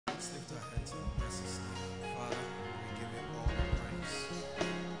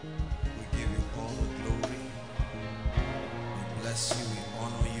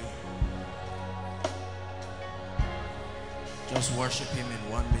just worship him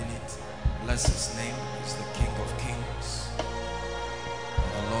in 1 minute. Bless his name. He's the King of Kings,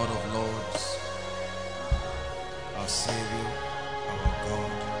 the Lord of Lords, our Savior, our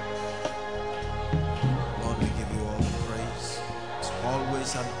God. Lord, we give you all the praise. It's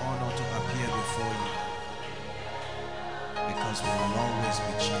always an honor to appear before you, because we will always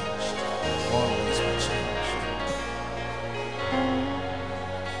be changed. Always be changed.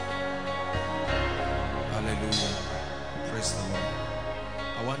 Hallelujah. Praise the Lord.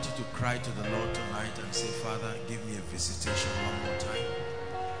 I want you to cry to the Lord tonight and say, Father, give me a visitation one more time.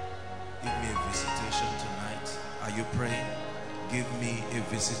 Give me a visitation tonight. Are you praying? Give me a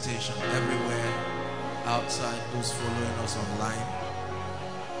visitation everywhere outside, those following us online.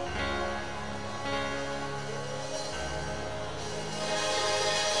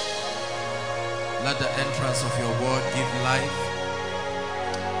 Let the entrance of your word give life.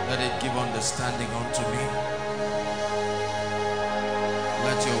 Let it give understanding unto me.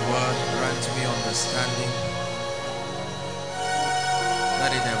 Let your word grant me understanding.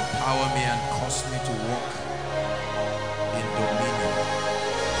 Let it empower me and cause me to walk in dominion.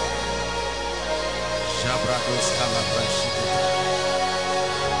 Jabrados calabrashiketa.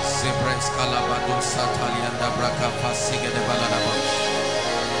 Zebres calabados satalianda braka pasige de baladabash.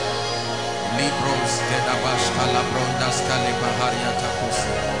 Libros gedabash calabrondas calebaharia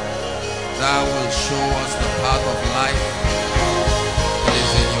takusi. Thou will show us the path of life. It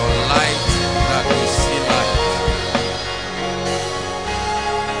is in your light that we see life.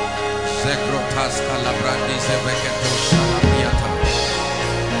 Zekrotas calabrandis eveketos shalabriata.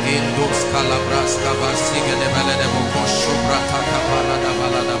 Indos calabras kavasige de beledeboko shubrata kabalada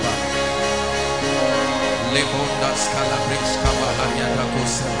baladaba. Lebondas calabrix kabaharia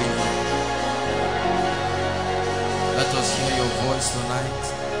takusi. Let us hear your voice tonight.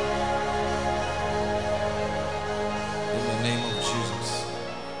 In the name of Jesus.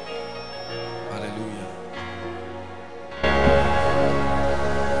 Hallelujah.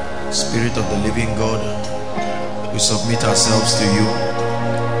 Spirit of the living God, we submit ourselves to you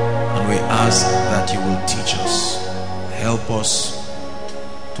and we ask that you will teach us. Help us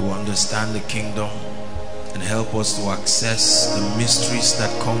to understand the kingdom and help us to access the mysteries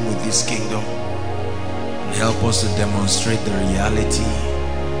that come with this kingdom. Help us to demonstrate the reality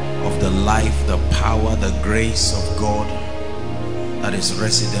of the life, the power, the grace of God that is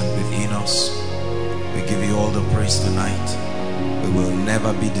resident within us. We give you all the praise tonight. We will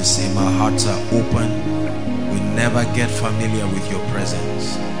never be the same. Our hearts are open. We never get familiar with your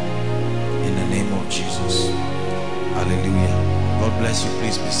presence. In the name of Jesus. Hallelujah. God bless you.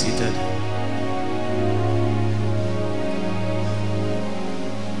 Please be seated.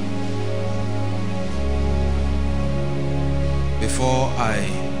 Before I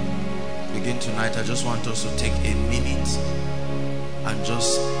begin tonight, I just want us to take a minute and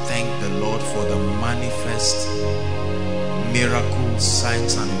just thank the Lord for the manifest miracles,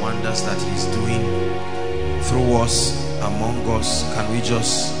 signs and wonders that he's doing through us, among us. Can we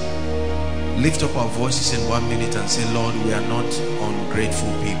just lift up our voices in 1 minute and say, Lord, we are not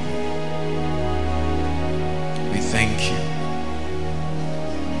ungrateful people. We thank you.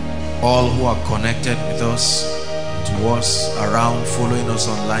 All who are connected with us, to us, around, following us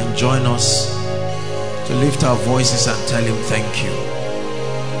online, join us to lift our voices and tell him thank you.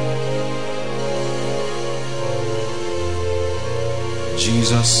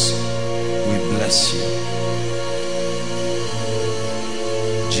 Jesus, we bless you.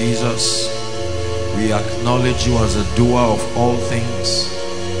 Jesus, we acknowledge you as a doer of all things,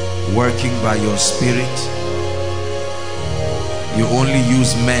 working by your Spirit. You only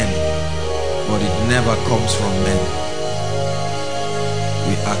use men, but it never comes from men.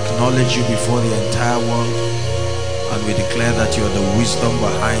 We acknowledge you before the entire world, and we declare that you are the wisdom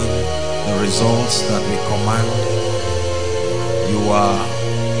behind the results that we command. You are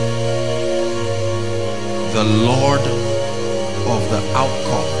the Lord of the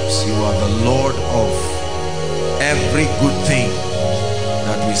outcomes. You are the Lord of every good thing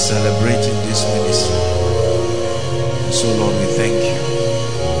that we celebrate in this ministry. So Lord, we thank you.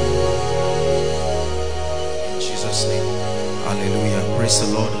 Hallelujah. Praise the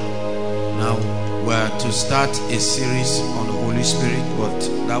Lord. Now we're to start a series on the Holy Spirit, but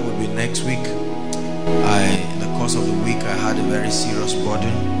that will be next week. In the course of the week, I had a very serious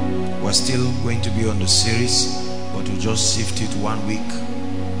burden. We're still going to be on the series, but we'll just shift it 1 week.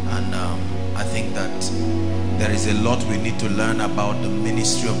 And I think that there is a lot we need to learn about the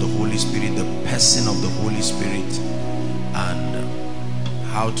ministry of the Holy Spirit, the person of the Holy Spirit, and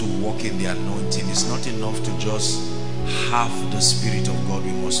how to walk in the anointing. It's not enough to just have the Spirit of God.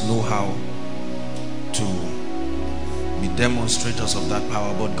 We must know how to be demonstrators of that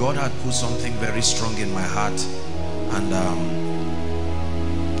power. But God had put something very strong in my heart, and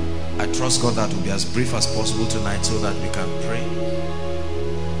I trust God that will be as brief as possible tonight so that we can pray.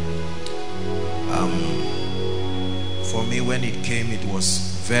 For me, when it came, it was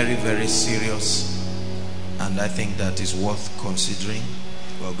very, very serious, and I think that is worth considering.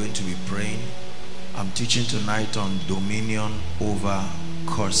 We are going to be praying. I'm teaching tonight on dominion over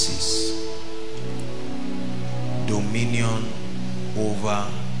curses. Dominion over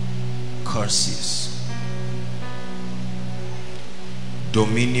curses.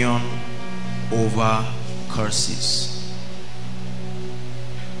 Dominion over curses.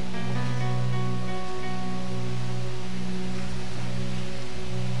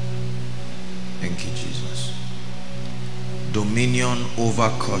 Thank you, Jesus. Dominion over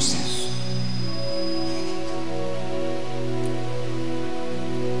curses.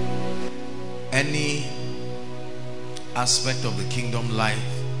 Any aspect of the kingdom life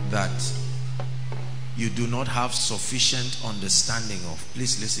that you do not have sufficient understanding of,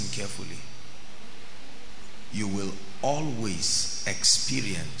 please listen carefully. You will always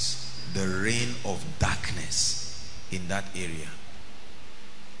experience the reign of darkness in that area.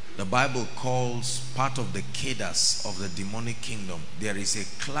 The Bible calls part of the cadres of the demonic kingdom, there is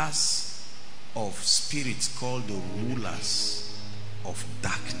a class of spirits called the rulers of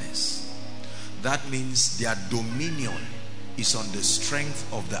darkness. That means their dominion is on the strength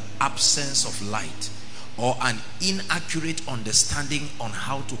of the absence of light, or an inaccurate understanding on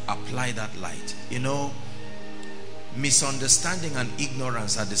how to apply that light. You know, misunderstanding and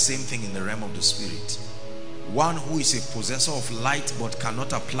ignorance are the same thing in the realm of the spirit. One who is a possessor of light but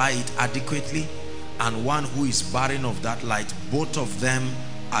cannot apply it adequately, and one who is barren of that light, both of them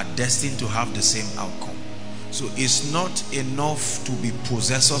are destined to have the same outcome. So it's not enough to be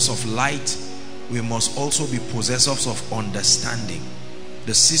possessors of light, we must also be possessors of understanding.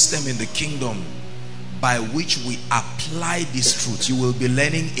 The system in the kingdom by which we apply this truth. You will be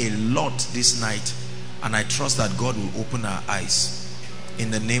learning a lot this night, and I trust that God will open our eyes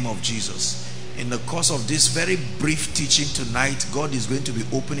in the name of Jesus. In the course of this very brief teaching tonight, God is going to be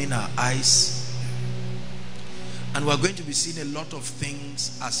opening our eyes, and we're going to be seeing a lot of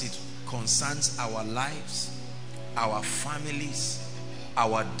things as it concerns our lives, our families,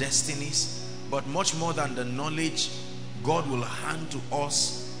 our destinies. But much more than the knowledge, God will hand to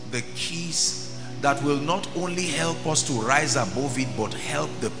us the keys that will not only help us to rise above it, but help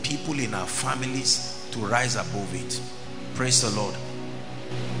the people in our families to rise above it. Praise the Lord.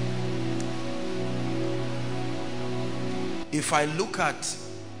 If I look at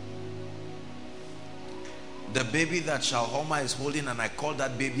the baby that Shalhoma is holding, and I call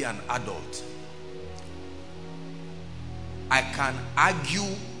that baby an adult, I can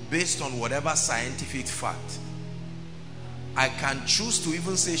argue based on whatever scientific fact. I can choose to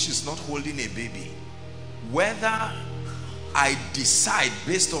even say she's not holding a baby. Whether I decide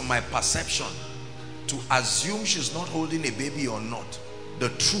based on my perception to assume she's not holding a baby or not, the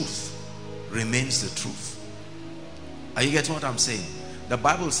truth remains the truth. Are you getting what I'm saying? The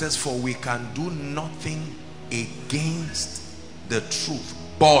Bible says, for we can do nothing against the truth,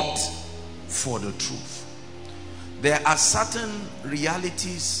 but for the truth. There are certain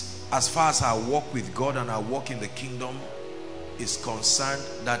realities as far as our walk with God and our walk in the kingdom is concerned,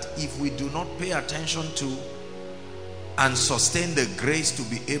 that if we do not pay attention to and sustain the grace to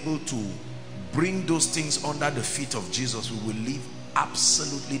be able to bring those things under the feet of Jesus, we will live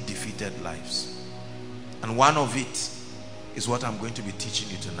absolutely defeated lives. And one of it is what I'm going to be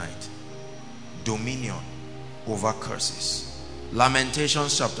teaching you tonight. Dominion over curses.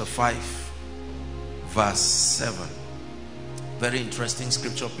 Lamentations chapter 5 verse 7. Very interesting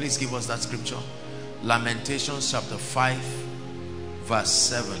scripture. Please give us that scripture. Lamentations chapter 5 verse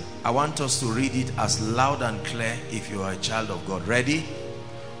 7. I want us to read it as loud and clear if you are a child of God. Ready?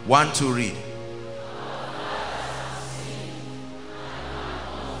 1, 2, read.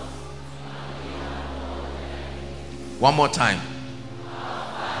 One more time.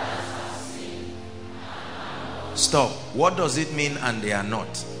 Stop. What does it mean and they are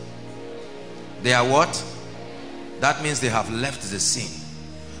not? They are what? That means they have left the scene.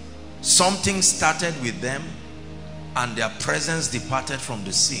 Something started with them and their presence departed from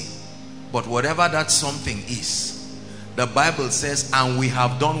the scene. But whatever that something is, the Bible says, and we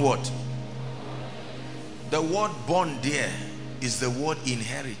have done what? The word born there is the word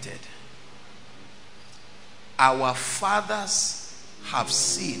inherited. Our fathers have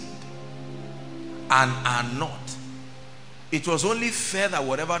sinned and are not. It was only fair that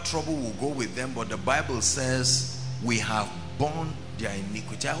whatever trouble will go with them, but the Bible says we have borne their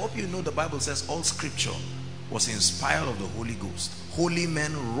iniquity. I hope you know the Bible says all scripture was inspired of the Holy Ghost. Holy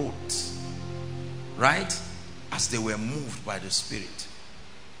men wrote, right, as they were moved by the Spirit.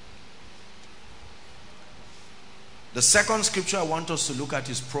 The second scripture I want us to look at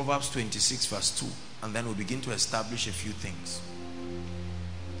is Proverbs 26 verse 2, and then we'll begin to establish a few things.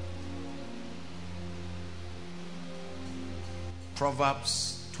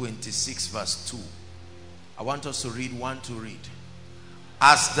 Proverbs 26 verse 2. I want us to read to read.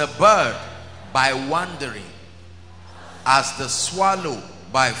 As the bird by wandering, as the swallow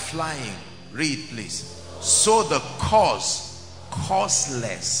by flying, read please, so the causeless.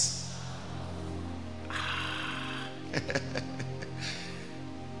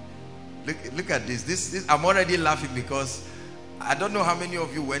 Look at this. I'm already laughing because I don't know how many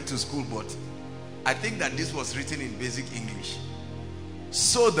of you went to school, but I think that this was written in basic English.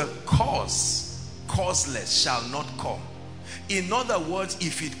 So the causeless shall not come. In other words,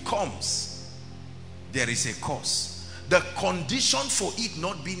 if it comes, there is a cause. The condition for it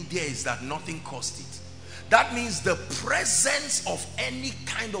not being there is that nothing caused it. That means the presence of any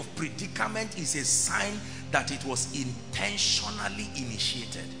kind of predicament is a sign that it was intentionally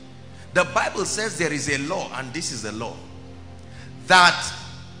initiated. The Bible says there is a law, and this is the law, that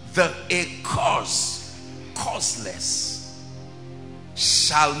a causeless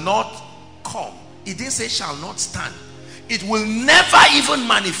shall not come. It didn't say shall not stand. It will never even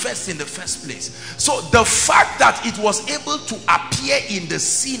manifest in the first place. So the fact that it was able to appear in the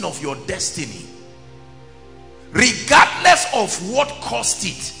scene of your destiny, regardless of what caused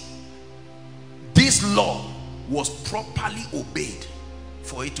it, this law was properly obeyed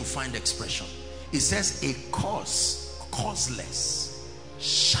for it to find expression. It says a causeless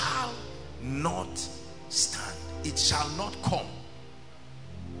shall not stand. It shall not come.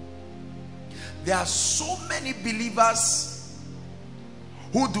 There are so many believers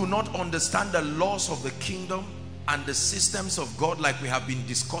who do not understand the laws of the kingdom and the systems of God like we have been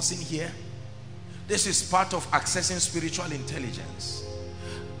discussing here. This is part of accessing spiritual intelligence.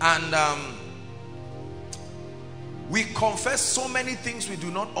 And we confess so many things we do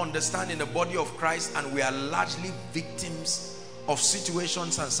not understand in the body of Christ, and we are largely victims of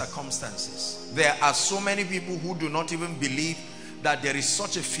situations and circumstances. There are so many people who do not even believe that there is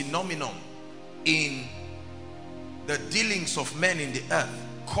such a phenomenon in the dealings of men in the earth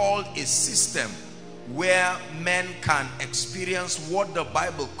called a system where men can experience what the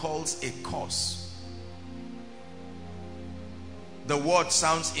Bible calls a curse. The word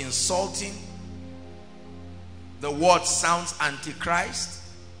sounds insulting. The word sounds antichrist.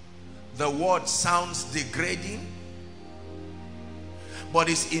 The word sounds degrading. But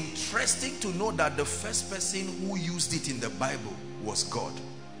it's interesting to know that the first person who used it in the Bible was God.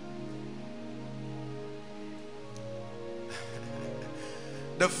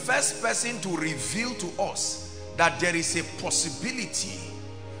 The first person to reveal to us that there is a possibility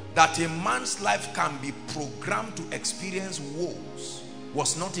that a man's life can be programmed to experience woes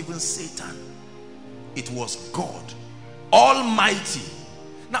was not even Satan. It was God Almighty.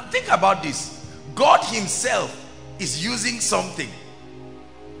 Now think about this. God himself is using something.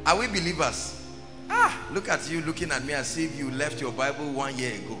 Are we believers? Look at you looking at me as if you left your Bible 1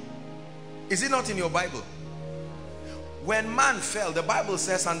 year ago. Is it not in your Bible? When man fell, the Bible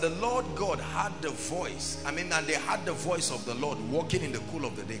says, and the Lord God heard the voice. And they heard the voice of the Lord walking in the cool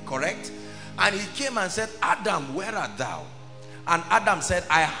of the day, correct? And he came and said, Adam, where art thou? And Adam said,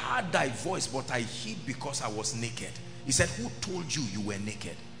 I heard thy voice, but I hid because I was naked. He said, who told you you were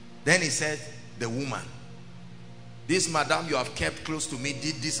naked? Then he said, the woman. This madam you have kept close to me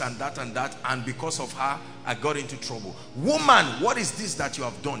did this and that, and because of her, I got into trouble. Woman, what is this that you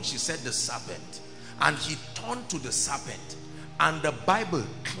have done? She said, the serpent. And he turned to the serpent. And the Bible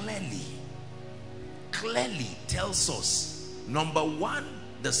clearly tells us, number one,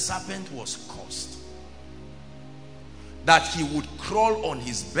 the serpent was cursed. That he would crawl on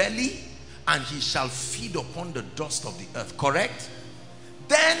his belly and he shall feed upon the dust of the earth, correct?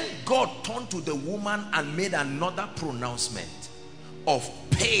 Then God turned to the woman and made another pronouncement of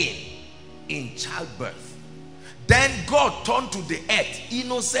pain in childbirth. Then God turned to the earth,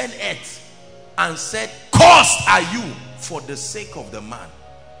 innocent earth, and said, cursed are you for the sake of the man.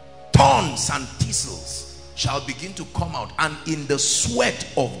 Thorns and thistles shall begin to come out, and in the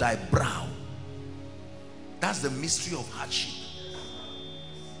sweat of thy brow. That's the mystery of hardship.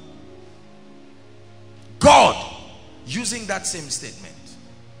 God using that same statement.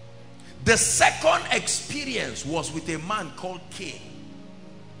 The second experience was with a man called Cain.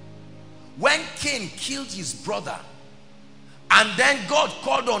 When Cain killed his brother, and then God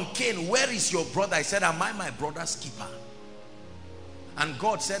called on Cain, where is your brother? He said, am I my brother's keeper? And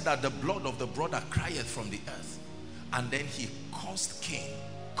God said that the blood of the brother crieth from the earth. And then he cursed Cain.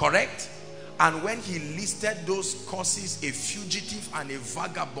 Correct? And when he listed those curses, a fugitive and a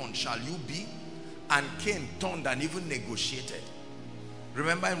vagabond shall you be. And Cain turned and even negotiated.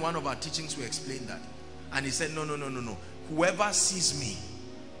 Remember in one of our teachings we explained that. And he said, no. Whoever sees me,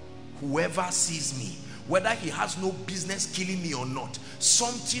 whether he has no business killing me or not,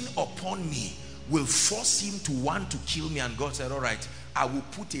 something upon me will force him to want to kill me. And God said, all right, I will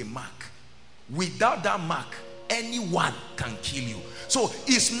put a mark. Without that mark, anyone can kill you. So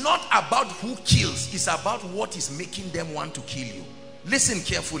it's not about who kills, it's about what is making them want to kill you. Listen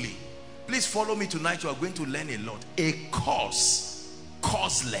carefully. Please follow me tonight. You are going to learn a lot. A cause,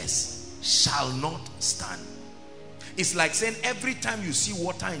 causeless, shall not stand. It's like saying every time you see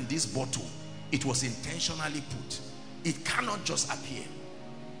water in this bottle, it was intentionally put. It cannot just appear.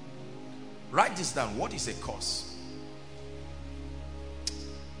 Write this down. What is a cause?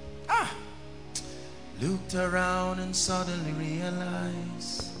 Looked around and suddenly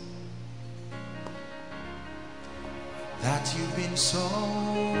realized that you've been so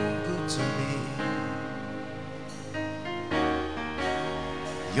good to me.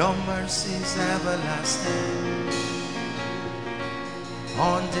 Your mercy's everlasting,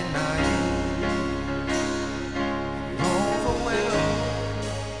 undeniable, overwhelming.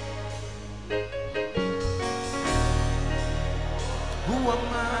 Who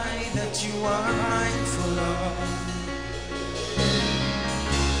am I that you are mindful of?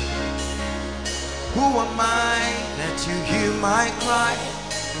 Who am I that you hear my cry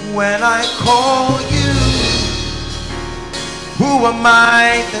when I call you? Who am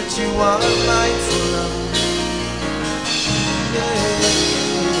I that you are mindful of? Yeah.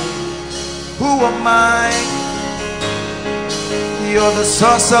 Who am I? You're the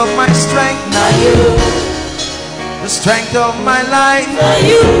source of my strength. Now you, the strength of my life. Now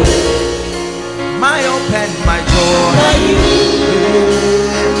you, my hope and my joy. Now you,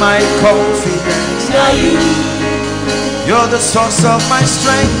 my confidence. Now you, you're the source of my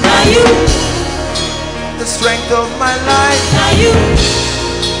strength. Now you, the strength of my life. Now you,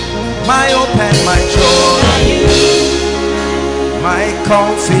 my hope and my joy. Now you, my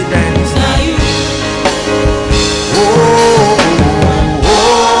confidence. Now you, oh.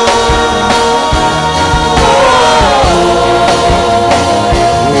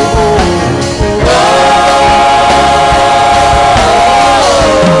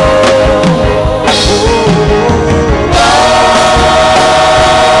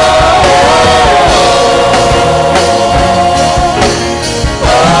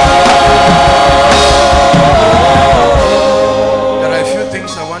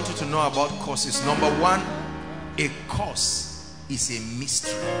 Number one, a cause is a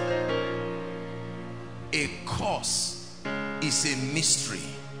mystery. A cause is a mystery.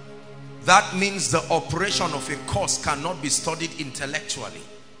 That means the operation of a cause cannot be studied intellectually.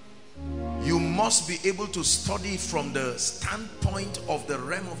 You must be able to study from the standpoint of the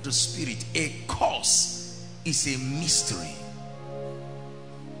realm of the spirit. A cause is a mystery.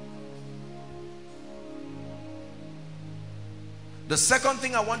 The second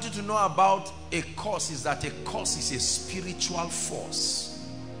thing I want you to know about a cause is that a cause is a spiritual force.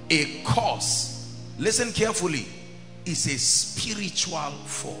 A cause, listen carefully, is a spiritual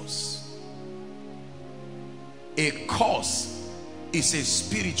force. A cause is a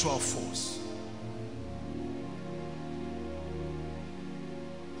spiritual force.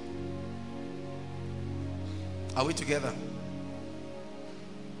 Are we together?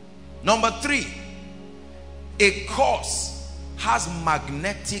 Number three, a cause has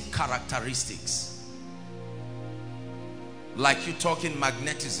magnetic characteristics. Like you talk in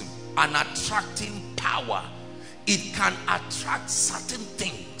magnetism, an attracting power. It can attract certain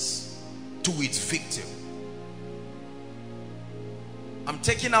things to its victim. I'm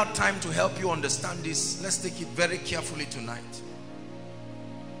taking out time to help you understand this. Let's take it very carefully tonight.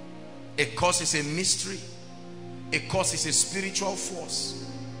 A cause is a mystery. A cause is a spiritual force.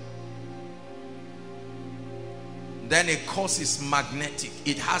 Then a cause is magnetic.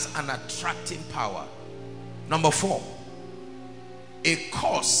 It has an attracting power. Number four, a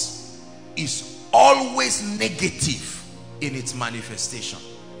cause is always negative in its manifestation.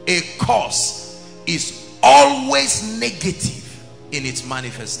 A cause is always negative in its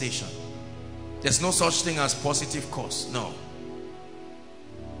manifestation. There's no such thing as positive cause. No.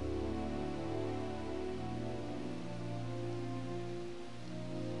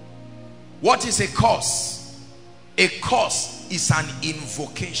 What is a cause? A cause is an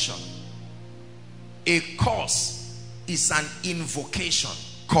invocation. A cause is an invocation,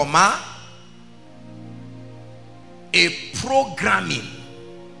 comma, a programming.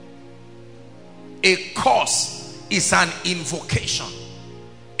 A curse is an invocation.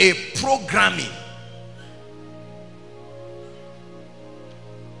 A programming.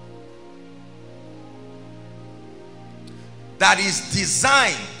 That is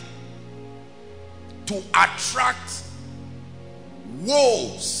designed to attract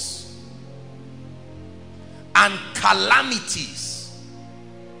woes and calamities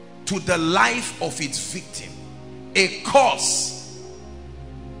to the life of its victim. A curse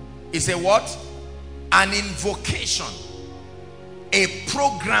is a what? An invocation, a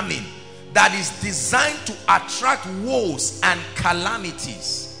programming that is designed to attract woes and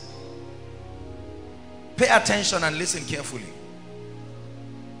calamities. Pay attention and listen carefully.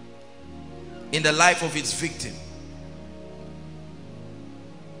 In the life of its victim.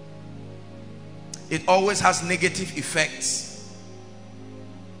 It always has negative effects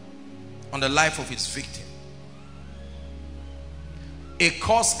on the life of its victim. A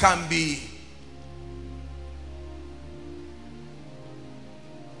curse can be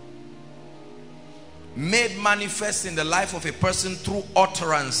made manifest in the life of a person through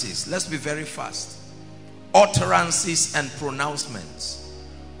utterances. Let's be very fast. Utterances and pronouncements.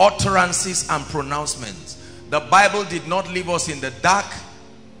 Utterances and pronouncements. The Bible did not leave us in the dark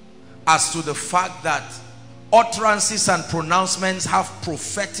as to the fact that utterances and pronouncements have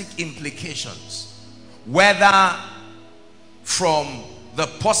prophetic implications, whether from the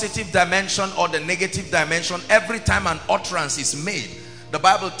positive dimension or the negative dimension. Every time an utterance is made, the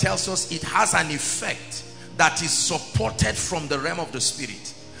Bible tells us it has an effect that is supported from the realm of the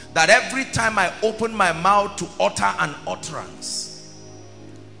spirit. That every time I open my mouth to utter an utterance,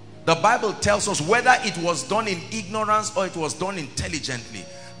 the Bible tells us, whether it was done in ignorance or it was done intelligently,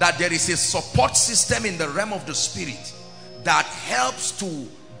 that there is a support system in the realm of the spirit that helps to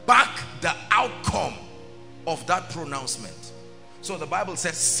back the outcome of that pronouncement. So the Bible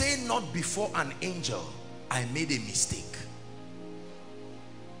says, say not before an angel, I made a mistake.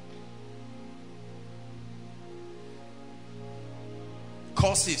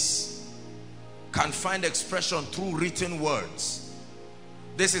 Curses can find expression through written words.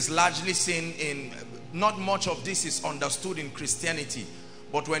 This is largely seen in, not much of this is understood in Christianity,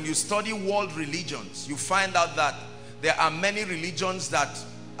 but when you study world religions, you find out that there are many religions that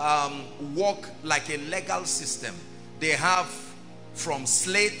work like a legal system. They have from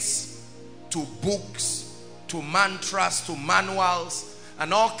slates to books to mantras to manuals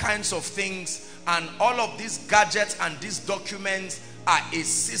and all kinds of things, and all of these gadgets and these documents are a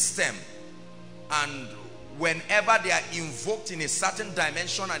system, and whenever they are invoked in a certain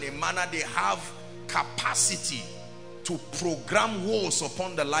dimension and a manner, they have capacity to program woes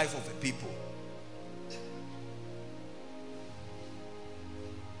upon the life of a people.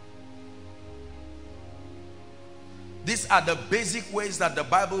 These are the basic ways that the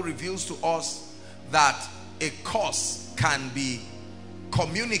Bible reveals to us that a curse can be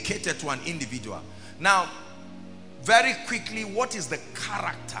communicated to an individual. Now, very quickly, what is the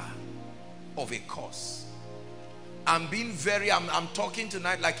character of a curse? I'm talking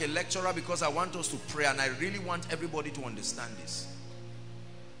tonight like a lecturer because I want us to pray, and I really want everybody to understand this.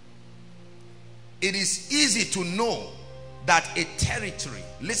 It is easy to know that a territory,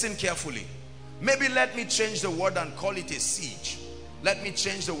 listen carefully, maybe let me change the word and call it a siege. Let me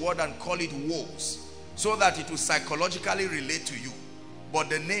change the word and call it woes, so that it will psychologically relate to you. But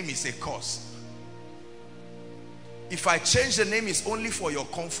the name is a curse. If I change the name, it's only for your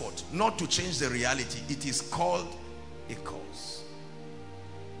comfort, not to change the reality. It is called a curse.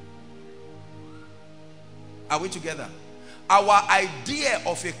 Are we together? Our idea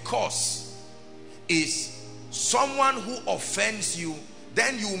of a curse is someone who offends you,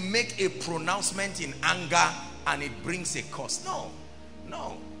 then you make a pronouncement in anger and it brings a curse. No,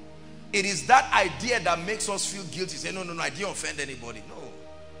 no. It is that idea that makes us feel guilty. Say, no, I didn't offend anybody. No.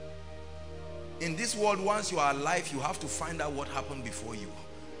 In this world, once you are alive, you have to find out what happened before you.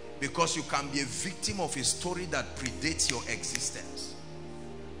 Because you can be a victim of a story that predates your existence.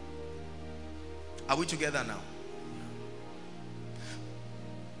 Are we together now?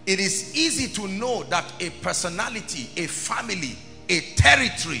 It is easy to know that a personality, a family, a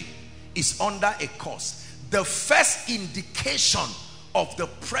territory is under a curse. The first indication of the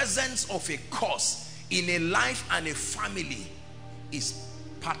presence of a curse in a life and a family is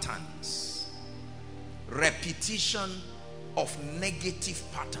patterns. Repetition of negative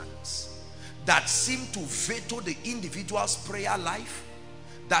patterns that seem to veto the individual's prayer life,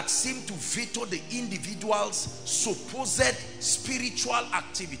 that seem to veto the individual's supposed spiritual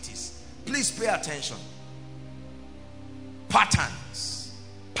activities. Please pay attention. Patterns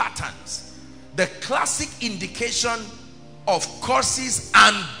The classic indication of curses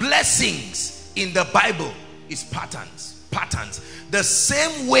and blessings in the Bible is patterns. Patterns. The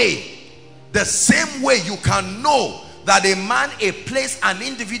same way you can know that a man, a place, an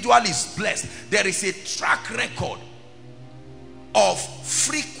individual is blessed, there is a track record of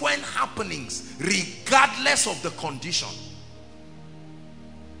frequent happenings regardless of the condition.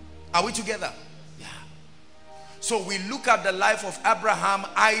 Are we together? Yeah. So we look at the life of Abraham,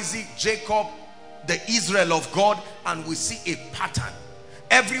 Isaac, Jacob, the Israel of God, and we see a pattern.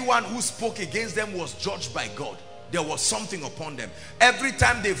 Everyone who spoke against them was judged by God. There was something upon them. Every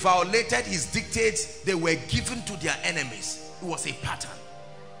time they violated his dictates, they were given to their enemies. It was a pattern.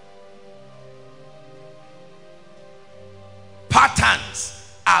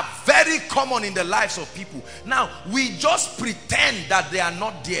 Patterns are very common in the lives of people. Now, we just pretend that they are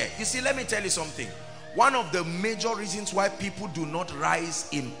not there. You see, let me tell you something. One of the major reasons why people do not rise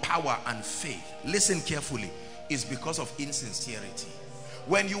in power and faith, listen carefully, is because of insincerity.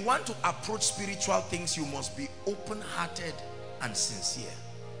 When you want to approach spiritual things, you must be open-hearted and sincere.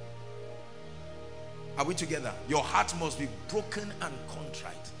 Are we together? Your heart must be broken and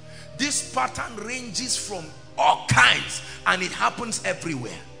contrite. This pattern ranges from all kinds, and it happens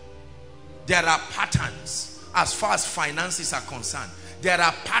everywhere. There are patterns as far as finances are concerned. There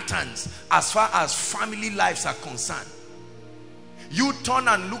are patterns as far as family lives are concerned. You turn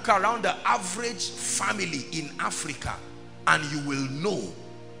and look around the average family in Africa, and you will know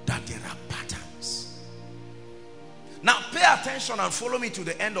that there are patterns. Now pay attention and follow me to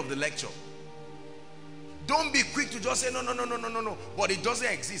the end of the lecture. Don't be quick to just say no, but it doesn't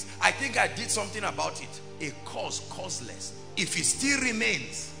exist. I think I did something about it. A cause, causeless. If it still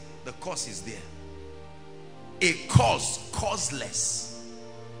remains, the cause is there. A cause, causeless.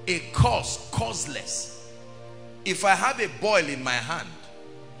 A cause, causeless. If I have a boil in my hand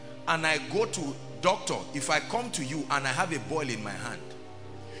and I go to doctor, if I come to you and I have a boil in my hand,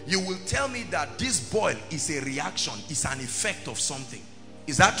 you will tell me that this boil is a reaction, is an effect of something.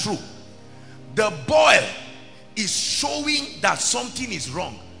 Is that true? The boil is showing that something is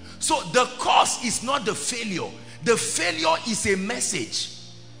wrong. So the cause is not the failure. The failure is a message.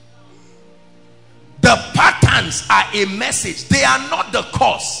 The patterns are a message. They are not the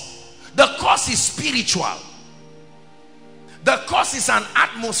cause. The cause is spiritual. The cause is an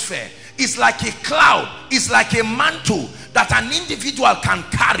atmosphere. It's like a cloud. It's like a mantle that an individual can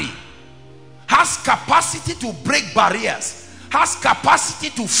carry. Has capacity to break barriers. Has capacity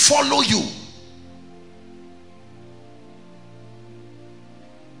to follow you.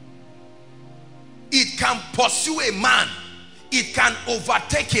 It can pursue a man. It can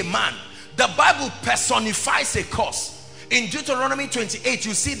overtake a man. The Bible personifies a cause. In Deuteronomy 28,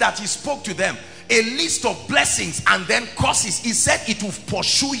 you see that he spoke to them a list of blessings and then curses. He said it will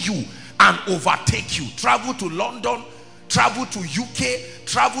pursue you and overtake you. Travel to London, travel to UK,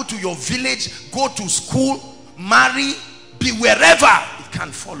 travel to your village, go to school, marry, be wherever, it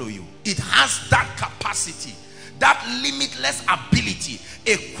can follow you. It has that capacity, that limitless ability,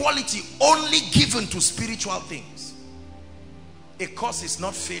 a quality only given to spiritual things. A cause is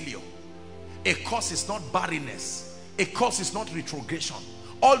not failure. A cause is not barrenness. A cause is not retrogression.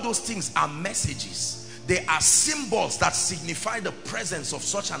 All those things are messages. They are symbols that signify the presence of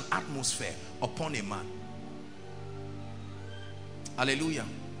such an atmosphere upon a man. Hallelujah.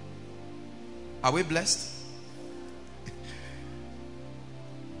 Are we blessed?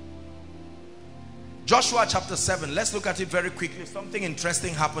 Joshua chapter 7. Let's look at it very quickly. Something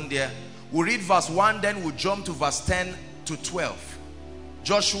interesting happened there. We'll read verse 1, then we'll jump to verse 10 to 12.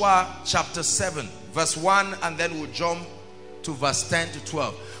 Joshua chapter 7, verse 1, and then we'll jump to verse 10 to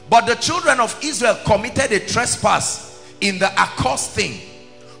 12. But the children of Israel committed a trespass in the accursed thing.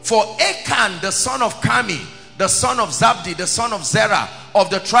 For Achan, the son of Carmi, the son of Zabdi, the son of Zerah,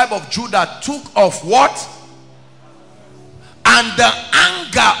 of the tribe of Judah, took of what? And the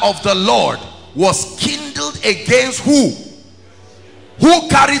anger of the Lord was kindled against who? Who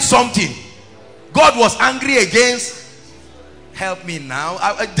carried something? God was angry against. Help me now.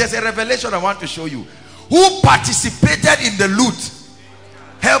 There's a revelation I want to show you. Who participated in the loot?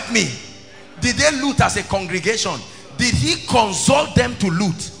 Help me. Did they loot as a congregation? Did he consult them to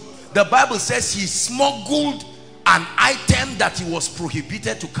loot? The Bible says he smuggled an item that he was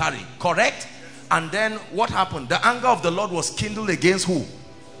prohibited to carry. Correct? And then what happened? The anger of the Lord was kindled against who?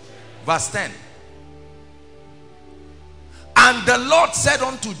 Verse 10. And the Lord said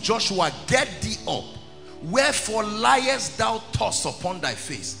unto Joshua, get thee up. Wherefore liest thou thus upon thy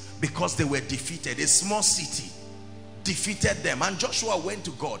face? Because they were defeated. A small city defeated them. And Joshua went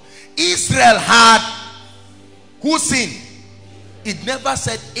to God. Israel had, who sinned? It never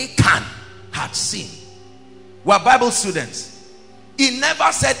said Achan had sinned. We're Bible students. He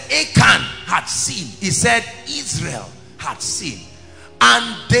never said Achan had sinned. He said Israel had sinned.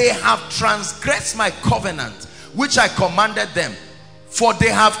 And they have transgressed my covenant, which I commanded them. For they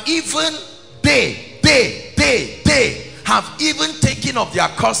have even, they have even taken of their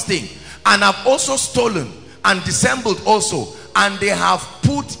costing, and have also stolen and dissembled also, and they have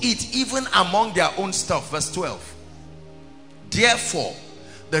put it even among their own stuff. Verse 12. Therefore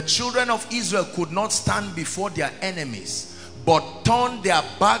the children of Israel could not stand before their enemies, but turned their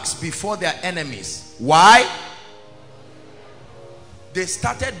backs before their enemies. Why? They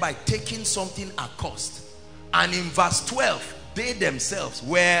started by taking something at cost. And in verse 12, they themselves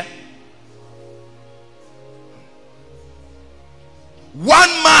were one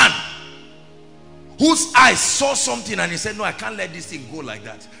man whose eyes saw something and he said, no, I can't let this thing go like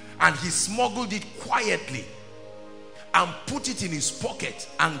that. And he smuggled it quietly and put it in his pocket,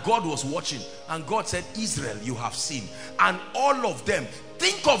 and God was watching, and God said, Israel, you have sinned. And all of them,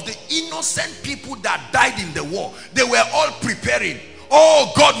 think of the innocent people that died in the war. They were all preparing.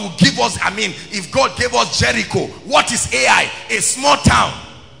 Oh, God will give us, I mean, if God gave us Jericho, what is Ai? A small town.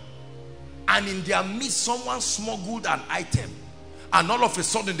 And in their midst, someone smuggled an item, and all of a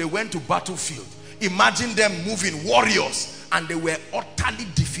sudden they went to battlefield. Imagine them moving, warriors, and they were utterly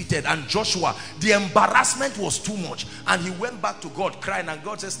defeated. And Joshua, the embarrassment was too much, and he went back to God crying, and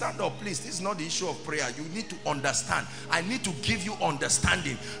God said, stand up, please. This is not the issue of prayer. You need to understand. I need to give you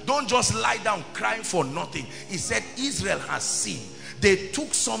understanding. Don't just lie down crying for nothing. He said, Israel has sinned. They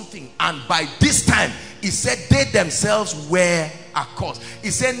took something, and by this time, he said, they themselves were accursed. He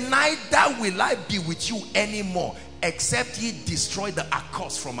said, neither will I be with you anymore, except ye destroy the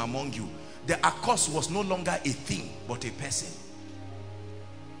accursed from among you. The accursed was no longer a thing, but a person.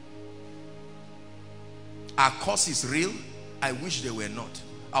 Our curse is real. I wish they were not.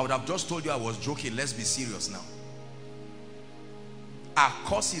 I would have just told you I was joking. Let's be serious now. Our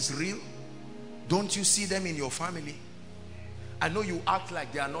curse is real. Don't you see them in your family? I know you act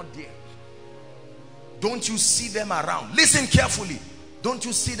like they are not there. Don't you see them around? Listen carefully. Don't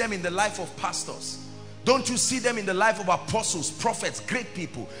you see them in the life of pastors? Don't you see them in the life of apostles, prophets, great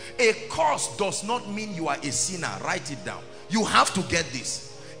people? A curse does not mean you are a sinner. Write it down. You have to get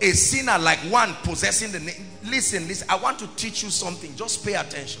this. A sinner, like one possessing the name. Listen, I want to teach you something. Just pay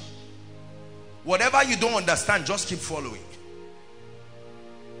attention. Whatever you don't understand, just keep following.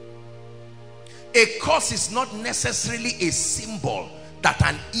 A curse is not necessarily a symbol that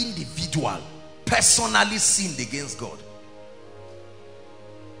an individual personally sinned against God.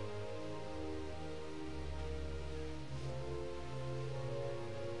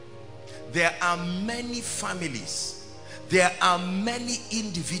 There are many families, there are many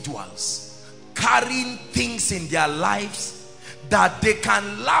individuals carrying things in their lives that they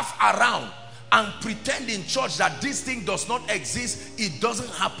can laugh around and pretend in church that this thing does not exist, it doesn't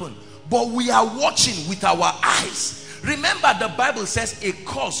happen. But we are watching with our eyes. Remember, the Bible says a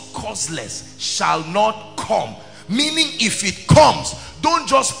cause causeless shall not come. Meaning, if it comes, don't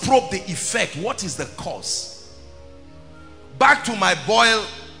just probe the effect. What is the cause? Back to my boil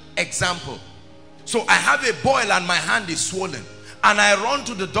example. So I have a boil and my hand is swollen, and I run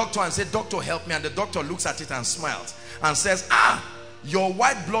to the doctor and say, doctor, help me. And the doctor looks at it and smiles and says, your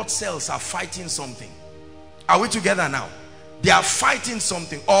white blood cells are fighting something. Are we together now? They are fighting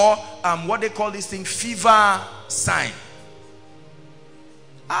something, or what they call this thing, fever sign.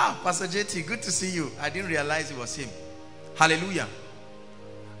 Pastor JT, good to see you. I didn't realize it was him. Hallelujah.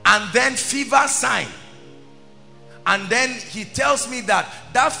 And then fever sign. And then he tells me that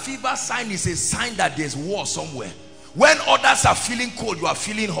that fever sign is a sign that there's war somewhere. When others are feeling cold, you are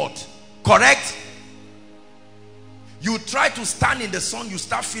feeling hot. Correct? You try to stand in the sun, you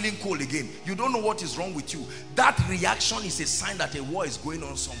start feeling cold again. You don't know what is wrong with you. That reaction is a sign that a war is going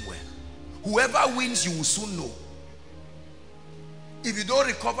on somewhere. Whoever wins, you will soon know. If you don't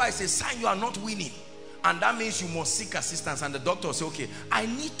recover, it's a sign you are not winning. And that means you must seek assistance. And the doctor will say, okay, I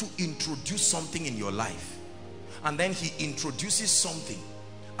need to introduce something in your life. And then he introduces something,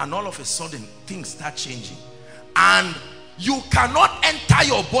 and all of a sudden things start changing, and you cannot enter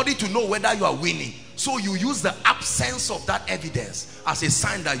your body to know whether you are winning. So you use the absence of that evidence as a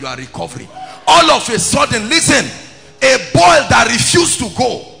sign that you are recovering. All of a sudden, listen, a boil that refused to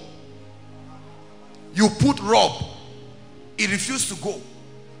go, you put rub, it refused to go.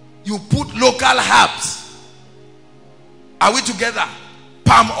 You put local herbs. Are we together?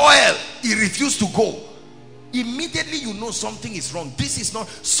 Palm oil, it refused to go. Immediately you know something is wrong. This is not.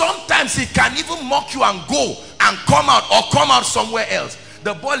 Sometimes it can even mock you and go and come out, or come out somewhere else.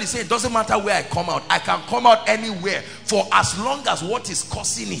 The boil is saying, it doesn't matter where I come out. I can come out anywhere, for as long as what is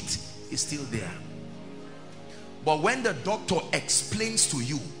causing it is still there. But when the doctor explains to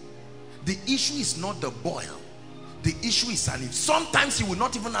you, the issue is not the boil, the issue is an if. Sometimes he will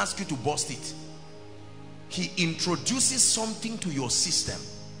not even ask you to bust it. He introduces something to your system,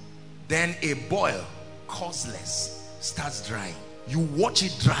 then a boil, causeless, starts drying. You watch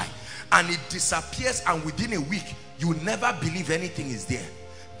it dry and it disappears, and within a week you never believe anything is there.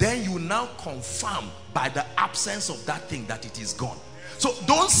 Then you now confirm by the absence of that thing that it is gone. So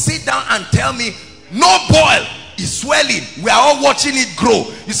don't sit down and tell me no boil is swelling. We are all watching it grow.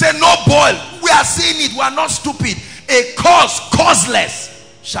 You say no boil, we are seeing it, we are not stupid. A cause, causeless,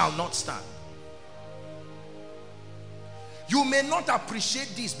 shall not stand. You may not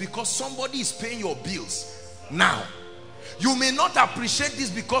appreciate this because somebody is paying your bills now. You may not appreciate this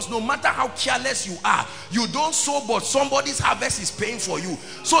because no matter how careless you are, you don't sow, but somebody's harvest is paying for you.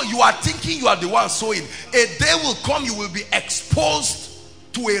 So you are thinking you are the one sowing. A day will come, you will be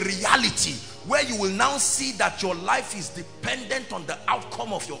exposed to a reality where you will now see that your life is dependent on the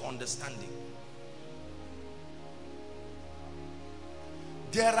outcome of your understanding.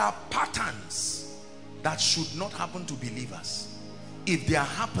 There are patterns that should not happen to believers. If they are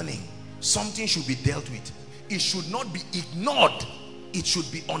happening, something should be dealt with. It should not be ignored. It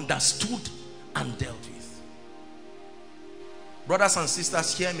should be understood and dealt with. Brothers and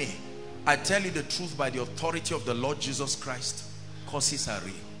sisters, hear me. I tell you the truth by the authority of the Lord Jesus Christ. Causes are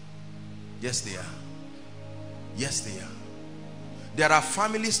real. Yes, they are. Yes, they are. There are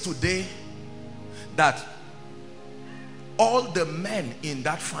families today that all the men in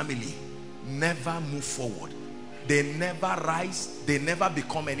that family never move forward. They never rise. They never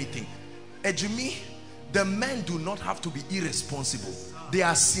become anything. Ejimi, the men do not have to be irresponsible. They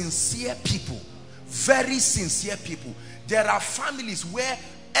are sincere people, very sincere people. There are families where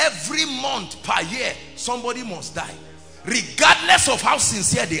every month per year somebody must die, regardless of how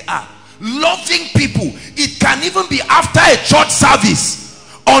sincere they are. Loving people. It can even be after a church service,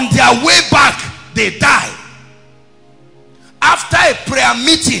 on their way back they die. After a prayer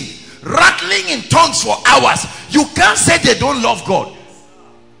meeting, rattling in tongues for hours. You can't say they don't love God.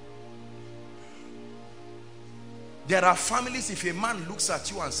 There are families, if a man looks at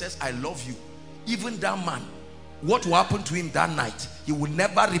you and says, I love you, even that man, what will happen to him that night? He will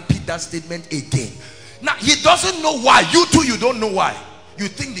never repeat that statement again. Now, he doesn't know why. You too, you don't know why. You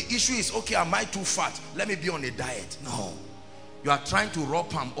think the issue is, okay, am I too fat? Let me be on a diet. No. You are trying to rub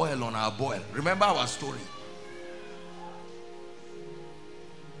palm oil on our boil. Remember our story.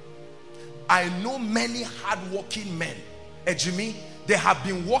 I know many hard-working men, Ejimi, they have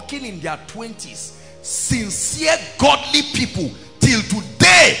been working in their 20s. Sincere, godly people. Till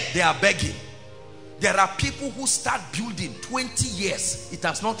today, they are begging. There are people who start building 20 years. It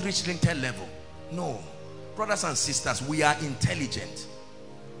has not reached lintel level. No. Brothers and sisters, we are intelligent.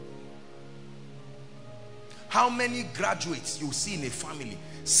 How many graduates you see in a family?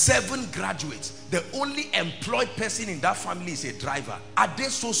 7 graduates. The only employed person in that family is a driver. Are they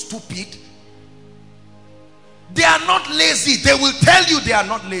so stupid? They are not lazy. They will tell you they are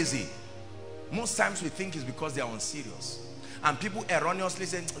not lazy. Most times we think it's because they are unserious. And people erroneously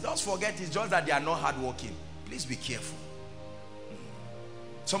say, just forget, it's just that they are not hardworking. Please be careful.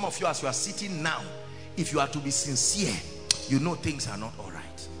 Some of you, as you are sitting now, if you are to be sincere, you know things are not all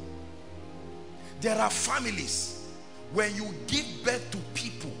right. There are families, when you give birth to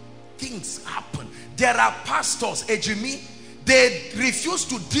people, things happen. There are pastors, Ejimi, they refuse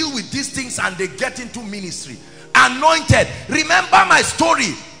to deal with these things and they get into ministry. Anointed. Remember my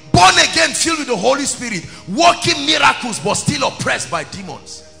story. Born again, filled with the Holy Spirit, working miracles but still oppressed by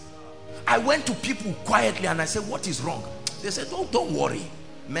demons. I went to people quietly and I said, what is wrong? They said, don't worry.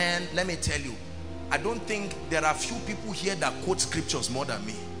 Man, let me tell you, I don't think there are few people here that quote scriptures more than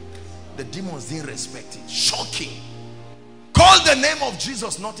me. The demons didn't respect it. Shocking. Call the name of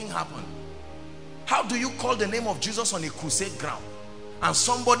Jesus, nothing happened. How do you call the name of Jesus on a crusade ground and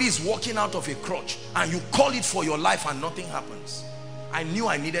somebody is walking out of a crutch and you call it for your life and nothing happens? I knew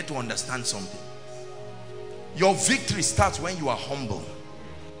I needed to understand something. Your victory starts when you are humble.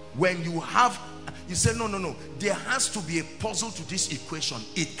 When you have, you say, no, there has to be a puzzle to this equation.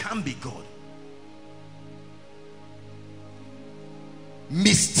 It can be God.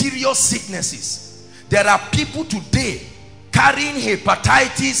 Mysterious sicknesses. There are people today carrying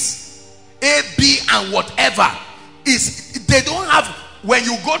hepatitis A, B, and whatever. They don't have, when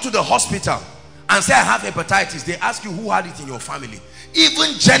you go to the hospital and say I have hepatitis, they ask you who had it in your family.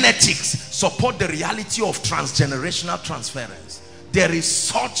 Even genetics support the reality of transgenerational transference. There is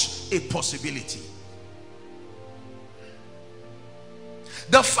such a possibility.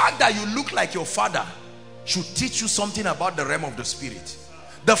 The fact that you look like your father should teach you something about the realm of the spirit.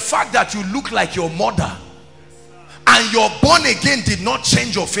 The fact that you look like your mother and you're born again did not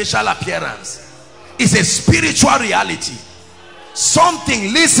change your facial appearance. It's a spiritual reality.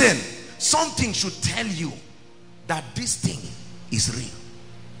 Something, listen, something should tell you that this thing is real.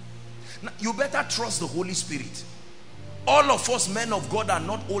 Now, you better trust the Holy Spirit. All of us men of God are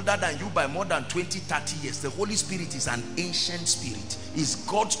not older than you by more than 20, 30 years. The Holy Spirit is an ancient spirit. It's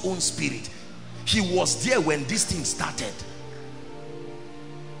God's own spirit. He was there when this thing started.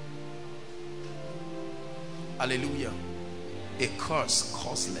 Hallelujah. A curse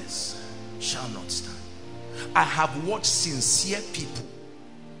causeless shall not stand. I have watched sincere people,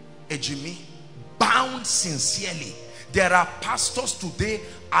 Ejimi, bound sincerely. There are pastors today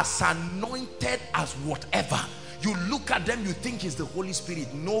as anointed as whatever. You look at them, you think it's the Holy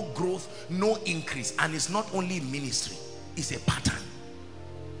Spirit. No growth, no increase. And it's not only ministry, it's a pattern.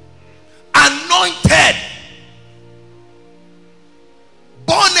 Anointed,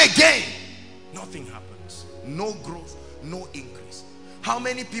 born again, nothing happens. No growth, no increase. How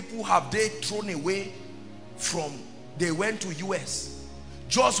many people have they thrown away from, they went to US?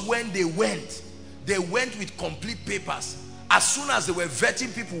 Just when they went with complete papers. As soon as they were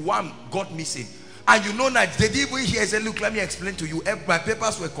vetting people, one got missing. And you know that they didn't even hear, say, look, let me explain to you. My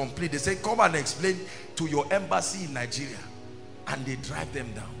papers were complete. They said, come and explain to your embassy in Nigeria. And they drive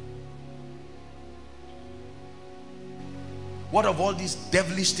them down. What of all these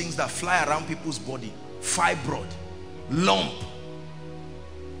devilish things that fly around people's body? Fibroid, lump,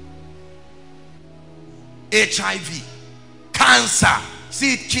 HIV, cancer.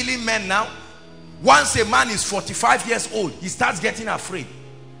 See it killing men now. Once a man is 45 years old, he starts getting afraid.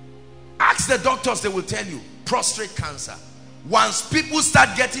 Ask the doctors, they will tell you prostate cancer. Once people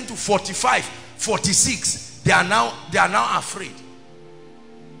start getting to 45, 46, they are now afraid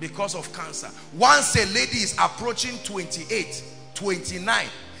because of cancer. Once a lady is approaching 28, 29,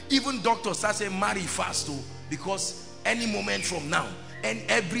 even doctors start saying marry fast too, because any moment from now, and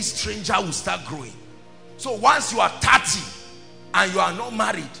every stranger will start growing. So once you are 30 and you are not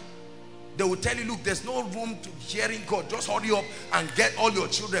married, they will tell you, look, there's no room to hearing God. Just hurry up and get all your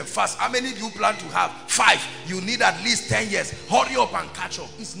children fast. How many do you plan to have? 5. You need at least 10 years. Hurry up and catch up.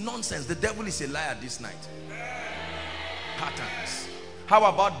 It's nonsense. The devil is a liar this night. Patterns. How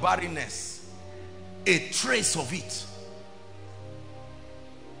about barrenness? A trace of it.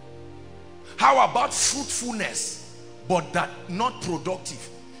 How about fruitfulness, but that not productive?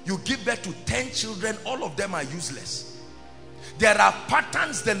 You give birth to 10 children, all of them are useless. There are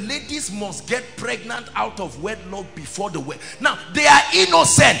patterns. The ladies must get pregnant out of wedlock before the wedding. Now, they are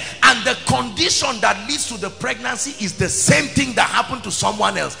innocent, and the condition that leads to the pregnancy is the same thing that happened to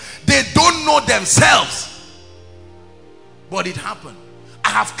someone else. They don't know themselves, but it happened. I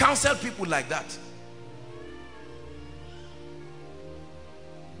have counseled people like that.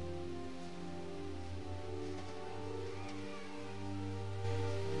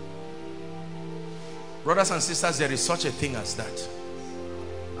 Brothers and sisters, there is such a thing as that.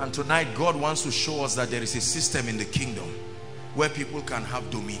 And tonight, God wants to show us that there is a system in the kingdom where people can have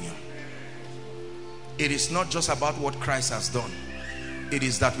dominion. It is not just about what Christ has done. It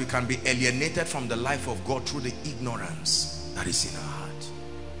is that we can be alienated from the life of God through the ignorance that is in our heart.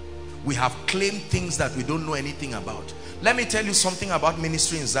 We have claimed things that we don't know anything about. Let me tell you something about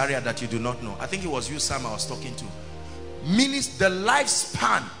ministry in Zaria that you do not know. I think it was you, Sam, I was talking to. The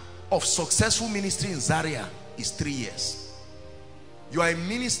lifespan of successful ministry in Zaria is 3 years. You are in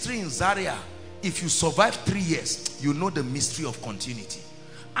ministry in Zaria. If you survive 3 years, you know the mystery of continuity.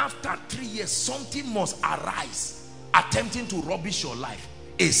 After 3 years, something must arise attempting to rubbish your life.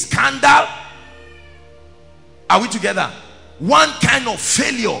 A scandal. Are we together? One kind of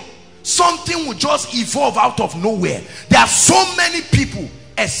failure. Something will just evolve out of nowhere. There are so many people,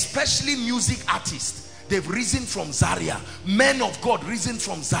 especially music artists. They've risen from Zaria. Men of God risen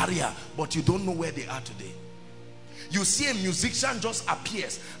from Zaria, but you don't know where they are today. You see a musician just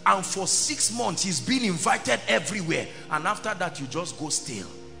appears, and for 6 months he's been invited everywhere, and after that you just go still.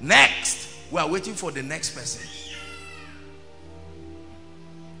 Next, we are waiting for the next person.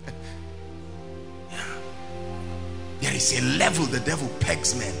 Yeah. There is a level the devil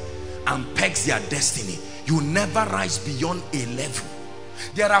pegs men and pegs their destiny. You never rise beyond a level.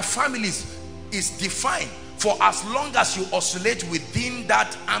 There are families, is defined for as long as you oscillate within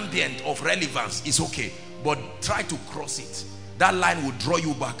that ambient of relevance is okay, but try to cross it. That line will draw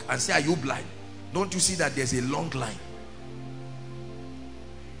you back and say, are you blind? Don't you see that there's a long line?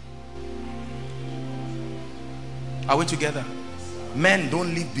 Are we together? Men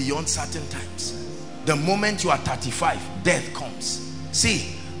don't live beyond certain times. The moment you are 35, death comes.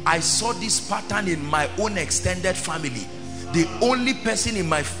 See, I saw this pattern in my own extended family. The only person in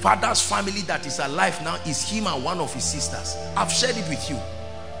my father's family that is alive now is him and one of his sisters. I've shared it with you.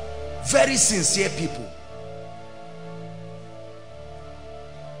 Very sincere people.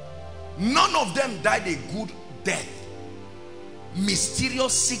 None of them died a good death.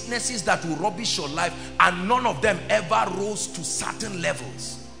 Mysterious sicknesses that will rubbish your life, and none of them ever rose to certain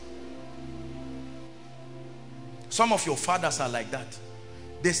levels. Some of your fathers are like that.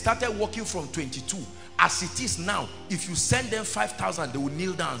 They started working from 22. As it is now, if you send them 5,000, they will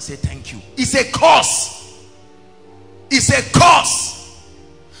kneel down and say thank you. It's a curse. It's a curse.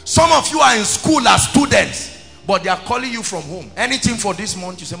 Some of you are in school as students, but they are calling you from home. Anything for this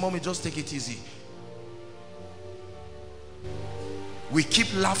month, you say, mommy, just take it easy. We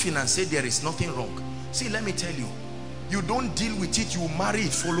keep laughing and say there is nothing wrong. See, let me tell you, you don't deal with it, you marry,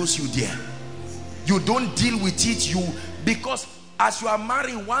 it follows you there. You don't deal with it, because as you are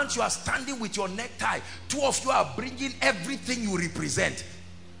marrying, once you are standing with your necktie, two of you are bringing everything you represent,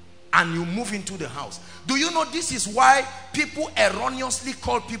 and you move into the house. Do you know this is why people erroneously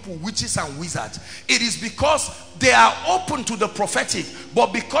call people witches and wizards? It is because they are open to the prophetic,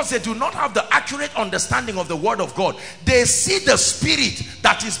 but because they do not have the accurate understanding of the word of God, they see the spirit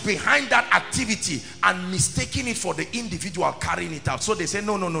that is behind that activity and mistaking it for the individual carrying it out. So they say,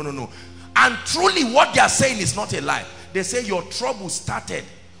 no, no, no, no, no. And truly what they are saying is not a lie. They say your trouble started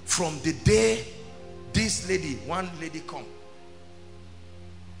from the day this lady, one lady come.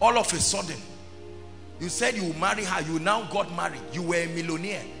 All of a sudden, you said you will marry her, you now got married, you were a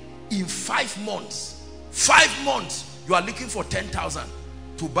millionaire. In 5 months, 5 months, you are looking for 10,000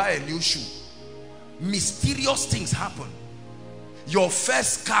 to buy a new shoe. Mysterious things happen. Your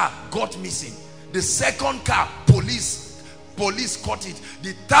first car got missing. The second car, police caught it.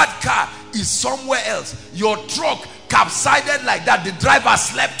 The third car is somewhere else. Your truck capsided like that. The driver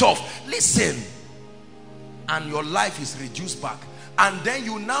slept off. Listen, and your life is reduced back. And then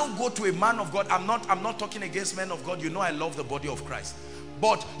you now go to a man of God. I'm not talking against men of God. You know I love the body of Christ.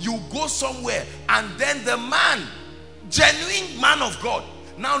 But you go somewhere, and then the man, genuine man of God,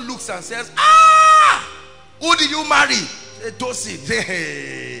 now looks and says, ah, who did you marry?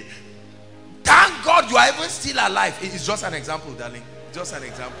 Tosi. Thank God you are even still alive. It's just an example, darling. Just an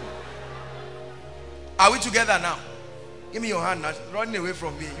example. Are we together now? Give me your hand now. Running away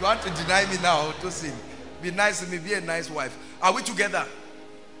from me. You want to deny me now, Tosi? Be nice to me. Be a nice wife. Are we together?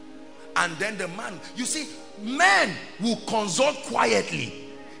 And then the man, you see, men will consult quietly.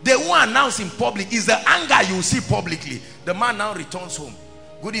 They won't announce in public. It's the anger you will see publicly. The man now returns home.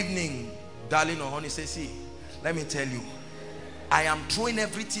 Good evening, darling or honey. Say, see, let me tell you, I am throwing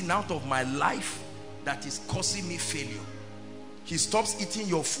everything out of my life that is causing me failure. He stops eating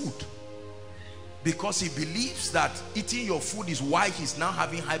your food because he believes that eating your food is why he's now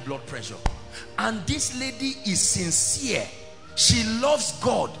having high blood pressure. And this lady is sincere. She loves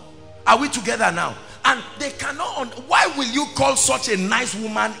God. Are we together now? And they cannot, why will you call such a nice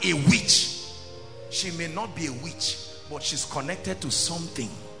woman a witch? She may not be a witch, but she's connected to something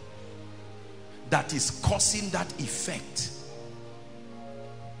that is causing that effect.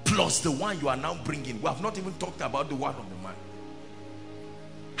 Plus the one you are now bringing. We have not even talked about the one of the man.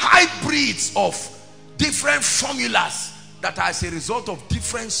 Hybrids of different formulas that are as a result of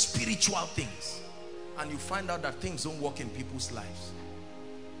different spiritual things. And you find out that things don't work in people's lives.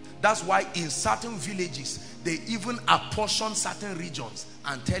 That's why in certain villages, they even apportion certain regions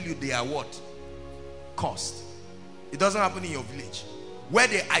and tell you they are what? Cursed. It doesn't happen in your village. Where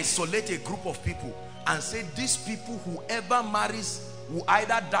they isolate a group of people and say these people, whoever marries will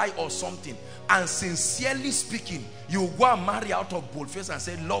either die or something. And sincerely speaking, you go and marry out of boldface and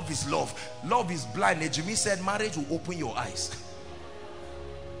say love is love. Love is blind. Ejimi said marriage will open your eyes.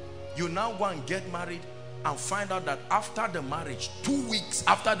 You now go and get married and find out that after the marriage, 2 weeks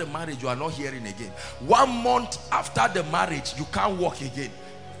after the marriage, you are not hearing again. 1 month after the marriage, you can't walk again.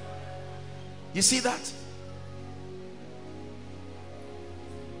 You see that?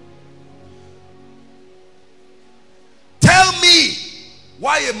 Tell me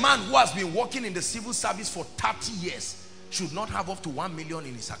why a man who has been working in the civil service for 30 years should not have up to 1 million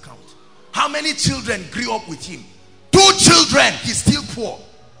in his account. How many children grew up with him? 2 children, he's still poor.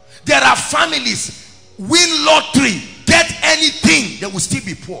 There are families, win lottery, get anything, they will still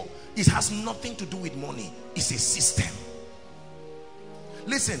be poor. It has nothing to do with money. It's a system.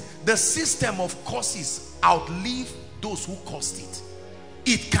 Listen, the system of curses outlive those who caused it.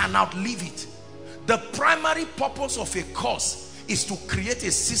 It can outlive it. The primary purpose of a curse is to create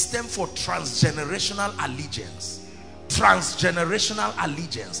a system for transgenerational allegiance. Transgenerational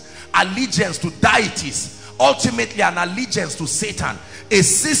allegiance. Allegiance to deities. Ultimately an allegiance to Satan. A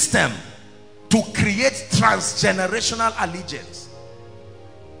system to create transgenerational allegiance.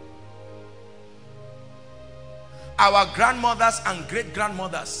 Our grandmothers and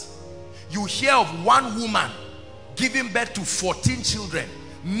great-grandmothers, you hear of one woman giving birth to 14 children,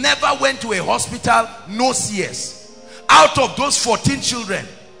 never went to a hospital, no CS. Out of those 14 children,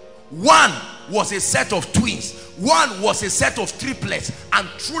 one was a set of twins, one was a set of triplets, and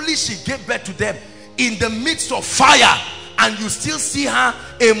truly she gave birth to them in the midst of fire. And you still see her,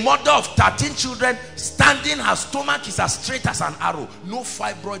 a mother of 13 children, standing, her stomach is as straight as an arrow, no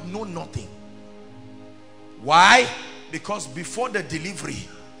fibroid, no nothing. Why? Because before the delivery,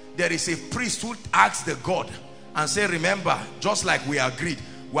 there is a priest who asks the God and say, remember, just like we agreed,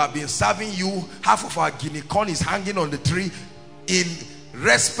 we have been serving you, half of our guinea corn is hanging on the tree in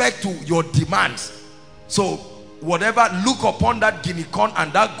respect to your demands. So whatever, look upon that guinea corn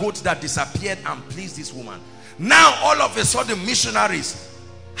and that goat that disappeared and please this woman. Now all of a sudden missionaries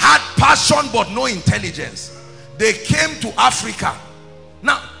had passion but no intelligence. They came to Africa.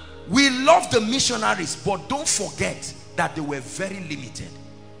 Now we love the missionaries, but don't forget that they were very limited.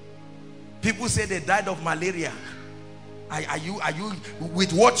 People say they died of malaria. Are you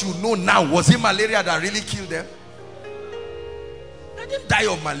with what you know now, was it malaria that really killed them? They didn't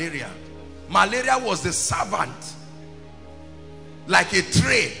die of malaria. Malaria was the servant, like a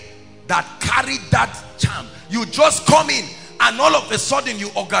tray that carried that charm. You just come in and all of a sudden you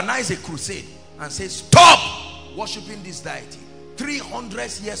organize a crusade and say, stop worshiping this deity.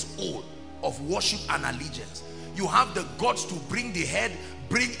 300 years old of worship and allegiance. You have the gods to bring the head,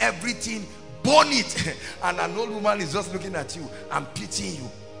 bring everything, burn it, and an old woman is just looking at you and pitying you.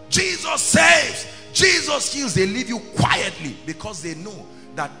 Jesus saves, Jesus heals. They leave you quietly because they know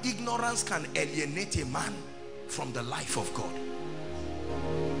that ignorance can alienate a man from the life of God.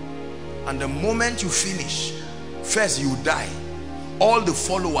 And the moment you finish, first you die, all the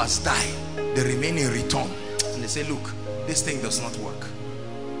followers die, the remaining return, and they say, look, this thing does not work.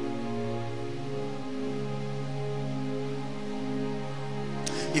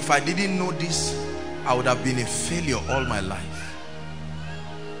 If I didn't know this, I would have been a failure all my life.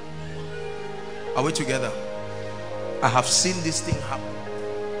 Are we together? I have seen this thing happen.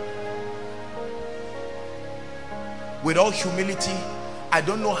 With all humility, I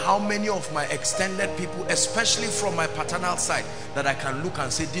don't know how many of my extended people, especially from my paternal side, that I can look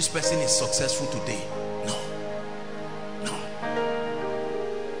and say this person is successful today. No. No.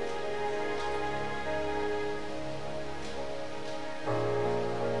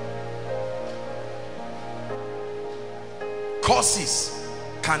 Curses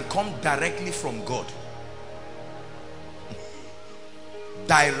can come directly from God.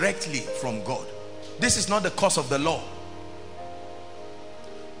 Directly from God. This is not the curse of the law.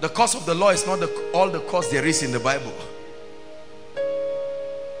 The curse of the law is not all the curse there is in the Bible.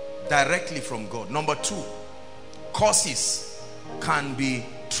 Directly from God. Number two, curses can be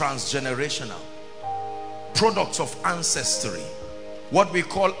transgenerational. Products of ancestry. What we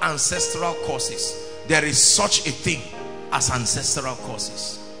call ancestral curses. There is such a thing as ancestral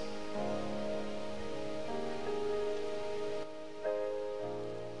curses.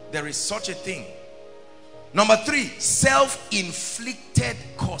 There is such a thing. Number three, self-inflicted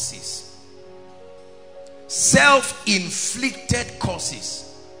curses. Self-inflicted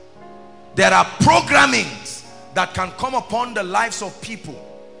curses. There are programmings that can come upon the lives of people,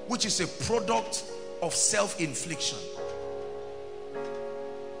 which is a product of self-infliction.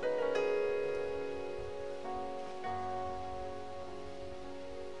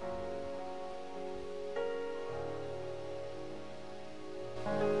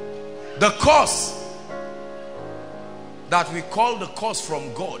 The curse that we call the curse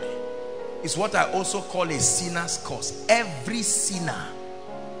from God is what I also call a sinner's curse. Every sinner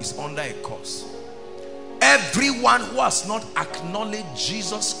is under a curse. Everyone who has not acknowledged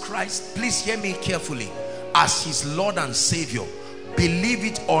Jesus Christ, please hear me carefully, as his Lord and Savior, believe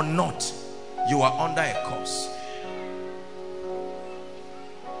it or not, you are under a curse.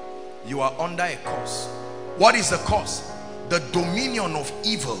 You are under a curse. What is the curse? The dominion of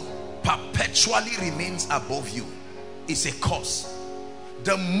evil perpetually remains above you. Is a curse.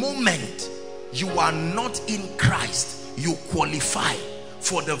 The moment you are not in Christ, you qualify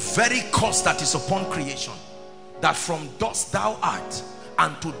for the very curse that is upon creation, that from dust thou art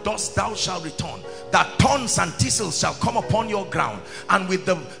and to dust thou shalt return, that thorns and thistles shall come upon your ground, and with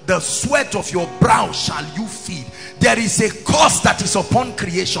the sweat of your brow shall you feed. There is a curse that is upon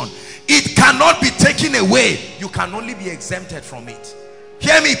creation. It cannot be taken away. You can only be exempted from it.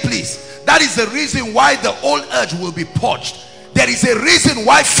 Hear me please. That is the reason why the old earth will be purged. There is a reason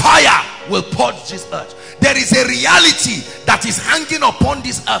why fire will purge this earth. There is a reality that is hanging upon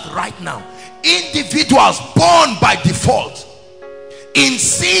this earth right now. Individuals born by default. In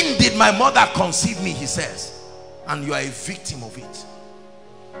sin did my mother conceive me, he says. And you are a victim of it.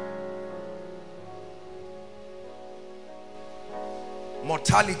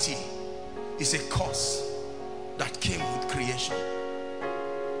 Mortality is a curse that came with creation.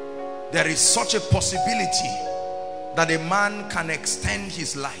 There is such a possibility that a man can extend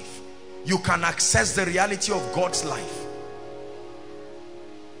his life. You can access the reality of God's life.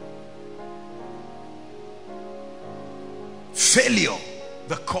 Failure,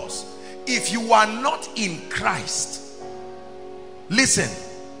 the cause. If you are not in Christ, listen,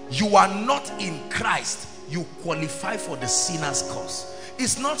 you are not in Christ, you qualify for the sinner's curse.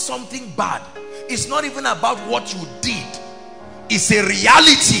 It's not something bad. It's not even about what you did. It's a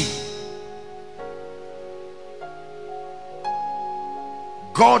reality.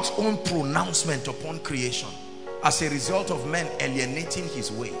 God's own pronouncement upon creation as a result of men alienating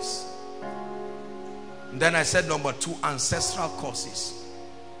his ways. And then I said number 2, ancestral causes.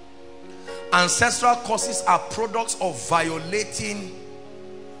 Ancestral causes are products of violating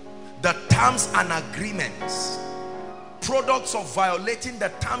the terms and agreements. Products of violating the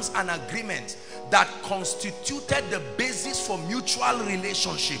terms and agreements that constituted the basis for mutual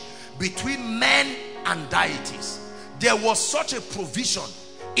relationship between men and deities. There was such a provision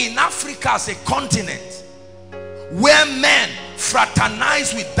in Africa as a continent where men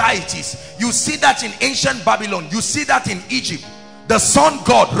fraternize with deities. You see that in ancient Babylon. You see that in Egypt. The sun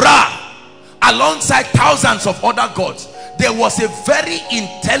god Ra, alongside thousands of other gods. There was a very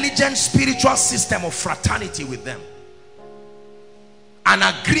intelligent spiritual system of fraternity with them. An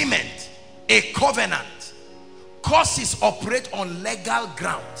agreement, a covenant. Causes operate on legal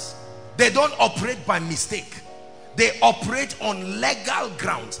grounds. They don't operate by mistake. They operate on legal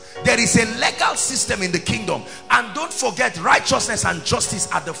grounds. There is a legal system in the kingdom. And don't forget, righteousness and justice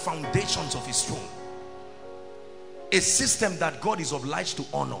are the foundations of his throne. A system that God is obliged to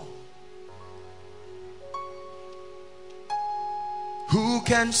honor. Who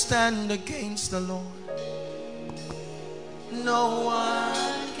can stand against the Lord? No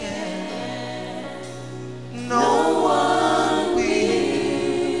one can. No one will.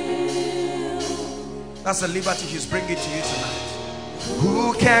 That's the liberty he's bringing to you tonight.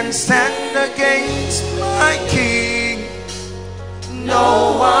 Who can stand against my King?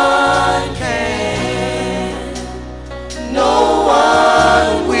 No one can. No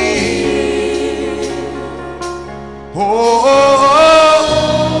one will. Oh, oh, oh,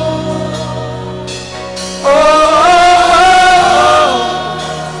 oh, oh.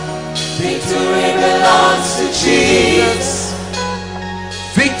 Victory belongs to Jesus.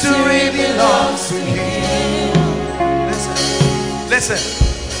 Victory belongs to him. Listen,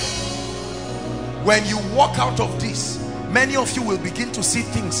 when you walk out of this, many of you will begin to see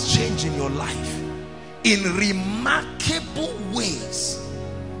things change in your life in remarkable ways.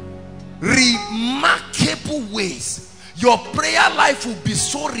 Remarkable ways. Your prayer life will be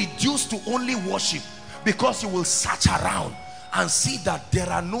so reduced to only worship, because you will search around and see that there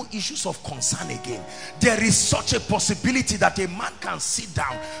are no issues of concern again. There is such a possibility that a man can sit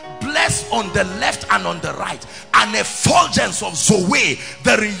down, blessed on the left and on the right, an effulgence of Zoe,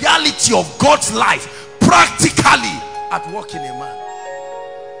 the reality of God's life, practically at work in a man.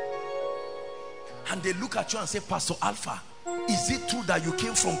 And they look at you and say, Pastor Alpha, is it true that you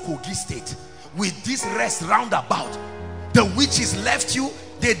came from Kogi State with this rest roundabout? The witches left you,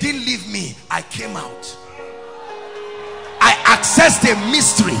 they didn't leave me, I came out. I accessed a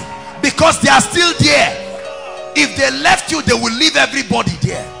mystery, because they are still there. If they left you, they will leave everybody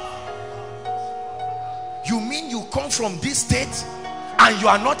there. You mean you come from this state and you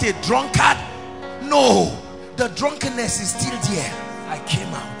are not a drunkard? No, the drunkenness is still there. I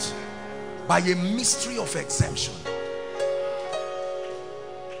came out by a mystery of exemption.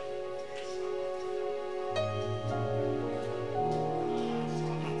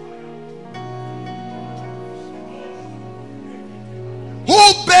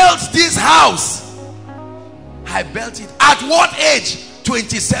 Who built this house? I built it. At what age?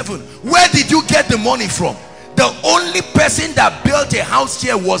 27. Where did you get the money from? The only person that built a house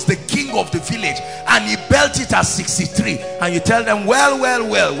here was the king of the village, and he built it at 63. And you tell them, well,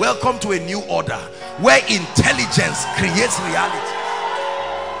 welcome to a new order where intelligence creates reality.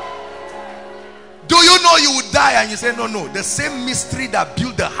 Do you know you would die? And you say, no, the same mystery that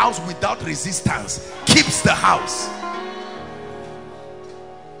built the house without resistance keeps the house.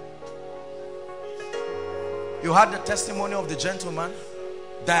 You heard the testimony of the gentleman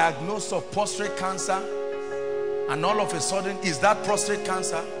diagnosed of prostate cancer, And all of a sudden, is that prostate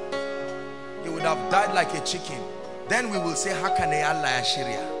cancer? He would have died like a chicken. Then we will say,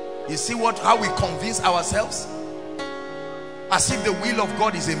 you see how we convince ourselves? As if the will of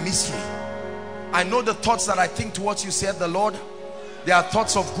God is a mystery. I know the thoughts that I think towards you, said the Lord. They are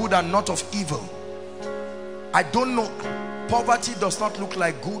thoughts of good and not of evil. I don't know. Poverty does not look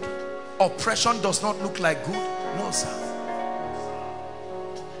like good. Oppression does not look like good. No, sir.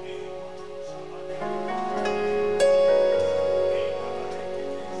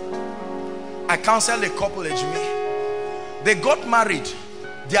 I counseled a couple, Ejimi. They got married.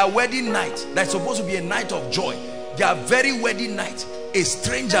 Their wedding night, that's supposed to be a night of joy. Their very wedding night, a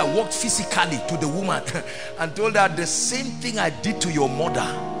stranger walked physically to the woman and told her, the same thing I did to your mother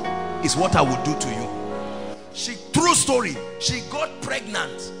is what I will do to you. True story, she got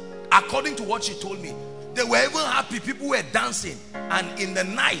pregnant according to what she told me. They were even happy, people were dancing, and in the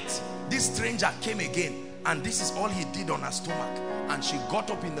night this stranger came again, and this is all he did on her stomach, and she got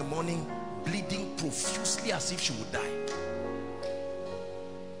up in the morning bleeding profusely as if she would die.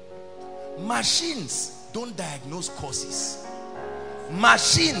 Machines don't diagnose causes.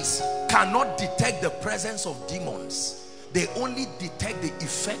 Machines cannot detect the presence of demons. They only detect the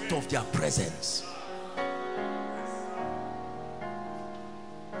effect of their presence.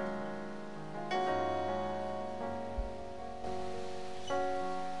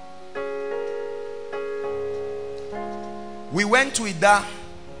 We went to Ida.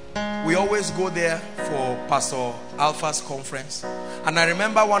 We always go there for Pastor Alpha's conference. And I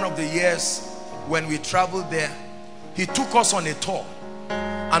remember one of the years when we traveled there, he took us on a tour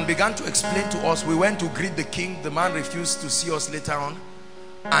and began to explain to us. We went to greet the king. The man refused to see us later on.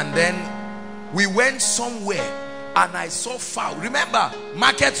 And then we went somewhere and I saw fowl. Remember,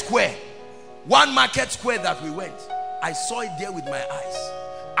 Market Square. One Market Square that we went. I saw it there with my eyes.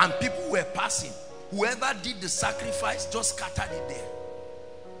 And people were passing. Whoever did the sacrifice just scattered it there.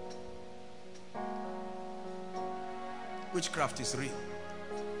 Witchcraft is real.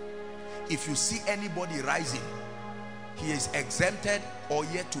 If you see anybody rising, he is exempted or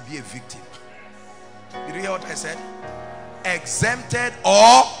yet to be a victim. Did you hear what I said? Exempted,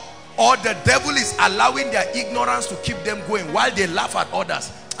 or the devil is allowing their ignorance to keep them going while they laugh at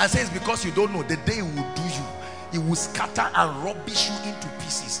others and says, because you don't know, the day he will do you, he will scatter and rubbish you into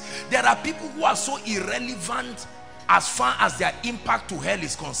pieces. There are people who are so irrelevant as far as their impact to hell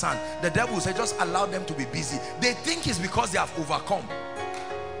is concerned. The devil will say, just allow them to be busy. They think it's because they have overcome.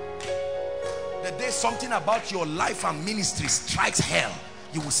 The day something about your life and ministry strikes hell,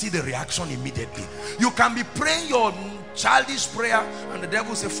 you will see the reaction immediately. You can be praying your childish prayer and the devil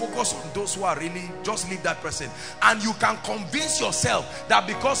will say, focus on those who are really, just leave that person. And you can convince yourself that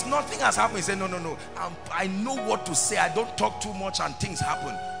because nothing has happened, you say, no, I know what to say, I don't talk too much and things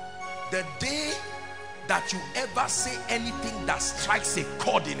happen. The day that you ever say anything that strikes a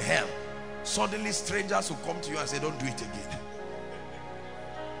chord in hell, suddenly strangers will come to you and say, don't do it again.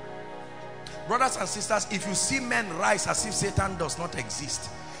 Brothers and sisters, if you see men rise as if Satan does not exist,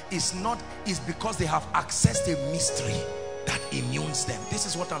 it's because they have accessed a mystery that immunes them. This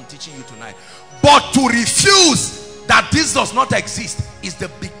is what I'm teaching you tonight. But to refuse that this does not exist is the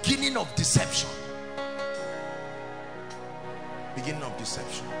beginning of deception. Beginning of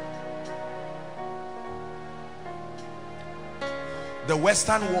deception. The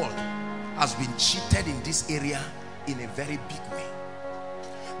Western world has been cheated in this area in a very big way.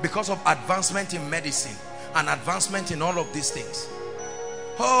 Because of advancement in medicine and advancement in all of these things.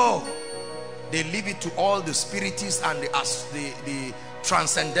 Oh, they leave it to all the spiritists and the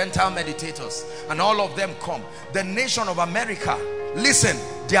transcendental meditators, and all of them come. The nation of America, listen,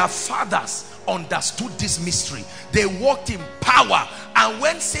 their fathers understood this mystery. They walked in power, and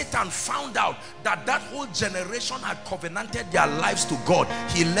when Satan found out that that whole generation had covenanted their lives to God,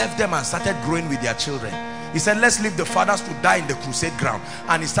 he left them and started growing with their children. He said, let's leave the fathers to die in the crusade ground.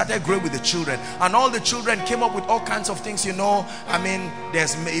 And he started growing with the children. And all the children came up with all kinds of things, you know. I mean,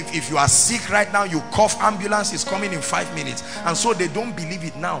 if you are sick right now, you cough, ambulance is coming in 5 minutes. And so they don't believe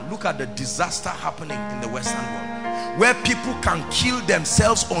it now. Look at the disaster happening in the Western world, where people can kill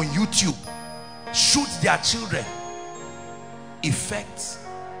themselves on YouTube, shoot their children. Effects.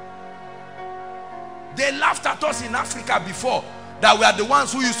 They laughed at us in Africa before, that we are the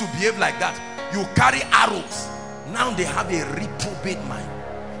ones who used to behave like that. You carry arrows. Now they have a reprobate mind.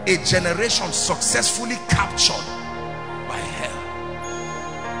 A generation successfully captured by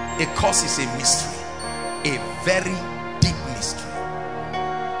hell. A cause is a mystery. A very deep mystery.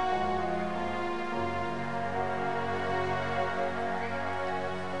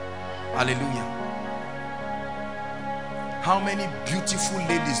 Hallelujah. How many beautiful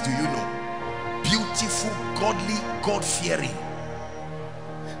ladies do you know? Beautiful beautiful, godly, God-fearing.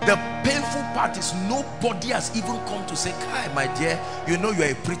 The painful part is nobody has even come to say, Kai, my dear, you know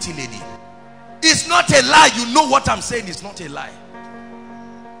you're a pretty lady. It's not a lie. You know what I'm saying. It's not a lie.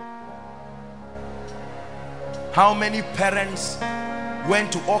 How many parents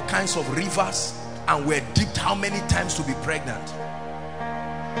went to all kinds of rivers and were dipped how many times to be pregnant?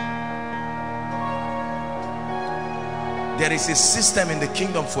 There is a system in the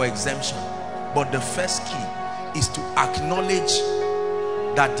kingdom for exemption, but the first key is to acknowledge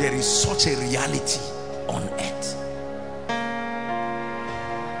that there is such a reality on earth.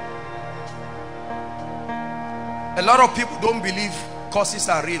 A lot of people don't believe curses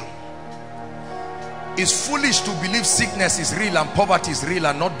are real. It's foolish to believe sickness is real and poverty is real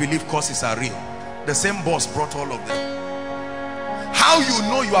and not believe curses are real. The same boss brought all of them. How you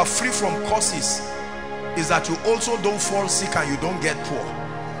know you are free from curses is that you also don't fall sick and you don't get poor.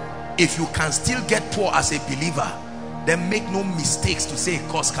 If you can still get poor as a believer, then make no mistakes to say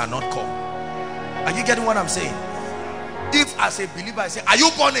a curse cannot come. Are you getting what I'm saying? If as a believer I say, are you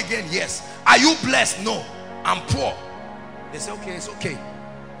born again? Yes. Are you blessed? No. I'm poor. They say, okay, it's okay.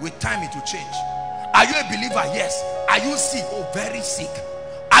 With time it will change. Are you a believer? Yes. Are you sick? Oh, very sick.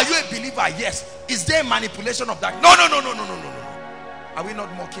 Are you a believer? Yes. Is there manipulation of that? No, no, no, no, no, no, no, no. Are we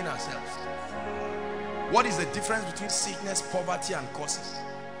not mocking ourselves? What is the difference between sickness, poverty, and curses?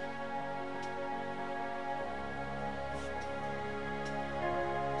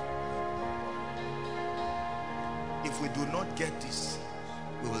 If we do not get this,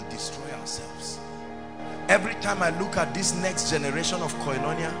 we will destroy ourselves. Every time I look at this next generation of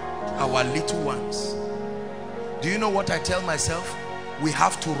Koinonia, our little ones, do you know what I tell myself? We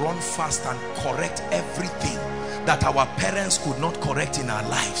have to run fast and correct everything that our parents could not correct in our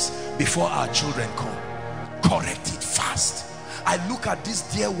lives before our children come. Correct it fast. I look at these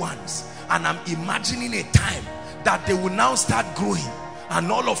dear ones and I'm imagining a time that they will now start growing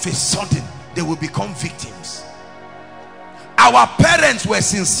and all of a sudden they will become victims. Our parents were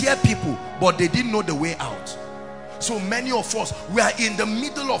sincere people, but they didn't know the way out. So many of us, we are in the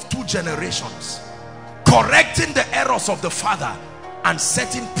middle of two generations, correcting the errors of the father and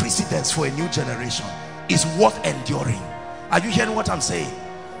setting precedents for a new generation is worth enduring. Are you hearing what I'm saying?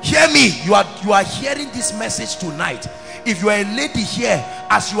 Hear me. You are hearing this message tonight. If you are a lady here,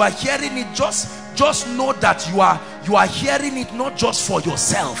 as you are hearing it, just know that you are hearing it not just for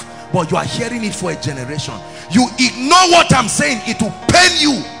yourself, but you are hearing it for a generation. You ignore what I'm saying, it will pain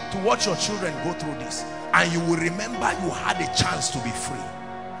you to watch your children go through this, and you will remember you had a chance to be free.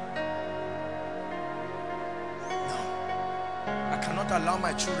 No, I cannot allow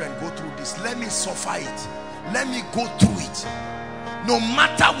my children go through this. Let me suffer it. Let me go through it. No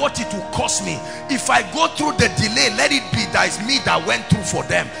matter what it will cost me. If I go through the delay, let it be that it's me that went through for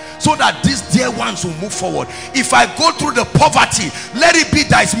them, so that these dear ones will move forward. If I go through the poverty, let it be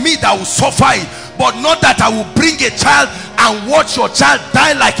that it's me that will suffer it, but not that I will bring a child and watch your child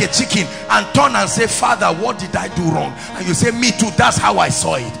die like a chicken and turn and say, Father, what did I do wrong? And you say, me too, that's how I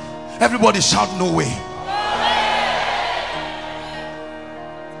saw it. Everybody shout, no way.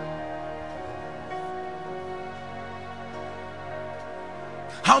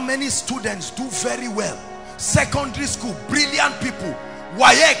 How many students do very well? Secondary school, brilliant people.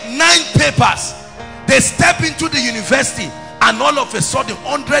 WAEC, 9 papers. They step into the university and all of a sudden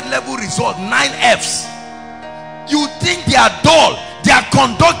 100 level result, 9 Fs. You think they are dull. They are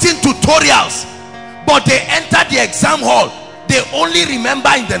conducting tutorials, but they enter the exam hall. They only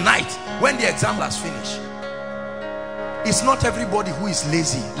remember in the night when the exam has finished. It's not everybody who is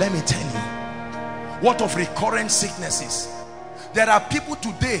lazy. Let me tell you. What of recurrent sicknesses? There are people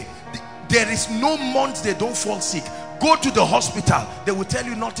today, there is no month they don't fall sick. Go to the hospital, they will tell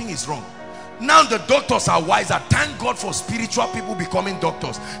you nothing is wrong. Now the doctors are wiser. Thank God for spiritual people becoming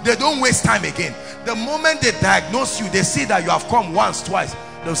doctors. They don't waste time again. The moment they diagnose you, they see that you have come once, twice,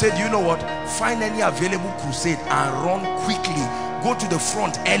 they'll say, do you know what? Find any available crusade and run quickly. Go to the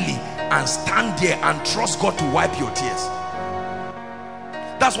front early and stand there and trust God to wipe your tears.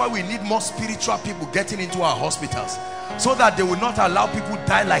 That's why we need more spiritual people getting into our hospitals, so that they will not allow people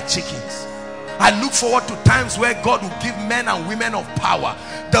die like chickens. I look forward to times where God will give men and women of power.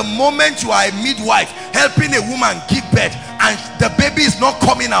 The moment you are a midwife helping a woman give birth and the baby is not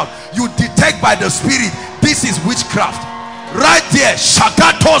coming out, you detect by the spirit this is witchcraft. Right there,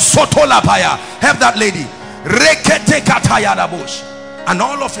 Shagato Soto Labaya. Help that lady. Rekete Kataya Dabosh. And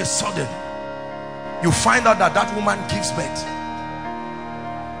all of a sudden, you find out that that woman gives birth.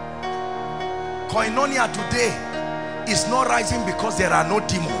 Koinonia today is not rising because there are no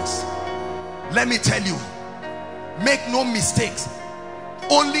demons. Let me tell you, make no mistakes.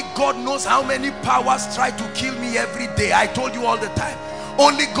 Only God knows how many powers try to kill me every day. I told you all the time.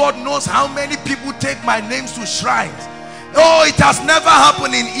 Only God knows how many people take my names to shrines. Oh, it has never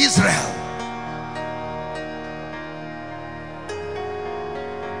happened in Israel.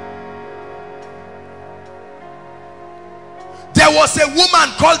 There was a woman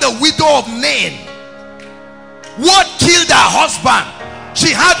called the widow of Nain. What killed her husband?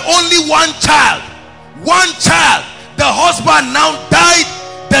 She had only one child. One child. The husband now died.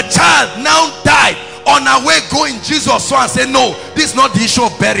 The child now died. On her way going, Jesus saw and said, no, this is not the issue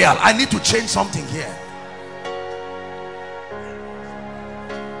of burial. I need to change something here.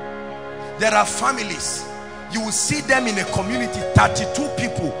 There are families, you will see them in a community, 32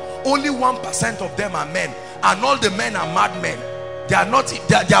 people, only 1% of them are men, and all the men are madmen. They are not,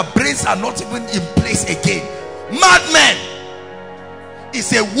 their brains are not even in place again. Madmen.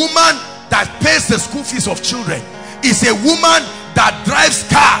 Is a woman that pays the school fees of children. Is a woman that drives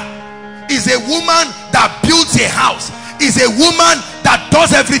car. Is a woman that builds a house. Is a woman that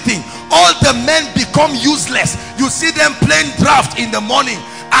does everything. All the men become useless. You see them playing draft in the morning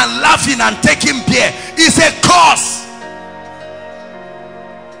and laughing and taking beer. It's a curse.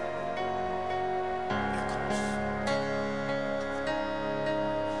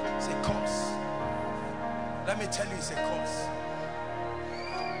 It's a curse. Let me tell you, it's a curse.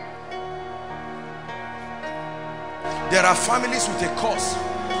 There are families with a curse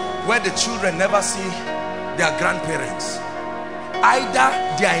where the children never see their grandparents. Either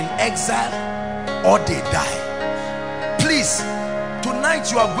they are in exile or they die. Please,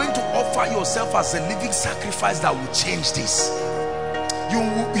 tonight you are going to offer yourself as a living sacrifice that will change this.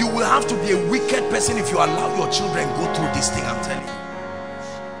 You will have to be a wicked person if you allow your children go through this thing, I'm telling you.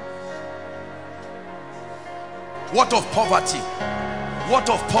 What of poverty? What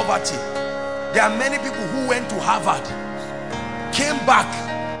of poverty? There are many people who went to Harvard, came back,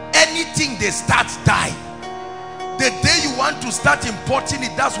 anything they start die. The day you want to start importing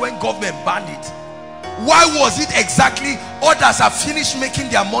it, that's when government banned it. Why was it exactly others have finished making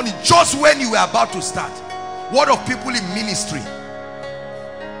their money just when you were about to start? What of people in ministry?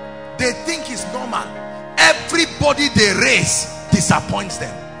 They think it's normal. Everybody they raise disappoints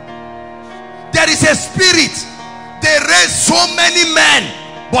them. There is a spirit. They raise so many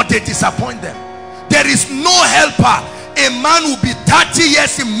men, but they disappoint them. There is no helper. A man will be 30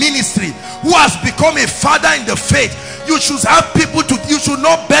 years in ministry who has become a father in the faith. You should have people to, you should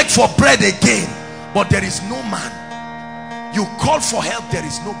not beg for bread again, but there is no man. You call for help, there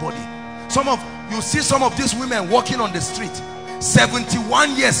is nobody. You see some of these women walking on the street,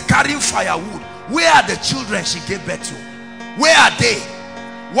 71 years carrying firewood. Where are the children she gave birth to? Where are they?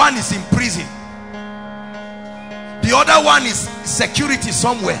 One is in prison, the other one is security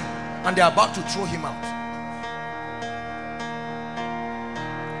somewhere, and they're about to throw him out.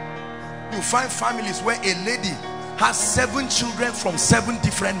 You find families where a lady has 7 children from 7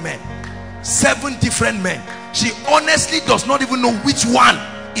 different men. 7 different men. She honestly does not even know which one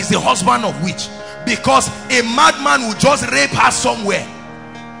is the husband of which, because a madman will just rape her somewhere,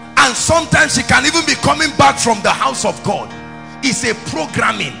 and sometimes she can even be coming back from the house of God. It's a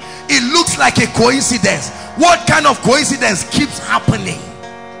programming. It looks like a coincidence. What kind of coincidence keeps happening?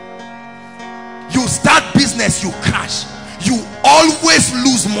 You start business, you crash. You always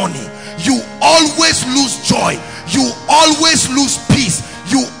lose money. You always lose joy. You always lose peace.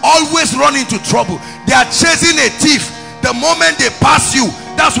 You always run into trouble. They are chasing a thief. The moment they pass you,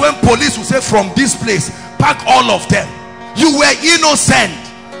 that's when police will say, from this place, pack all of them. You were innocent.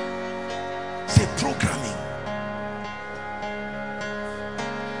 It's a programming.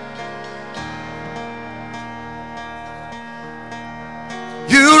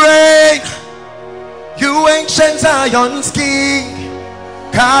 You reign, you ancient Zion's king.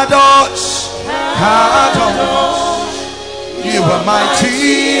 Kadosh, Kadosh, you are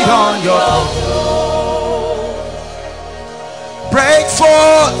mighty on your throne. Break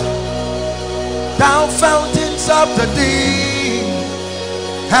forth, thou fountains of the deep,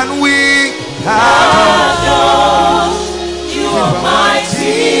 and we, Kadosh, you are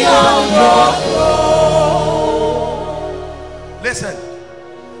mighty on your throne. Listen,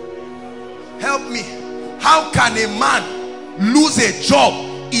 help me. How can a man lose a job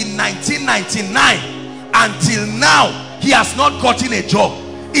in 1999 until now he has not gotten a job?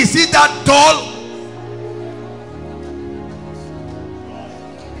 Is it that dull?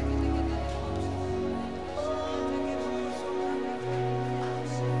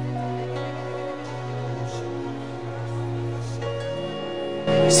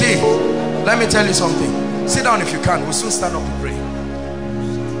 See, let me tell you something. Sit down if you can. We'll soon stand up and pray.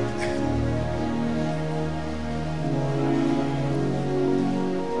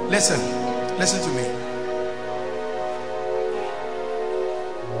 Listen to me.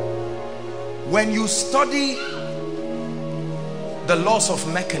 When you study the laws of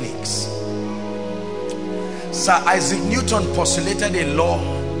mechanics, Sir Isaac Newton postulated a law.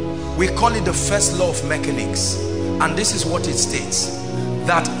 We call it the first law of mechanics, and this is what it states: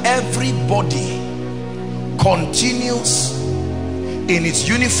 that every body continues in its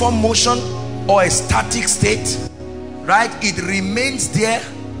uniform motion or a static state, right? It remains there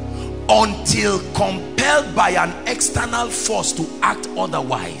until compelled by an external force to act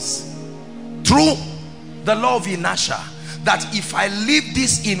otherwise. Through the law of inertia, that if I leave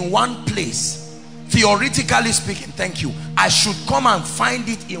this in one place, theoretically speaking, thank you, I should come and find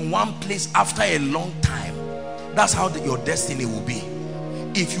it in one place after a long time. That's how your destiny will be.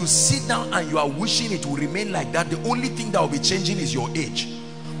 If you sit down and you are wishing it will remain like that, the only thing that will be changing is your age,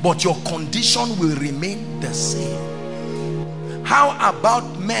 but your condition will remain the same. How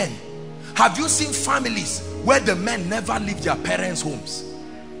about men? Have you seen families where the men never leave their parents' homes?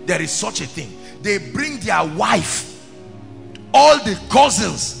 There is such a thing. They bring their wife, all the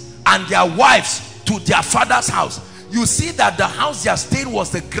cousins and their wives, to their father's house. You see that the house they are staying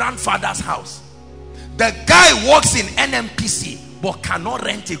was the grandfather's house. The guy works in NMPC but cannot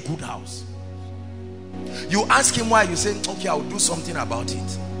rent a good house. You ask him why, you say, okay, I'll do something about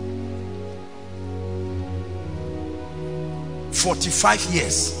it. 45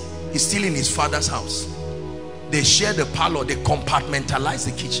 years, he's still in his father's house. They share the parlor, they compartmentalize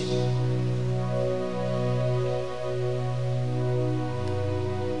the kitchen.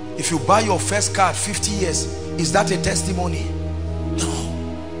 If you buy your first car at 50 years, is that a testimony?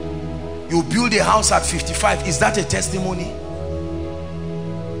 No. You build a house at 55, is that a testimony?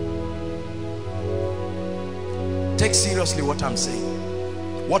 Take seriously what I'm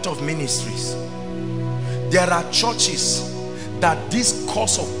saying. What of ministries? There are churches that this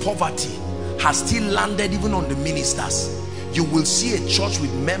cause of poverty has still landed even on the ministers. You will see a church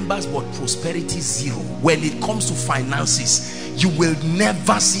with members but prosperity zero. When it comes to finances, you will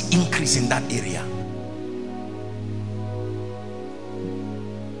never see increase in that area.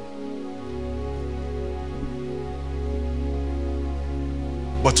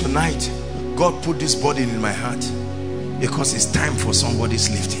 But tonight, God put this burden in my heart because it's time for somebody's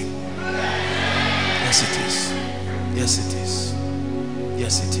lifting. Yes, it is. Yes, it is.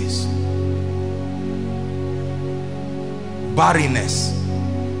 Yes, it is. Barrenness.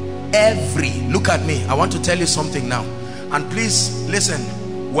 Look at me, I want to tell you something now, and please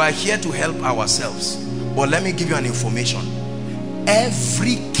listen. We're here to help ourselves, but let me give you an information.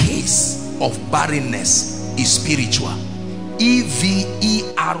 Every case of barrenness is spiritual.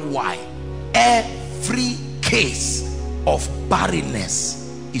 E-V-E-R-Y. Every case of barrenness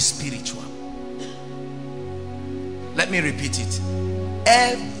is spiritual. Let me repeat it.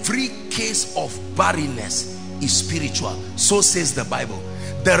 Every case of barrenness is spiritual. So says the Bible.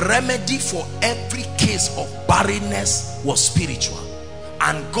 The remedy for every case of barrenness was spiritual.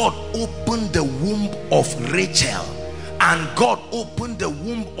 And God opened the womb of Rachel, and God opened the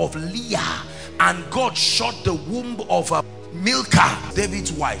womb of Leah, and God shut the womb of Milcah,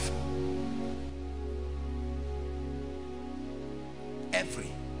 David's wife.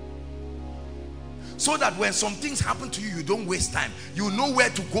 So that when some things happen to you, you don't waste time. You know where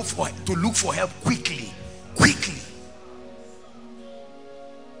to go to look for help quickly.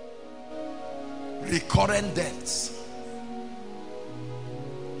 Recurrent deaths.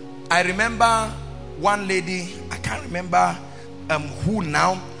 I remember one lady, I can't remember who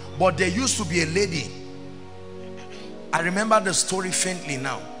now, but there used to be a lady, I remember the story faintly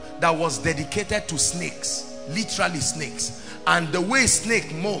now, that was dedicated to snakes, literally snakes. And the way snake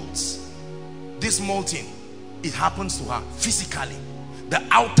molts, this molting, it happens to her physically. The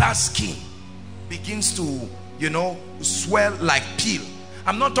outer skin begins to, swell like peel.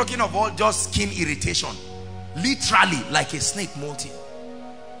 I'm not talking of all just skin irritation, literally like a snake molting.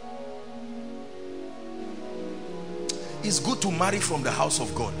 It's good to marry from the house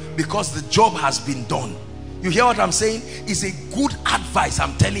of God because the job has been done. You hear what I'm saying? It's a good advice.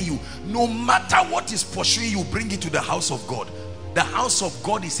 I'm telling you, no matter what is pursuing you, bring it to the house of God. The house of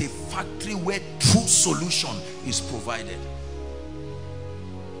God is a factory where true solution is provided.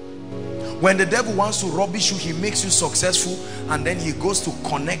 When the devil wants to rubbish you, he makes you successful, and then he goes to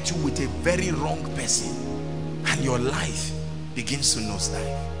connect you with a very wrong person, and your life begins to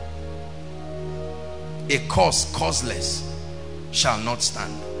nosedive. A cause causeless shall not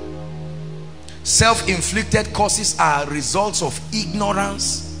stand. Self-inflicted causes are results of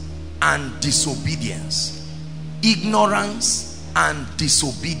ignorance and disobedience. Ignorance and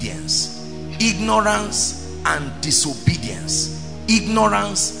disobedience. Ignorance and disobedience.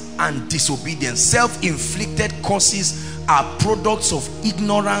 Ignorance and disobedience. Self-inflicted causes are products of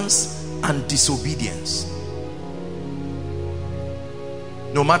ignorance and disobedience.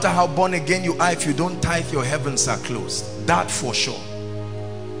 No matter how born again you are, if you don't tithe, your heavens are closed. That for sure.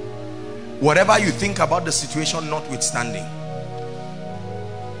 Whatever you think about the situation notwithstanding.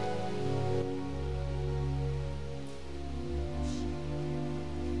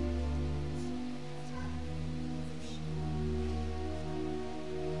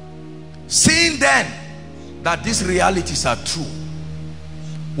 Seeing then that these realities are true,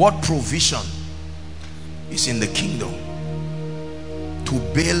 what provision is in the kingdom to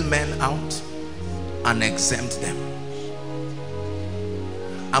bail men out and exempt them?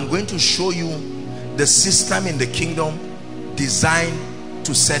 I'm going to show you the system in the kingdom designed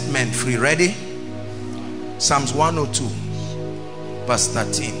to set men free. Ready? Psalms 102 verse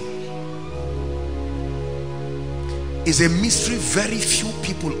 13 is a mystery very few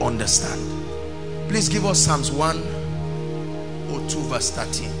people understand. Please give us Psalms 102 verse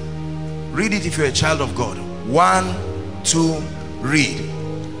 13. Read it if you're a child of God. 1, 2, read.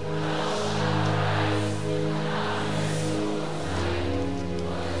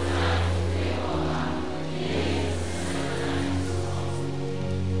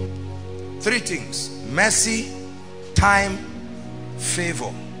 Three things: mercy, time,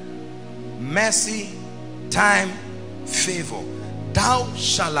 favor. Mercy, time, favor. Thou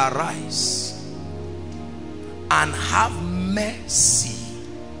shalt arise and have mercy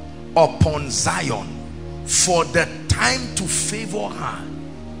upon Zion, for the time to favor her,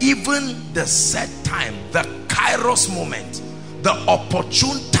 even the set time, the kairos moment, the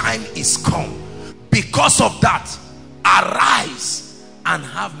opportune time is come. Because of that, arise and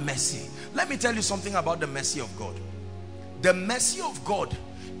have mercy. Let me tell you something about the mercy of God. The mercy of God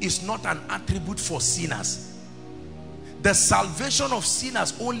is not an attribute for sinners. The salvation of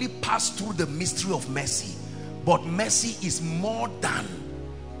sinners only passed through the mystery of mercy. But mercy is more than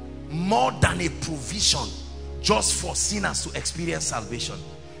a provision just for sinners to experience salvation.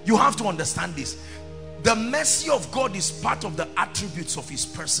 You have to understand this. The mercy of God is part of the attributes of his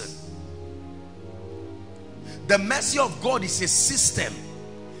person. The mercy of God is a system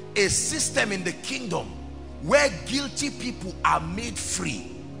in the kingdom where guilty people are made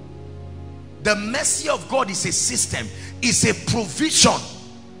free. The mercy of God is a system, is a provision.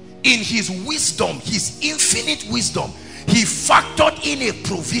 In his wisdom, his infinite wisdom, he factored in a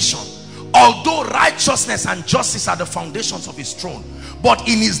provision. Although righteousness and justice are the foundations of his throne, but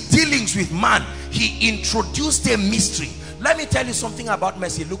in his dealings with man, he introduced a mystery. Let me tell you something about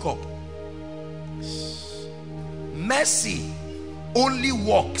mercy. Look up. Mercy only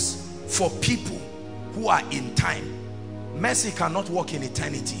works for people who are in time. Mercy cannot work in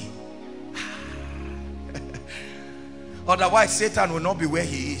eternity. Otherwise, Satan will not be where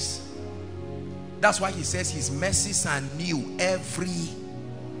he is. That's why he says his mercies are new every.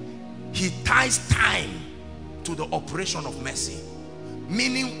 He ties time to the operation of mercy.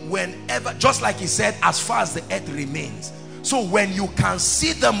 Meaning whenever, just like he said, as far as the earth remains. So when you can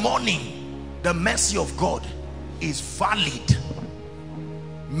see the morning, the mercy of God is valid.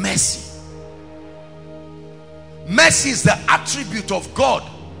 Mercy. Mercy is the attribute of God.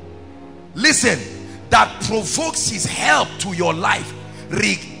 Listen, that provokes his help to your life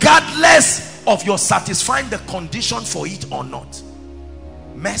regardless of your satisfying the condition for it or not.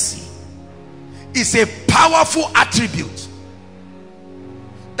 Mercy is a powerful attribute.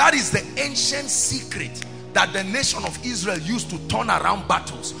 That is the ancient secret that the nation of Israel used to turn around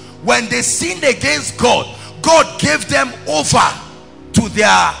battles. When they sinned against God, God gave them over to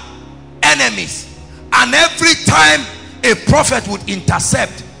their enemies, and every time a prophet would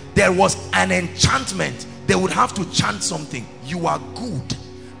intercept, there was an enchantment. They would have to chant something. You are good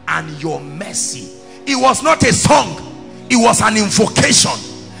and your mercy. It was not a song, it was an invocation.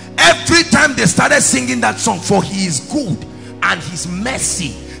 Every time they started singing that song, for he is good and his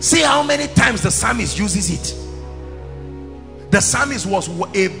mercy. See how many times the psalmist uses it. The psalmist was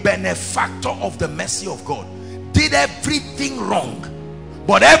a benefactor of the mercy of God. Did everything wrong,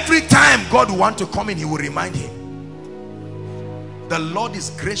 but every time God would want to come in, he will remind him. The Lord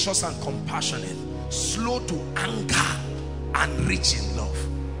is gracious and compassionate, slow to anger and rich in love.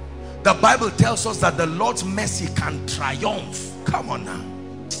 The Bible tells us that the Lord's mercy can triumph. Come on now.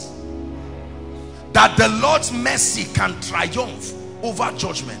 That the Lord's mercy can triumph over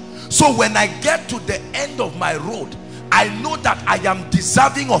judgment. So when I get to the end of my road, I know that I am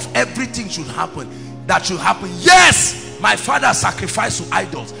deserving of everything that should happen. Yes, my father sacrificed to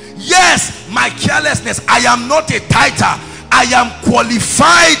idols. Yes, my carelessness. I am not a tither. I am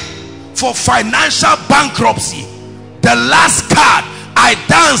qualified for financial bankruptcy. The last card, I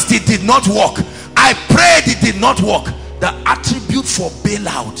danced, it did not work. I prayed, it did not work. The attribute for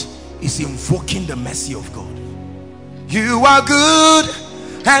bailout is invoking the mercy of God. You are good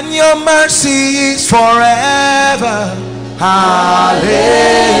and your mercy is forever. Hallelujah.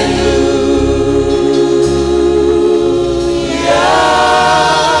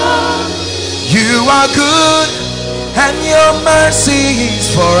 You are good and your mercy is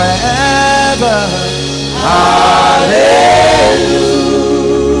forever. Hallelujah.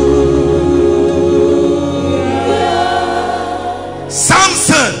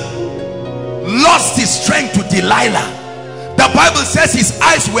 Samson lost his strength to Delilah. The Bible says his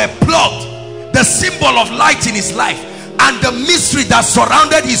eyes were plugged, the symbol of light in his life, and the mystery that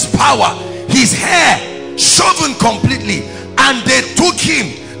surrounded his power, his hair shaven completely, and they took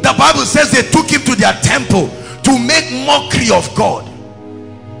him. The Bible says they took him to their temple to make mockery of God.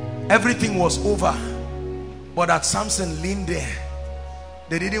 Everything was over, but as Samson leaned there,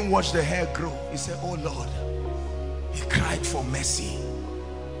 they didn't watch the hair grow. He said, oh Lord. He cried for mercy.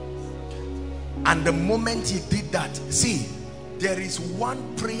 And the moment he did that, see, there is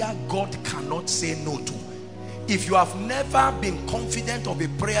one prayer God cannot say no to. If you have never been confident of a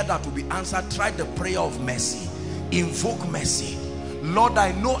prayer that will be answered, try the prayer of mercy. Invoke mercy. Lord,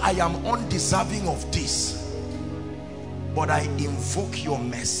 I know I am undeserving of this, but I invoke your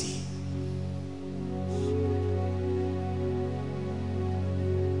mercy.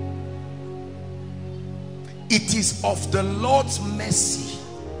 It is of the Lord's mercy.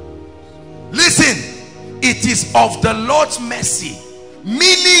 Listen, it is of the Lord's mercy,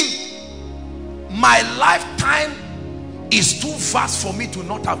 meaning my lifetime is too vast for me to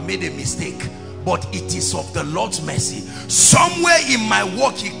not have made a mistake, but it is of the Lord's mercy. Somewhere in my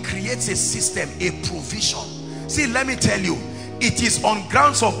work, he creates a system, a provision. See, let me tell you, it is on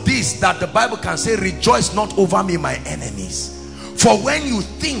grounds of this that the Bible can say, rejoice not over me, my enemies. For when you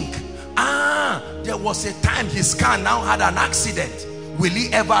think, there was a time his car now had an accident, will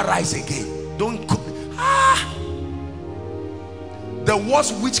he ever rise again? Don't the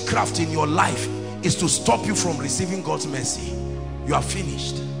worst witchcraft in your life is to stop you from receiving God's mercy. You are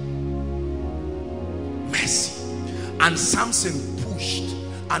finished. Mercy. And Samson pushed,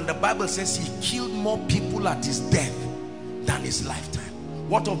 and the Bible says he killed more people at his death than his lifetime.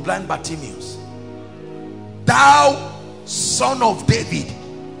 What of blind Bartimaeus? Thou son of David.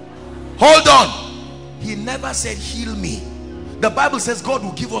 Hold on. He never said heal me. The Bible says God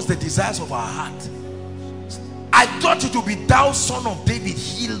will give us the desires of our heart. I thought it would be thou son of David,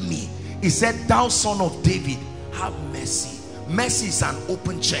 heal me. He said, thou son of David, have mercy. Mercy is an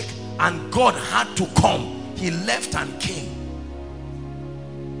open check, and God had to come. He left and came.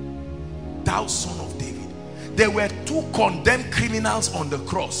 Thou son of David. There were two condemned criminals on the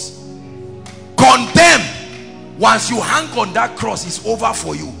cross. Condemned. Once you hang on that cross, it's over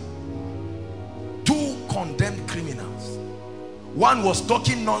for you. Two condemned criminals. One was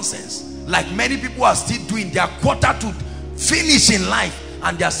talking nonsense, like many people are still doing. They are quarter to finish in life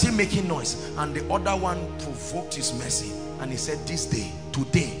and they are still making noise. And the other one provoked his mercy, and he said, this day,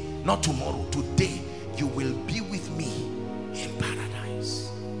 today, not tomorrow, today, you will be with me in paradise.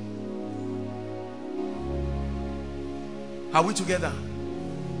 Are we together?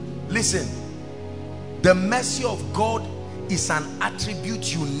 Listen, the mercy of God is an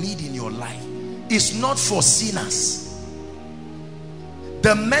attribute you need in your life. It's not for sinners.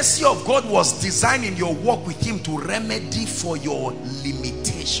 The mercy of God was designed in your walk with him to remedy for your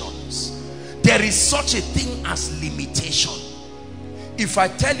limitations. There is such a thing as limitation. If I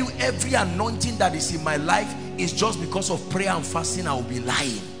tell you every anointing that is in my life is just because of prayer and fasting, I will be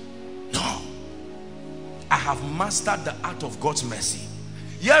lying. No. I have mastered the art of God's mercy.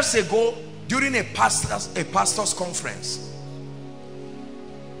 Years ago, during a pastor's conference,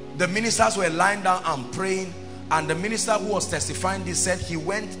 the ministers were lying down and praying, and the minister who was testifying this said he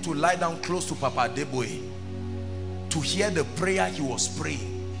went to lie down close to Papa Adeboye to hear the prayer he was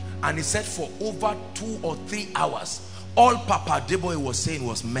praying. And he said for over 2 or 3 hours, all Papa Adeboye was saying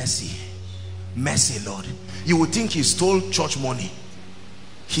was mercy. Mercy, Lord. You would think he stole church money.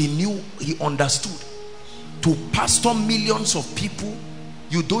 He knew, he understood. To pastor millions of people,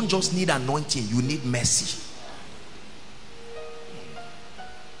 you don't just need anointing, you need mercy.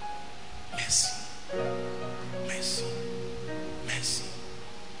 Mercy. Mercy. Mercy.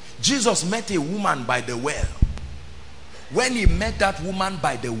 Jesus met a woman by the well. When he met that woman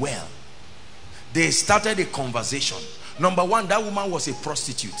by the well, they started a conversation. Number one, that woman was a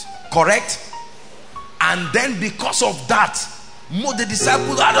prostitute, correct? And then because of that, the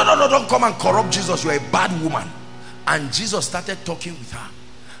disciples, don't come and corrupt Jesus, you're a bad woman. And Jesus started talking with her,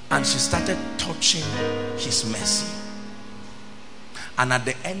 and she started touching his mercy. And at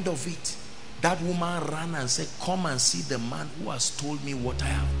the end of it, that woman ran and said, come and see the man who has told me what I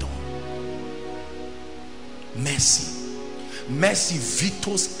have done. Mercy. Mercy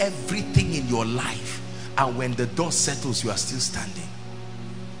vetoes everything in your life, and when the dust settles, you are still standing.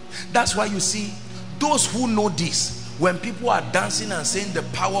 That's why you see, those who know this, when people are dancing and saying the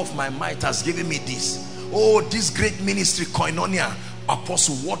power of my might has given me this, oh, this great ministry, Koinonia,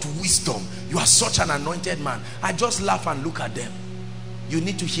 Apostle, what wisdom, you are such an anointed man, I just laugh and look at them. You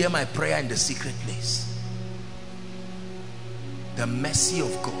need to hear my prayer in the secret place. The mercy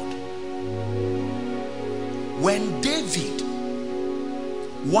of God. When David,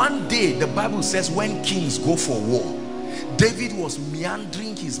 one day the Bible says when kings go for war, David was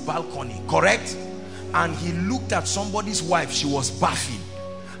meandering his balcony, correct? And he looked at somebody's wife, she was bathing,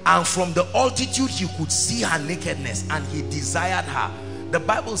 and from the altitude he could see her nakedness and he desired her. The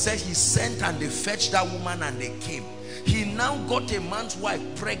Bible says he sent and they fetched that woman and they came. He now got a man's wife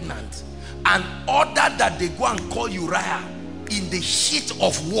pregnant and ordered that they go and call Uriah in the heat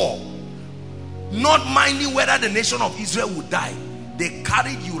of war, not minding whether the nation of Israel would die. They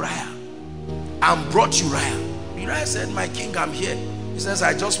carried Uriah and brought Uriah. Uriah said, my king, I'm here. He says,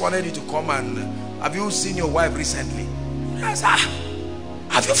 I just wanted you to come and have you seen your wife recently? I said,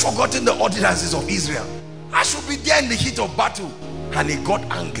 have you forgotten the ordinances of Israel? I should be there in the heat of battle. And he got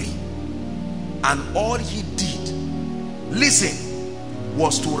angry, and all he did, listen,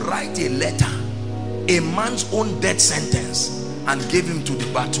 was to write a letter, a man's own death sentence, and gave him to the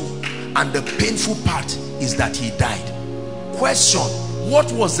battle. And the painful part is that he died. Question,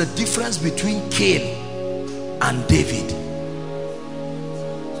 what was the difference between Cain and David?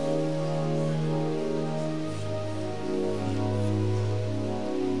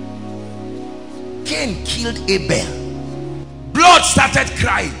 Cain killed Abel. Blood started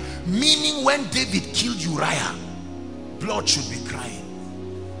crying, meaning when David killed Uriah, blood should be crying.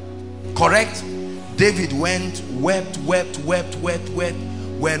 Correct? David went, wept.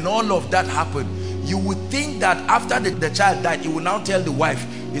 When all of that happened, you would think that after the child died, he would now tell the wife,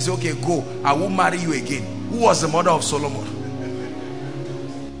 it's okay, go, I will marry you again. Who was the mother of Solomon?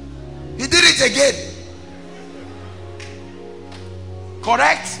 He did it again.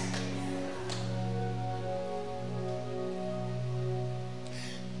 Correct?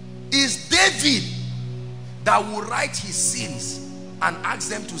 Is David that will write his sins and ask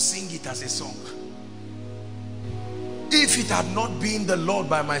them to sing it as a song. If it had not been the Lord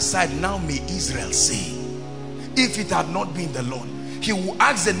by my side, now may Israel say. If it had not been the Lord, he will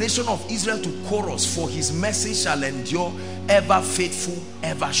ask the nation of Israel to chorus, for his mercy shall endure, ever faithful,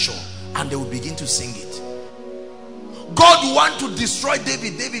 ever sure. And they will begin to sing it. God will want to destroy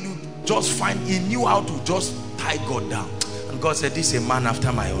David. David would just find, he knew how to just tie God down. And God said, this is a man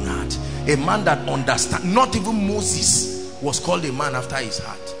after my own heart. A man that understands. Not even Moses was called a man after his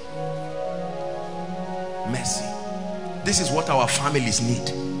heart. Mercy. This is what our families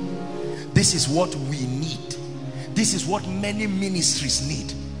need. This is what we need. This is what many ministries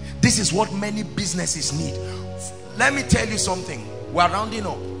need. This is what many businesses need. Let me tell you something. We're rounding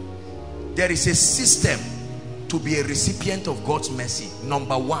up. There is a system to be a recipient of God's mercy.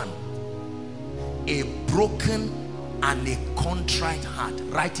 Number one, a broken and a contrite heart.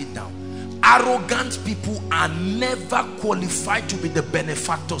 Write it down. Arrogant people are never qualified to be the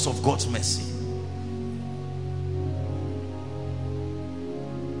benefactors of God's mercy.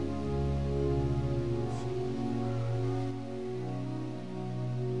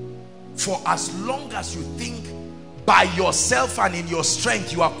 For as long as you think by yourself and in your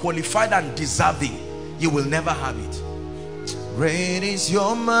strength you are qualified and deserving, you will never have it. Great is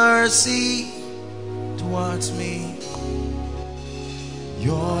your mercy towards me,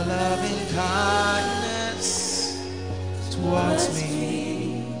 your loving kindness towards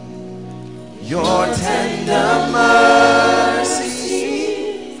me, your tender mercy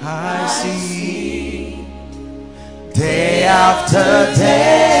I see day after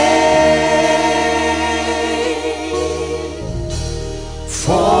day.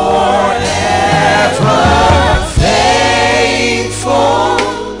 Forever faithful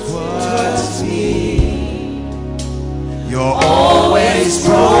towards me, you're always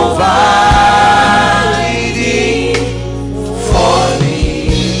providing for me.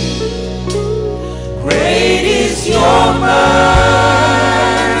 Great is your mercy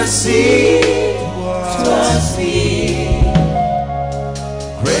towards me.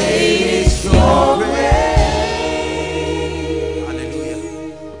 Great is your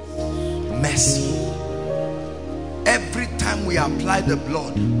we apply the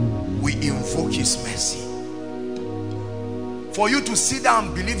blood, we invoke his mercy. For you to sit down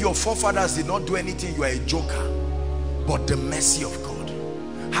and believe your forefathers did not do anything, you are a joker. But the mercy of God.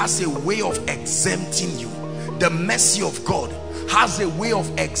 has a way of exempting you. The mercy of God has a way of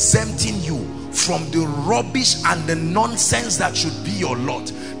exempting you from the rubbish and the nonsense that should be your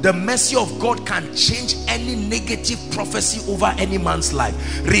lot. The mercy of God can change any negative prophecy over any man's life,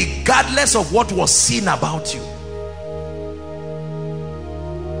 regardless of what was seen about you.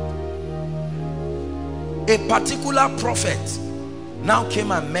 A particular prophet now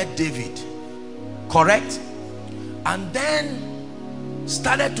came and met David, correct? And then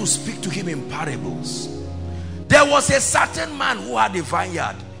started to speak to him in parables. There was a certain man who had a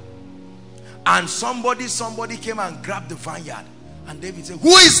vineyard, and somebody came and grabbed the vineyard, and David said, "Who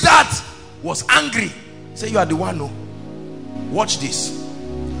is that?" Was angry. Say, "You are the one." No. Watch this.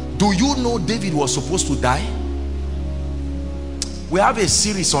 Do you know David was supposed to die? We have a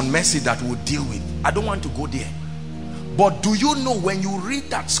series on mercy that we'll deal with. I don't want to go there. But do you know, when you read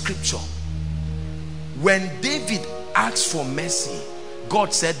that scripture, when David asked for mercy,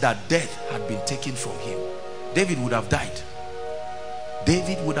 God said that death had been taken from him. David would have died.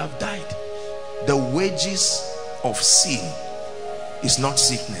 David would have died. The wages of sin is not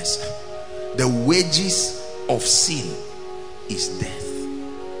sickness. The wages of sin is death.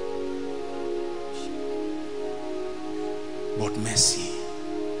 But mercy,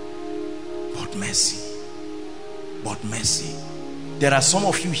 but mercy, but mercy. There are some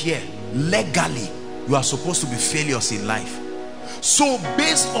of you here, legally, you are supposed to be failures in life. So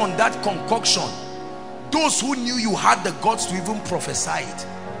based on that concoction, those who knew you had the guts to even prophesy it,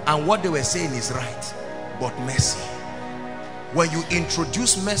 and what they were saying is right. But mercy, when you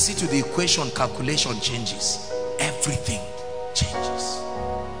introduce mercy to the equation, calculation changes. Everything changes.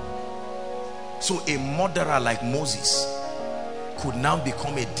 So a murderer like Moses could now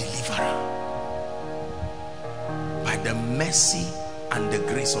become a deliverer by the mercy and the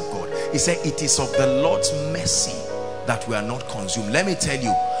grace of God. He said, "It is of the Lord's mercy that we are not consumed." Let me tell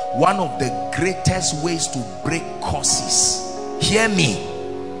you, one of the greatest ways to break curses, hear me,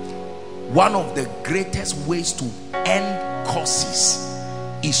 one of the greatest ways to end curses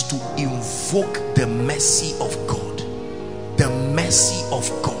is to invoke the mercy of God. The mercy of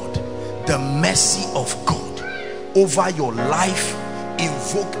God. The mercy of God over your life.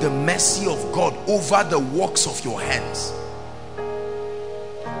 Invoke the mercy of God over the works of your hands.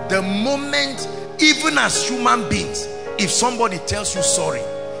 The moment, even as human beings, if somebody tells you sorry,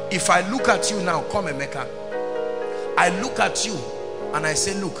 if I look at you now, come Emeka, I look at you and I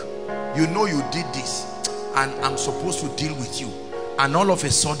say, look, you know you did this and I'm supposed to deal with you, and all of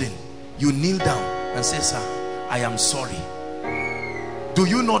a sudden you kneel down and say, "Sir, I am sorry." Do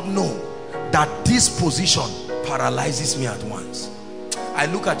you not know that this position paralyzes me at once? I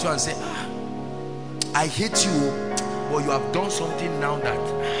look at you and say, "I hate you, but you have done something now that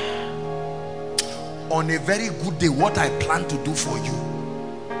on a very good day, what I plan to do for you,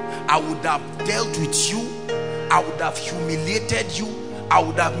 I would have dealt with you, I would have humiliated you, I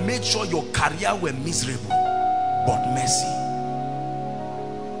would have made sure your career were miserable." But mercy.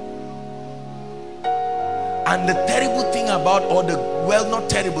 And the terrible thing about, or the, well, not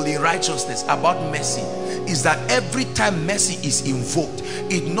terrible in righteousness, about mercy is that every time mercy is invoked,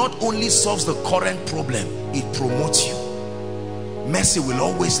 it not only solves the current problem, it promotes you. Mercy will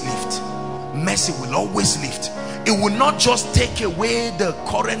always lift. Mercy will always lift. It will not just take away the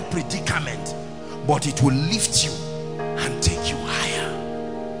current predicament, but it will lift you and take you higher.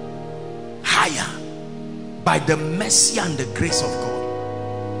 Higher. By the mercy and the grace of God.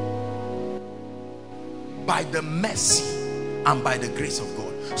 By the mercy and by the grace of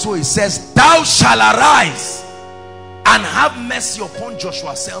God. So it says, "Thou shalt arise and have mercy upon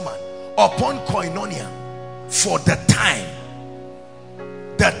Joshua Selman, upon Koinonia, for the time."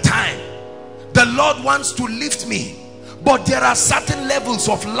 The time. The Lord wants to lift me, but there are certain levels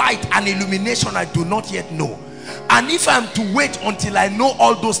of light and illumination I do not yet know. And if I'm to wait until I know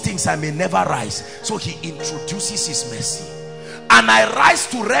all those things, I may never rise. So he introduces his mercy. And I rise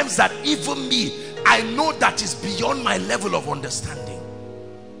to realms that even me, I know that is beyond my level of understanding.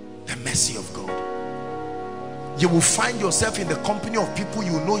 The mercy of God. You will find yourself in the company of people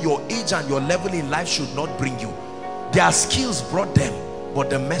you know your age and your level in life should not bring you. Their skills brought them, but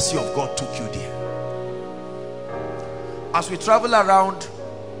the mercy of God took you there. As we travel around,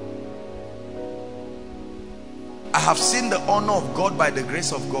 I have seen the honor of God by the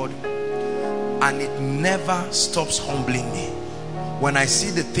grace of God, and it never stops humbling me when I see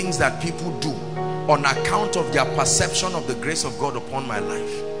the things that people do on account of their perception of the grace of God upon my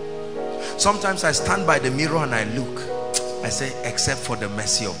life. Sometimes I stand by the mirror and I look, I say, except for the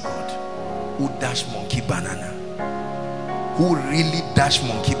mercy of God. Who dash monkey banana? Who really dash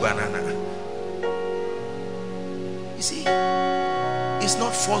monkey banana? You see, It's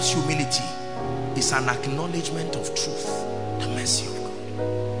not false humility. It's an acknowledgement of truth, the mercy of God.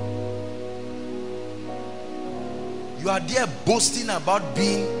 You are there boasting about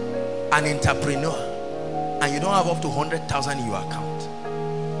being an entrepreneur and you don't have up to 100,000 in your account.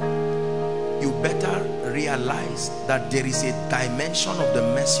 You better realize that there is a dimension of the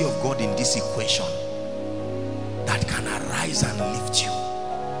mercy of God in this equation that can arise and lift you.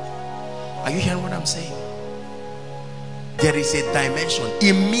 Are you hearing what I'm saying? There is a dimension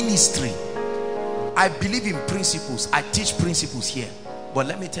in ministry. I believe in principles. I teach principles here. But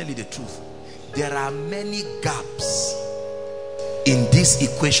let me tell you the truth. There are many gaps in this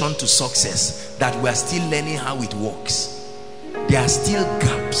equation to success that we are still learning how it works. There are still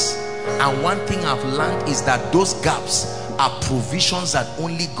gaps. And one thing I've learned is that those gaps are provisions that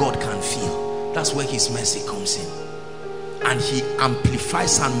only God can fill. That's where his mercy comes in. And he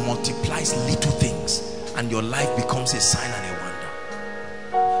amplifies and multiplies little things. And your life becomes a sign and a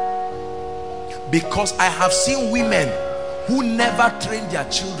wonder. Because I have seen women who never trained their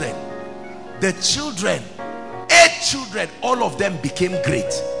children. The children, 8 children, all of them became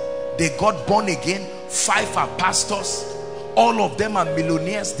great. They got born again. 5 are pastors. All of them are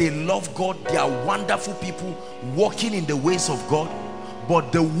millionaires. They love God. They are wonderful people walking in the ways of God.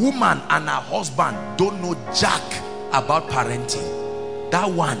 But the woman and her husband don't know jack about parenting. That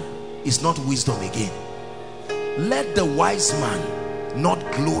one is not wisdom again. Let the wise man not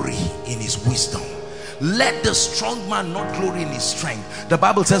glory in his wisdom. Let the strong man not glory in his strength. The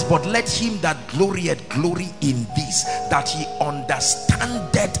Bible says, but let him that glorieth glory in this, that he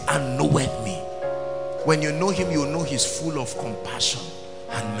understandeth and knoweth me. When you know him, you know he's full of compassion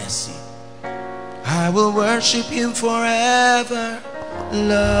and mercy. I will worship him forever,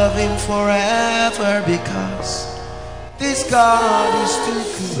 love him forever, because this God is too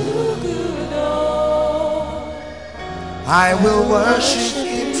good. I will worship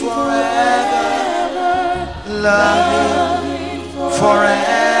him forever, love him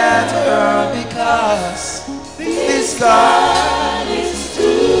forever, because this God is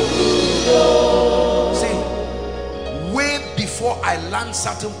too good. See, way before I learned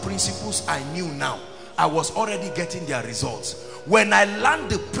certain principles I knew now, I was already getting their results. When I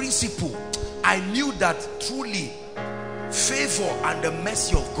learned the principle, I knew that truly favor and the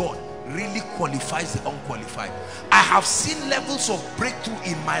mercy of God really qualifies the unqualified. I have seen levels of breakthrough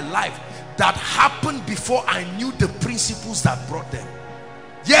in my life that happened before I knew the principles that brought them.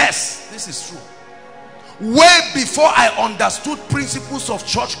 Yes, this is true. Way before I understood principles of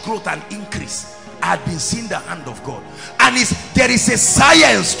church growth and increase, I had been seeing the hand of God. And there is a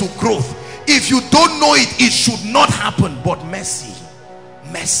science to growth. If you don't know it, it should not happen. But mercy,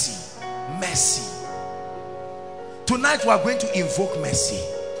 mercy, mercy. Tonight we are going to invoke mercy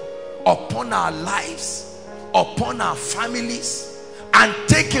upon our lives, upon our families, and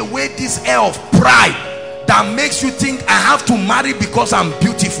take away this air of pride that makes you think I have to marry because I'm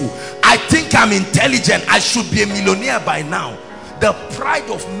beautiful. I think I'm intelligent. I should be a millionaire by now. The pride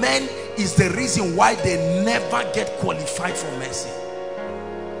of men is the reason why they never get qualified for mercy.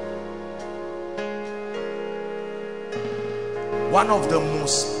 One of the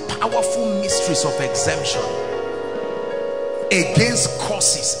most powerful mysteries of exemption against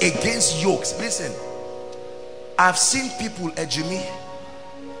curses, against yokes. Listen, I've seen people, Ejimi,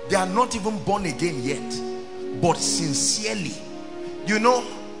 they are not even born again yet, but sincerely, you know,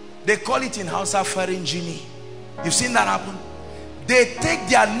 they call it in Hausa Farinjini. You've seen that happen? They take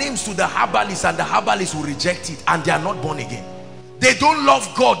their names to the herbalist and the herbalist will reject it, and they are not born again. They don't love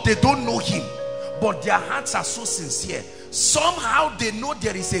God, they don't know him, but their hearts are so sincere. Somehow they know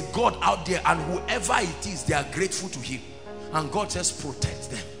there is a God out there, and whoever it is, they are grateful to him. And God says,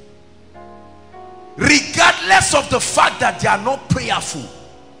 protect them. Regardless of the fact that they are not prayerful,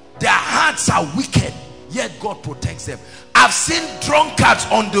 their hearts are wicked, yet God protects them. I've seen drunkards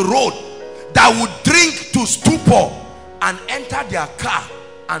on the road that would drink to stupor and enter their car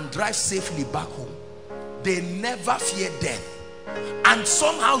and drive safely back home. They never fear death. And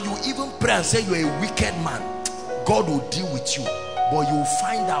somehow you even pray and say you're a wicked man. God will deal with you, but you will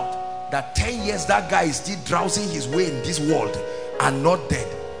find out that 10 years that guy is still drowsing his way in this world and not dead.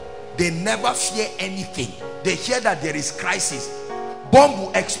 They never fear anything. They hear that there is crisis, bomb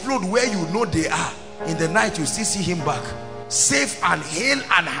will explode where you know they are. In the night you still see him back, safe and hale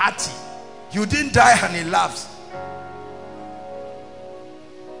and hearty. You didn't die and he laughs.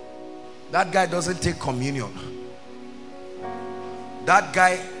 That guy doesn't take communion. That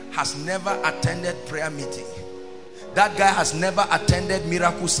guy has never attended prayer meeting. That guy has never attended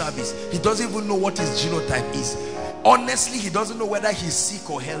miracle service. He doesn't even know what his genotype is. Honestly, he doesn't know whether he's sick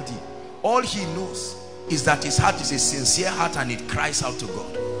or healthy. All he knows is that his heart is a sincere heart and it cries out to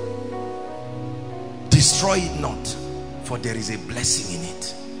God. Destroy it not, for there is a blessing in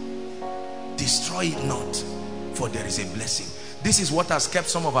it. Destroy it not, for there is a blessing. This is what has kept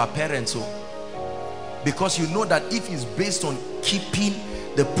some of our parents home, because you know that if it's based on keeping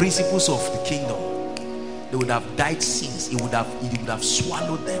the principles of the kingdom, they would have died since. It would have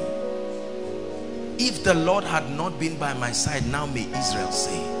swallowed them. If the Lord had not been by my side, now may Israel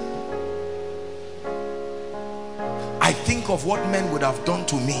say. I think of what men would have done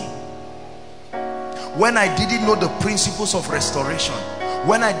to me when I didn't know the principles of restoration,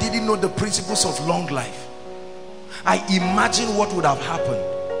 when I didn't know the principles of long life. I imagine what would have happened,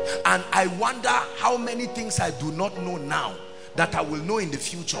 and I wonder how many things I do not know now that I will know in the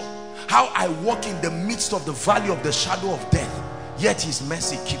future. How I walk in the midst of the valley of the shadow of death, yet his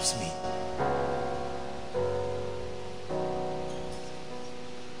mercy keeps me.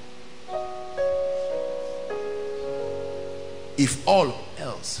 If all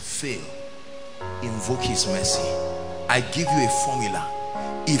else fail, invoke his mercy. I give you a formula.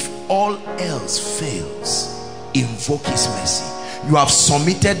 If all else fails, invoke his mercy. You have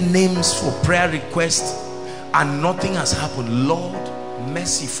submitted names for prayer requests and nothing has happened. Lord,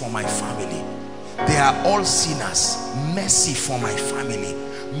 mercy for my family. They are all sinners. Mercy for my family.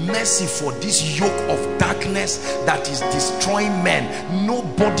 Mercy for this yoke of darkness that is destroying men.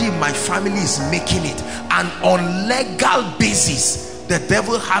 Nobody in my family is making it, and on legal basis the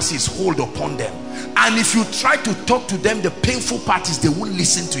devil has his hold upon them. And if you try to talk to them, the painful part is they won't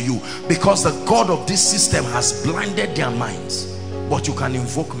listen to you, because the God of this system has blinded their minds. But you can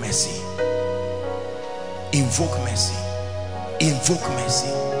invoke mercy. Invoke mercy. Invoke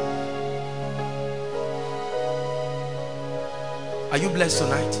mercy. Are you blessed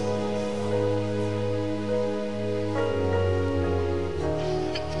tonight?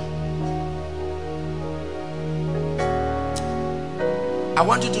 I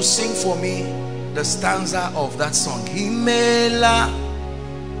want you to sing for me the stanza of that song. Himela,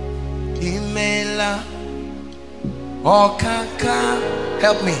 Himela, Okaka.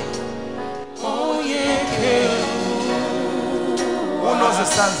 Help me. Oh yeah. Who knows the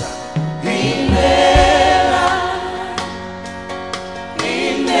stanza? Himela,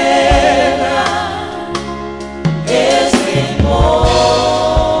 Himela,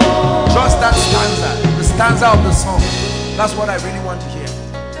 trust that stanza, the stanza of the song. That's what I really want to hear.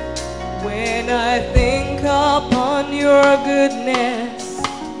 when I think upon your goodness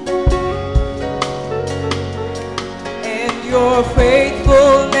and your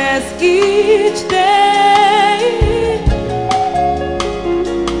faithfulness each day,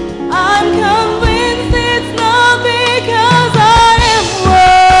 I'm convinced it's not because I am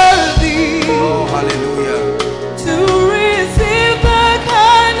worthy. Oh, hallelujah. To receive the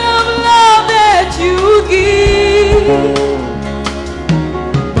kind of love that you give,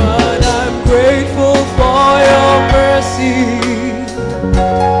 but I'm grateful for your mercy.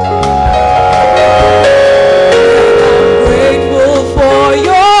 I'm grateful for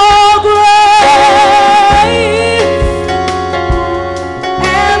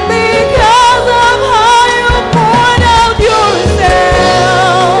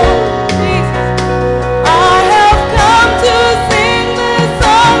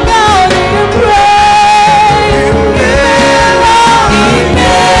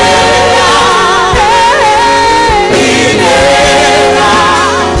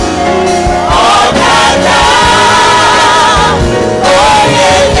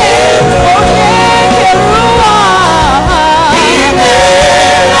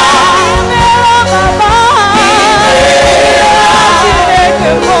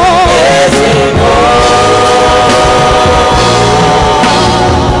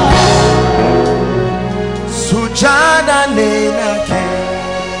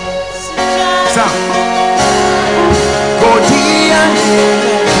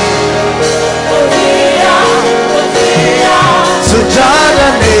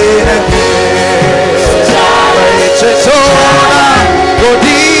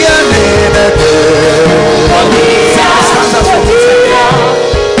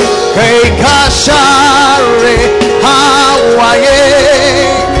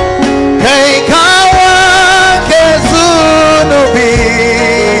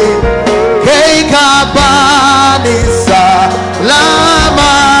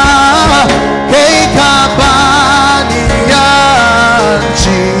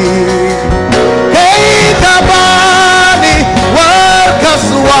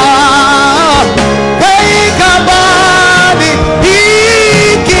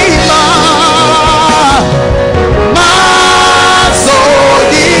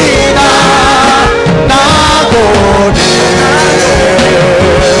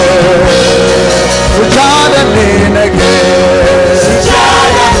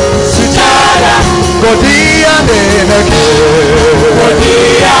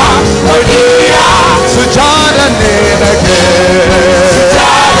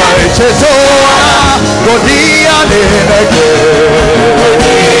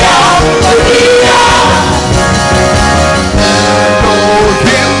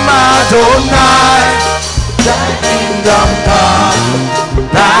Thy kingdom come,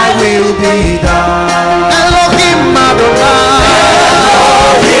 thy will be done. Elohim Adonai,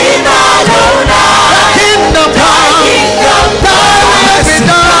 Elohim Adonai, thy kingdom come, thy will be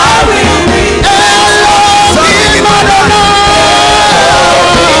done. Elohim Adonai,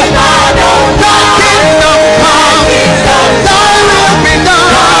 thy kingdom come, thy will be done. Elohim Adonai, thy kingdom come, thy will be done.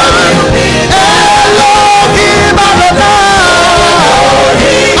 Elohim Adonai,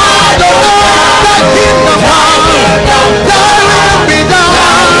 thy kingdom come, thy will be done.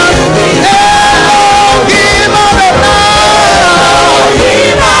 Elohim Adonai,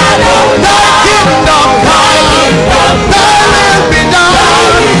 thy kingdom come, thy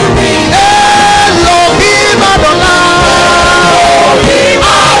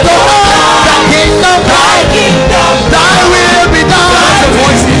will be done.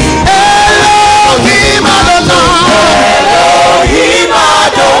 Elohim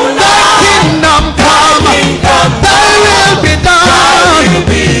Adonai, thy kingdom come, thy will be done.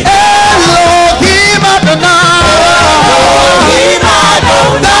 Elohim Adonai,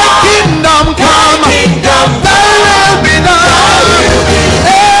 thy kingdom come, thy will be done.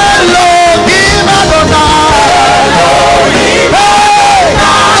 Elohim Adonai,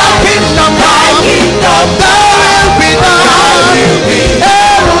 thy kingdom come, thy will be done.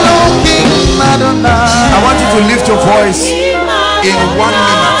 Elohim Adonai. I want you to lift your voice in 1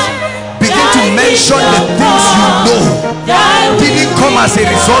 minute. Begin to mention the things you know didn't come as a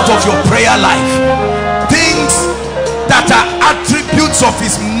result of your prayer life. Things that are attributes of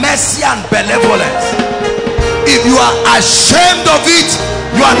his mercy and benevolence. If you are ashamed of it,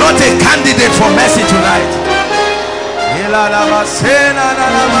 you are not a candidate for mercy tonight.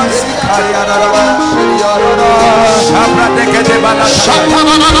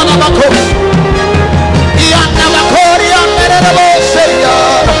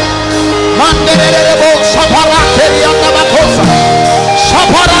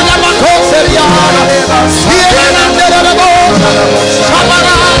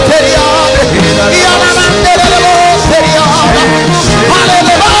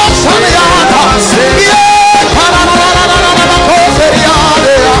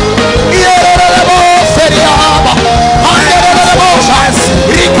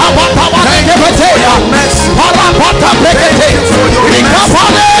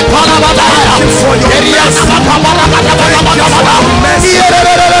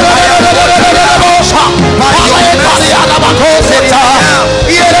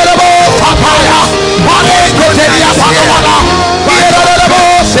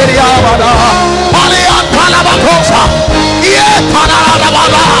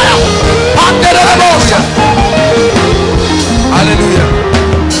 Hallelujah.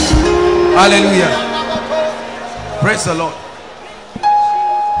 Hallelujah. Praise the Lord.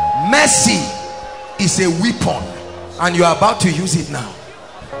 Mercy is a weapon, and you are about to use it now.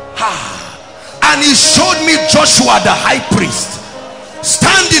 And he showed me Joshua the high priest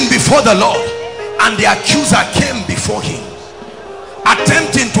standing before the Lord, and the accuser came before him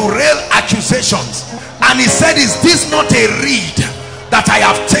attempting to rail accusations, and he said, is this not a reed that I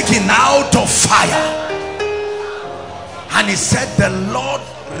have taken out of fire? And he said, the Lord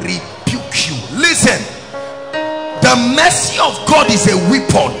rebuke you. Listen, the mercy of God is a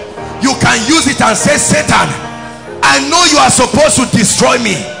weapon. You can use it and say, Satan, I know you are supposed to destroy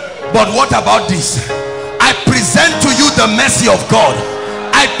me, but what about this? I present to you the mercy of God.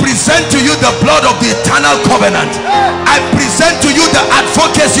 I present to you the blood of the eternal covenant. I present to you the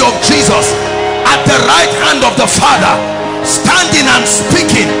advocacy of Jesus at the right hand of the Father, standing and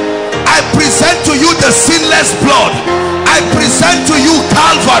speaking. I present to you the sinless blood. I present to you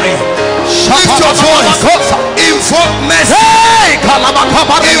Calvary. Lift your voice. Invoke mercy. Invoke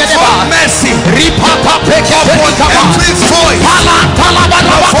mercy upon every voice.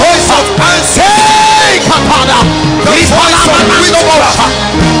 The voice of answer. The voice of witchcraft.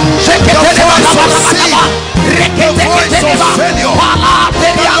 The voice of sin. The voice of failure. The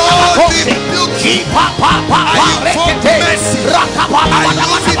Lord rebuke you. I invoke mercy. I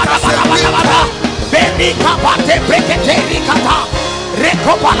use it as a weapon.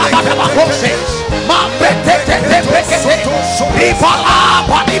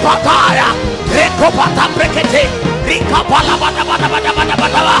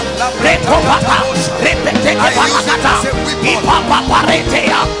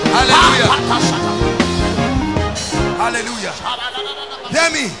 Hallelujah. Hear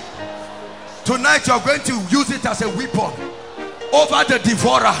me. Tonight you are going to use it as a weapon over the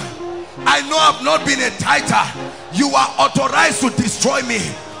devourer. I know I've not been a tither. You are authorized to destroy me,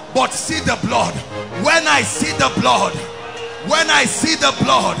 but see the blood. When I see the blood, when I see the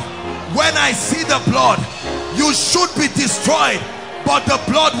blood, when I see the blood, you should be destroyed, but the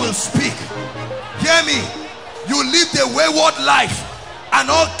blood will speak. Hear me. You lived a wayward life and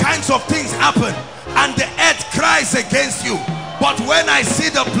all kinds of things happen and the earth cries against you, but when I see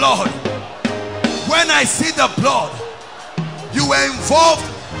the blood, when I see the blood, you were involved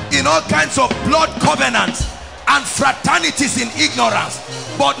in all kinds of blood covenants and fraternities in ignorance,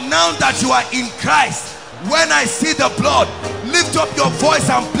 but now that you are in Christ, when I see the blood, lift up your voice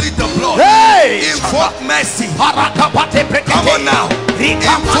and plead the blood. Hey! Invoke mercy. Come on now.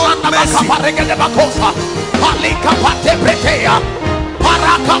 Invoke mercy.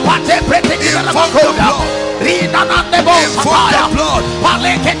 Invoke the blood. Invoke the blood.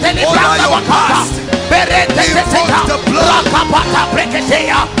 Over your past. Invoke the blood.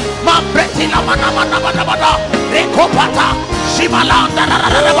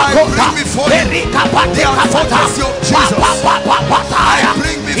 I bring before you the advocacy of Jesus. I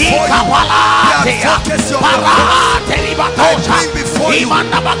bring before you the advocacy of the Lord. I bring before you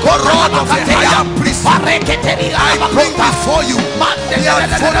the rod of the higher priest. I bring before you the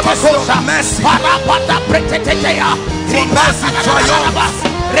advocacy of mercy. For mercy triumphs. Mercy triumphs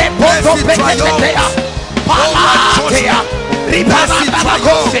over judgment. Mercy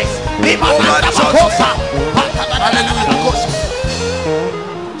triumphs over judgment.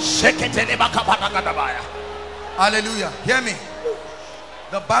 Hallelujah. Hallelujah. Hear me.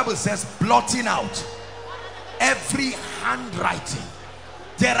 The Bible says blotting out every handwriting.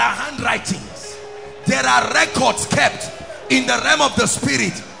 There are handwritings. There are records kept in the realm of the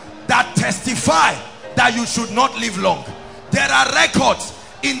spirit that testify that you should not live long. There are records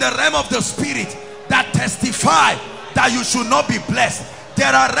in the realm of the spirit that testify that you should not be blessed.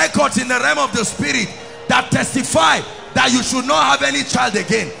 There are records in the realm of the spirit that testify that you should not have any child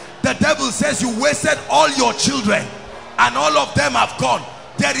again. The devil says you wasted all your children and all of them have gone.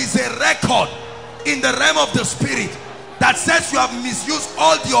 There is a record in the realm of the spirit that says you have misused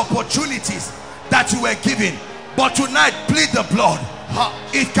all the opportunities that you were given. But tonight, plead the blood.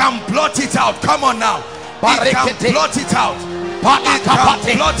 It can blot it out. Come on now. It can blot it out. It can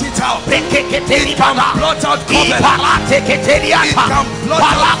blot it out. It can blot out covenant. It can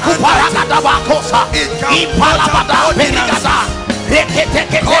blot out handwriting. It can blot out ordinances.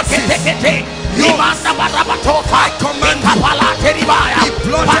 I command you, be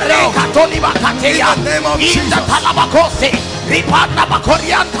blotted out in the name of Jesus.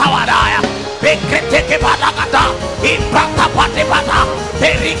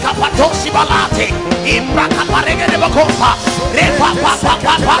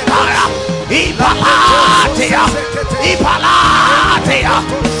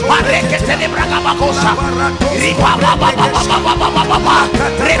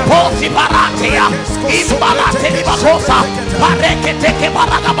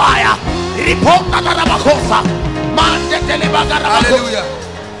 Hallelujah.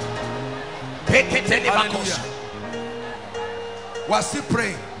 Hallelujah. We're still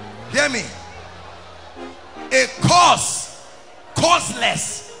praying. Hear me. A cause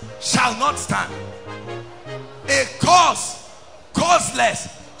causeless shall not stand. A cause causeless.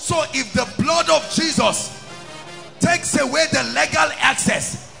 So if the blood of Jesus takes away the legal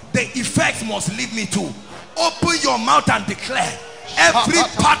access, the effect must lead me to open your mouth and declare every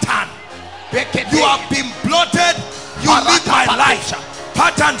pattern you have been blotted. You live my life.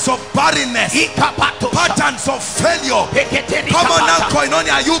 Patterns of barrenness, patterns of failure. Come on now,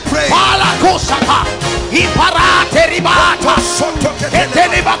 Koinonia, are you praying?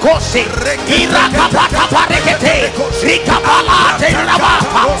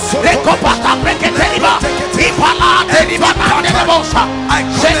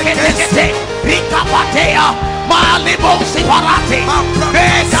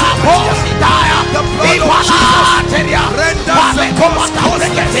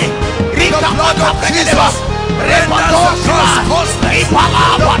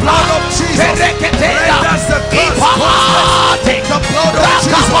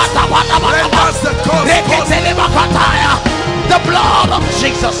 The blood of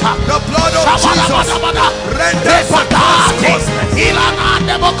Jesus, the blood of Jesus renders the cause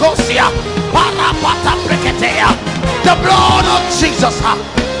causeless. The blood of Jesus,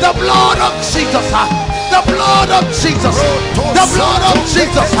 the blood of Jesus, the blood of Jesus, the blood of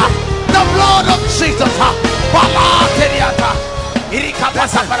Jesus, the blood of Jesus.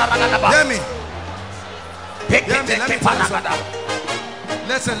 Hear me.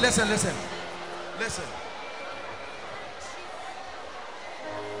 Listen.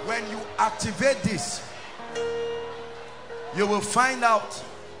 When you activate this, you will find out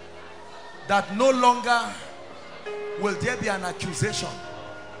that no longer will there be an accusation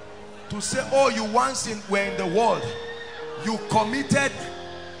to say, oh, you once were in the world, you committed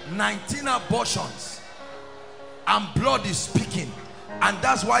 19 abortions and blood is speaking, and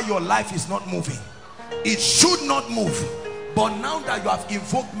that's why your life is not moving. It should not move, but now that you have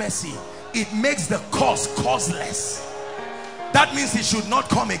invoked mercy, it makes the cause causeless. That means it should not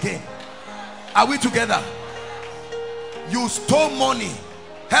come again. Are we together? You stole money,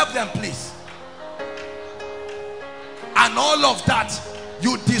 help them please, and all of that,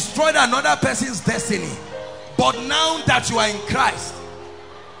 you destroyed another person's destiny. But now that you are in Christ,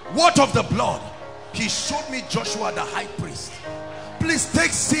 what of the blood? He showed me Joshua the high priest. Please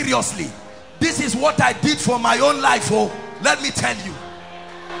take seriously, this is what I did for my own life. Oh, let me tell you,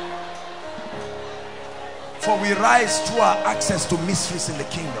 for we rise through our access to mysteries in the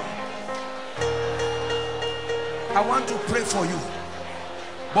kingdom. I want to pray for you,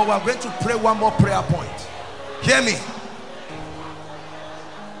 but we're going to pray one more prayer point. Hear me.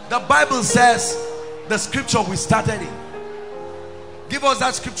 The Bible says, the scripture we started in, give us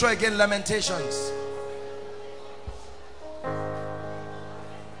that scripture again, Lamentations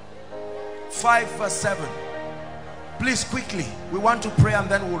 5 verse 7. Please quickly, we want to pray and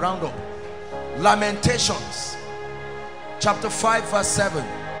then we'll round up. Lamentations chapter 5 verse 7.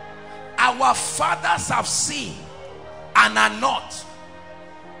 Our fathers have seen and are not,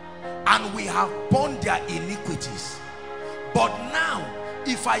 and we have borne their iniquities. But now,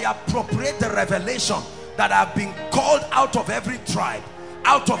 if I appropriate the revelation that I've been called out of every tribe,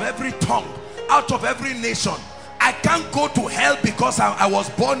 out of every tongue, out of every nation, I can't go to hell because I was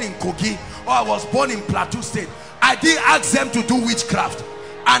born in Kogi or I was born in Plateau State. I didn't ask them to do witchcraft,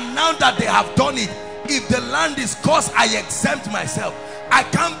 and now that they have done it, if the land is cursed, I exempt myself. I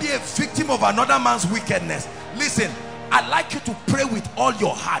can't be a victim of another man's wickedness. Listen, I'd like you to pray with all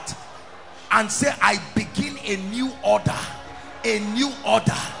your heart and say, I begin a new order. A new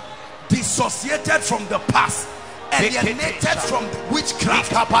order, dissociated from the past, alienated from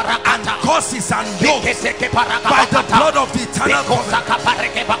witchcraft and curses and yokes by the blood of the eternal covenant.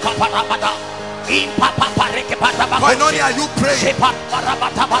 Koinonia, you pray.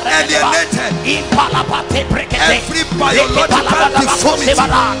 Alienated every biological deformity,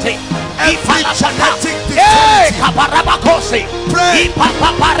 every genetic deformity. Pray.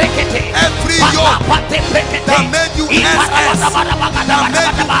 Every yoke that made you SS, that made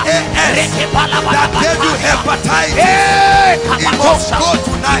you AS, that gave you hepatitis, it must go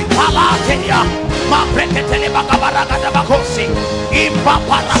tonight.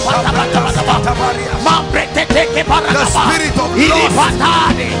 The spirit of loss, the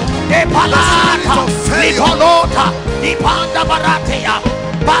spirit of failure,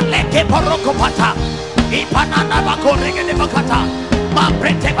 Ipanana bakorege de bakata,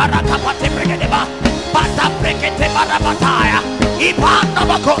 mambrete baraka pate bregedeba, pata brekete barabataya, ipanda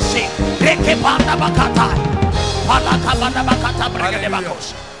bakosi, breke panda bakata, palaka banda bakata bregede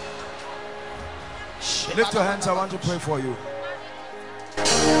bakosi. Lift your hands, I want to pray for you.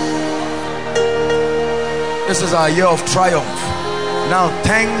 This is our year of triumph. Now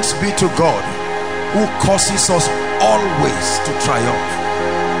thanks be to God who causes us always to triumph.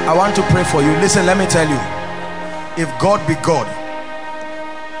 I want to pray for you. Listen, let me tell you, if God be God,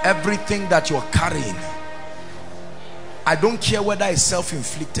 everything that you're carrying, I don't care whether it's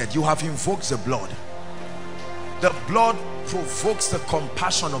self-inflicted, you have invoked the blood. The blood provokes the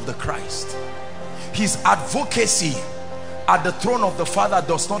compassion of the Christ. His advocacy at the throne of the Father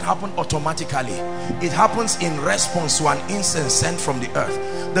does not happen automatically. It happens in response to an incense sent from the earth.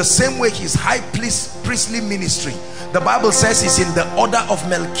 The same way his high priestly ministry, the Bible says, is in the order of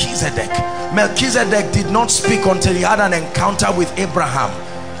Melchizedek. Melchizedek did not speak until he had an encounter with Abraham,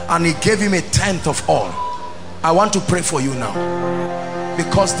 and he gave him a tenth of all. I want to pray for you now,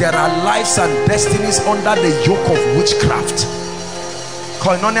 because there are lives and destinies under the yoke of witchcraft.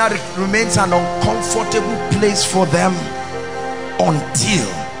 Koinonia remains an uncomfortable place for them until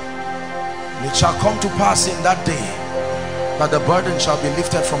it shall come to pass in that day that the burden shall be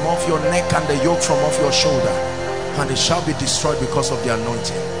lifted from off your neck and the yoke from off your shoulder, and it shall be destroyed because of the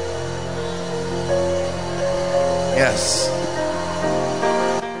anointing. Yes.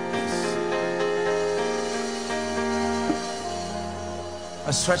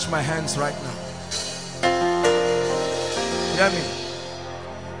 I stretch my hands right now. Hear me.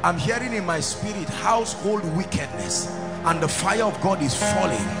 I'm hearing in my spirit household wickedness, and the fire of God is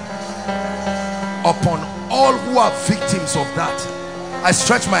falling upon all who are victims of that. I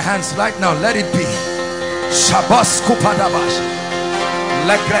stretch my hands right now. Let it be. Shabbos kupadabash.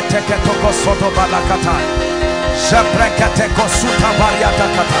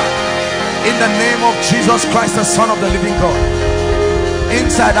 In the name of Jesus Christ, the Son of the living God,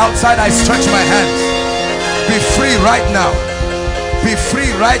 inside, outside, I stretch my hands. Be free right now. Be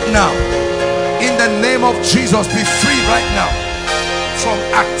free right now. In the name of Jesus, be free right now from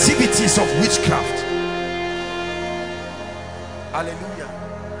activities of witchcraft. Hallelujah.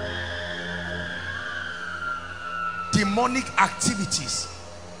 Demonic activities,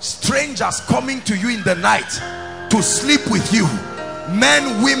 strangers coming to you in the night to sleep with you,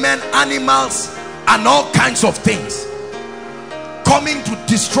 men, women, animals, and all kinds of things coming to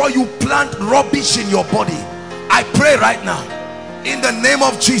destroy you, plant rubbish in your body. I pray right now in the name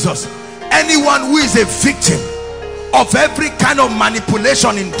of Jesus, anyone who is a victim of every kind of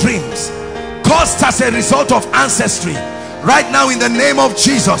manipulation in dreams caused as a result of ancestry, right now in the name of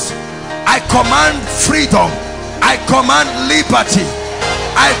Jesus, I command freedom, I command liberty,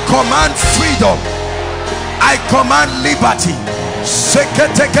 I command freedom, I command liberty.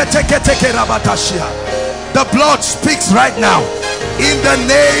 The blood speaks right now in the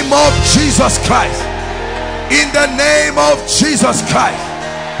name of Jesus Christ. In the name of Jesus Christ.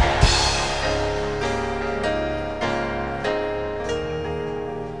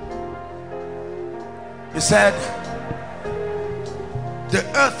 He said, the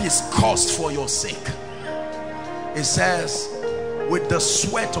earth is cursed for your sake. It says, with the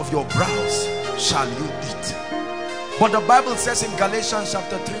sweat of your brows shall you eat. But the Bible says in Galatians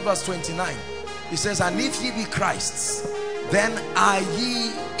chapter 3 verse 29, it says, and if ye be Christ's, then are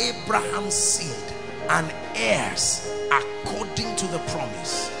ye Abraham's seed and heirs according to the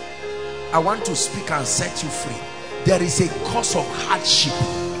promise. I want to speak and set you free. There is a cause of hardship.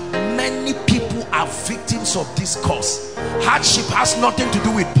 Many people are victims of this cause. Hardship has nothing to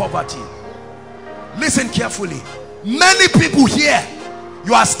do with poverty. Listen carefully. Many people here,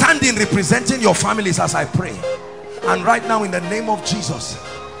 you are standing representing your families as I pray. And right now in the name of Jesus,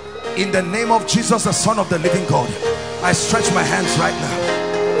 in the name of Jesus, the Son of the living God, I stretch my hands right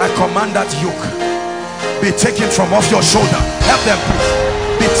now. I command that yoke be taken from off your shoulder. Help them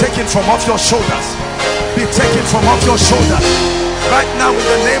please. Be taken from off your shoulders. Be taken from off your shoulders. Right now in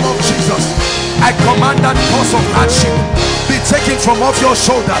the name of Jesus, I command that cause of hardship be taken from off your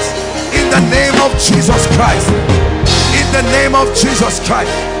shoulders. In the name of Jesus Christ. In the name of Jesus Christ.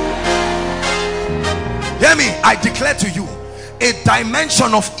 Hear me, I declare to you, a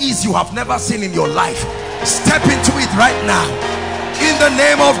dimension of ease you have never seen in your life. Step into it right now. In the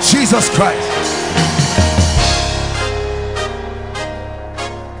name of Jesus Christ.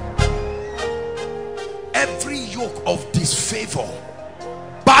 Every yoke of disfavor,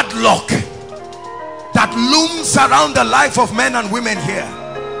 bad luck that looms around the life of men and women here,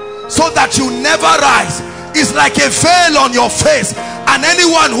 so that you never rise, is like a veil on your face, and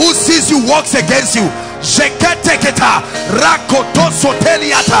anyone who sees you walks against you.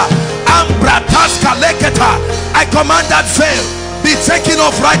 I command that veil be taken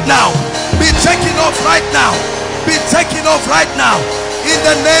off right now. Be taken off right now. Be taken off right now. In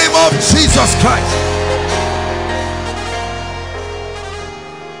the name of Jesus Christ.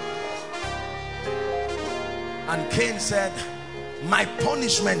 And Cain said, my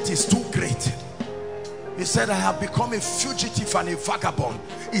punishment is too great. He said, I have become a fugitive and a vagabond.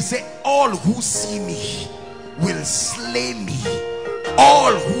 He said, all who see me will slay me.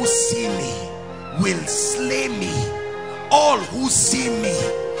 All who see me will slay me. All who see me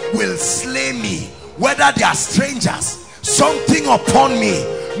will slay me. Whether they are strangers, something upon me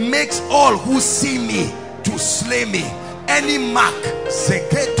makes all who see me to slay me. Any mark,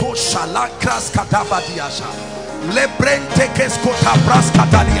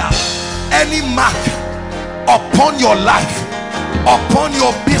 any mark upon your life, upon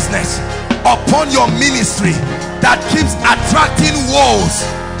your business, upon your ministry that keeps attracting woes,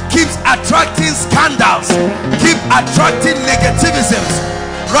 keeps attracting scandals, keep attracting negativisms,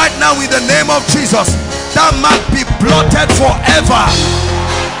 right now in the name of Jesus, that mark be blotted forever.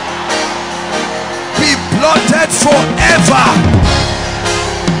 Be blotted forever.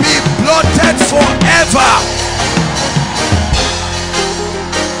 Be blotted forever.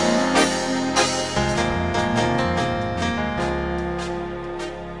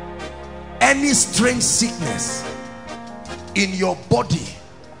 Any strange sickness in your body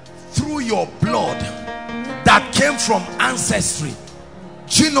through your blood that came from ancestry,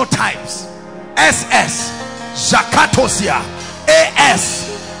 genotypes, SS, Jakatosia, AS,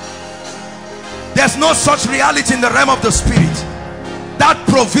 there's no such reality in the realm of the spirit. That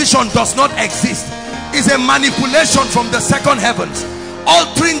provision does not exist. It's a manipulation from the second heavens,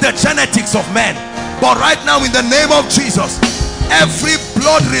 altering the genetics of men. But right now in the name of Jesus, every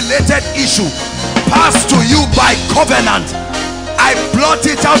blood-related issue passed to you by covenant, I blot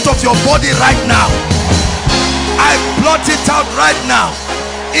it out of your body right now. I blot it out right now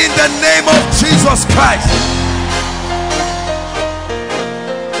in the name of Jesus Christ.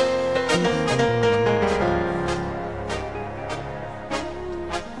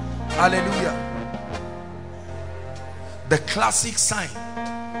 Hallelujah. The classic sign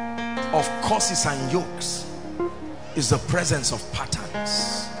of curses and yokes is the presence of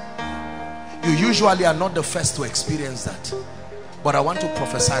patterns. You usually are not the first to experience that, but I want to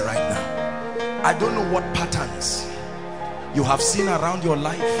prophesy right now. I don't know what patterns you have seen around your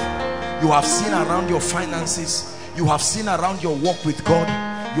life, you have seen around your finances, you have seen around your walk with God.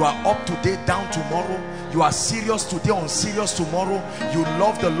 You are up today, down tomorrow. You are serious today, unserious tomorrow. You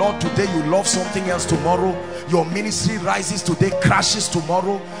love the Lord today, you love something else tomorrow. Your ministry rises today, crashes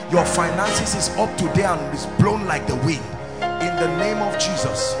tomorrow. Your finances is up today and is blown like the wind. In the name of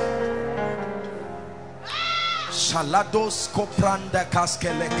Jesus.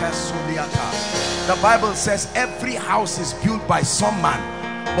 The Bible says every house is built by some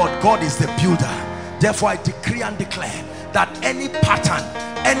man, but God is the builder. Therefore I decree and declare that any pattern,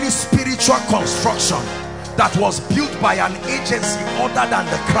 any spiritual construction that was built by an agency other than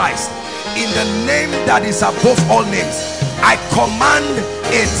the Christ, in the name that is above all names, I command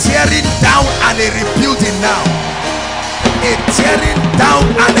a tearing down and a rebuilding now. A tearing down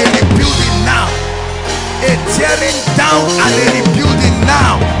and a rebuilding now. A tearing down and a rebuilding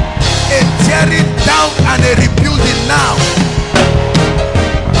now. A tearing down and a rebuilding now.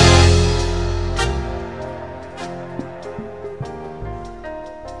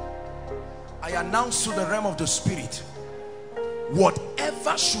 Announce to the realm of the spirit,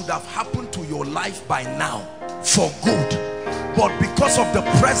 whatever should have happened to your life by now for good, but because of the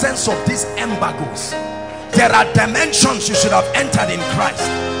presence of these embargoes, there are dimensions you should have entered in Christ.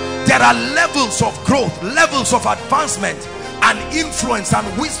 There are levels of growth, levels of advancement and influence and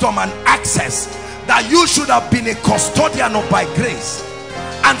wisdom and access that you should have been a custodian of by grace,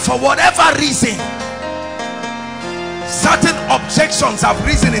 and for whatever reason certain objections have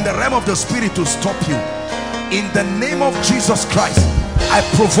risen in the realm of the spirit to stop you. In the name of Jesus Christ, I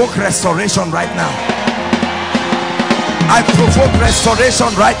provoke restoration right now. I provoke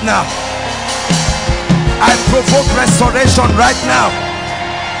restoration right now. I provoke restoration right now.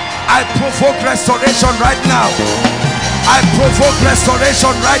 I provoke restoration right now. I provoke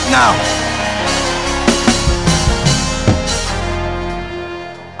restoration right now.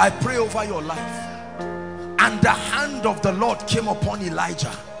 I pray over your life. And the hand of the Lord came upon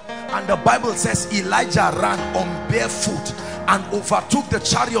Elijah, and the Bible says Elijah ran on barefoot and overtook the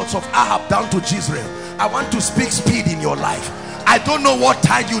chariots of Ahab down to Jezreel. I want to speak speed in your life. I don't know what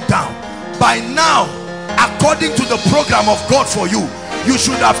tied you down. By now, according to the program of God for you, you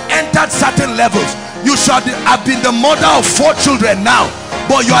should have entered certain levels. You should have been the mother of 4 children now,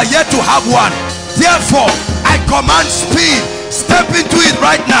 but you are yet to have one. Therefore, I command speed. Step into it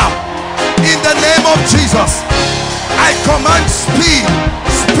right now. In the name of Jesus, I command speed,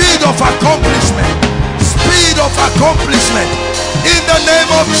 speed of accomplishment, speed of accomplishment. In the name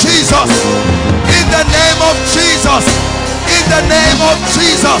of Jesus, in the name of Jesus, in the name of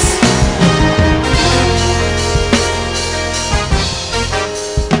Jesus.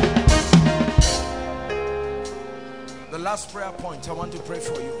 The last prayer point I want to pray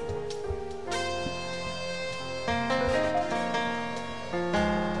for you.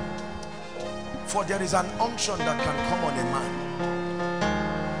 For there is an unction that can come on a man.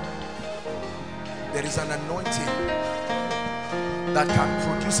 There is an anointing that can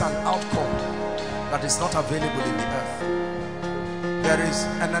produce an outcome that is not available in the earth. There is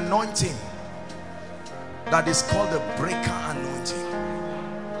an anointing that is called the breaker anointing,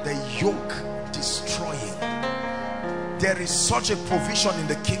 the yoke destroying. There is such a provision in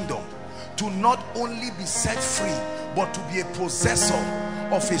the kingdom to not only be set free, but to be a possessor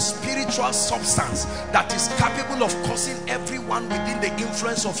of a spiritual substance that is capable of causing everyone within the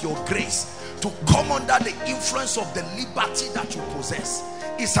influence of your grace to come under the influence of the liberty that you possess.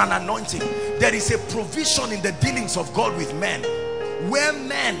 It's an anointing. There is a provision in the dealings of God with men, where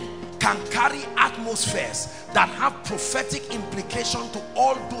men can carry atmospheres that have prophetic implication to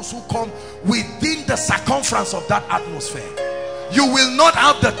all those who come within the circumference of that atmosphere. You will not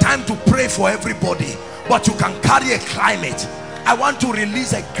have the time to pray for everybody, but you can carry a climate. I want to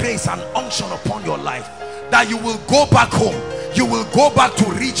release a grace and unction upon your life, that you will go back home, you will go back to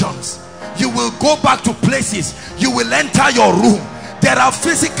regions, you will go back to places, you will enter your room. There are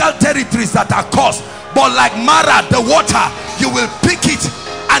physical territories that are caused, but like Mara, the water, you will pick it,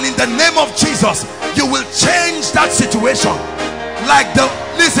 and in the name of Jesus, you will change that situation. Like the,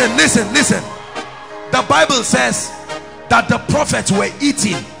 listen. The Bible says that the prophets were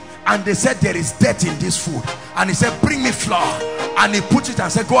eating and they said there is death in this food. And he said, bring me flour. And he put it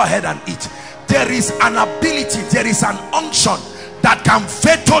and said, go ahead and eat. There is an ability, there is an unction that can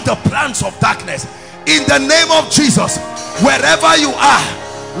veto the plans of darkness. In the name of Jesus, wherever you are,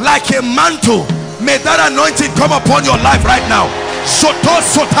 like a mantle, may that anointing come upon your life right now.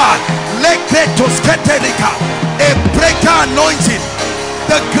 A breaker anointing,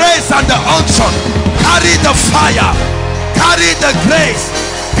 the grace and the unction. Carry the fire, carry the grace,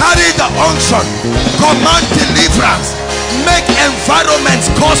 carry the unction. Command deliverance, make environments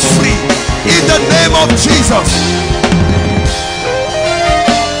cause free in the name of Jesus.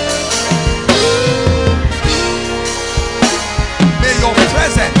 May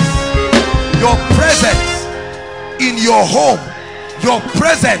your presence in your home, your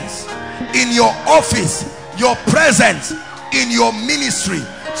presence in your office, your presence in your ministry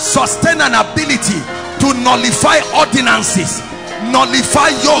sustain an ability to nullify ordinances, nullify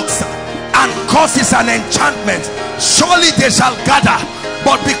yokes and causes an enchantment. Surely they shall gather,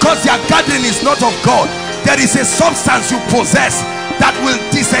 but because their gathering is not of God, there is a substance you possess that will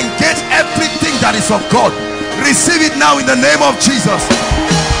disengage everything that is of God. Receive it now in the name of Jesus.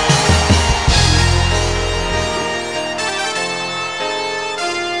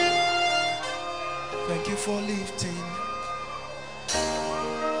 Thank you for lifting.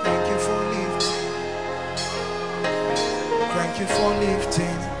 Thank you for lifting. Thank you for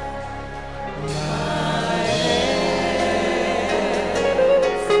lifting my head.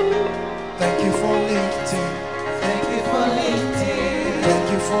 Thank you for lifting. Thank you for lifting. Thank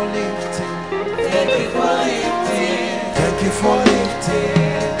you for lifting. Thank you for lifting. Thank you for lifting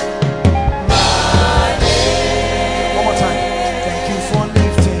my head. one more time. Thank you for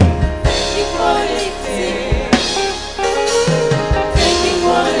lifting. Thank you for lifting. Thank you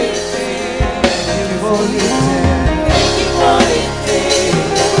for lifting. Thank you for lifting. Thank you for lifting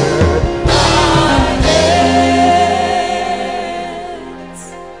my head.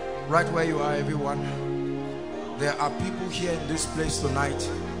 Right where you are, everyone, there are people here in this place tonight.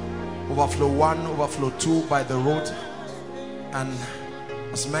 Overflow 1, overflow 2 by the road, and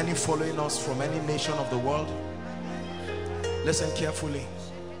as many following us from any nation of the world. Listen carefully.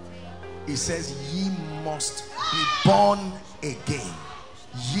 It says, ye must be born again.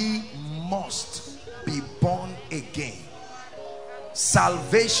 Ye must be born again.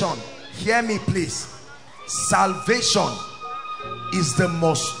 Salvation, hear me please, salvation is the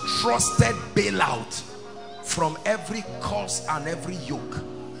most trusted bailout from every curse and every yoke.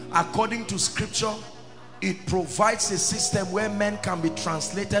 According to scripture, it provides a system where men can be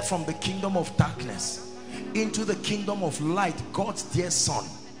translated from the kingdom of darkness into the kingdom of light, God's dear son.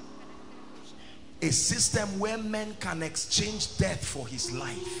 A system where men can exchange death for his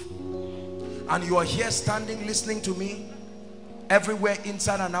life. And you are here standing listening to me, everywhere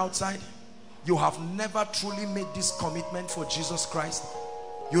inside and outside. You have never truly made this commitment for Jesus Christ.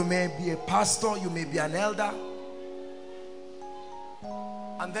 You may be a pastor, you may be an elder,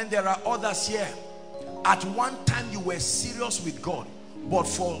 and then there are others here. At one time you were serious with God, but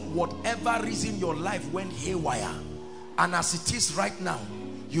for whatever reason your life went haywire, and as it is right now,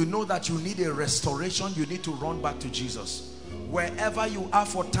 you know that you need a restoration. You need to run back to Jesus. Wherever you are,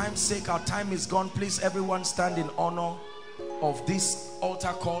 for time's sake, our time is gone. Please everyone stand in honor of this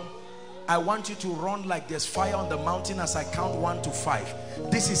altar call. I want you to run like there's fire on the mountain as I count 1 to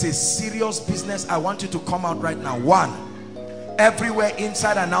 5. This is a serious business. I want you to come out right now. 1, everywhere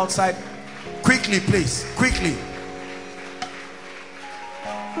inside and outside. Quickly please, quickly.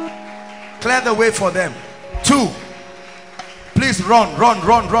 Clear the way for them. 2, please run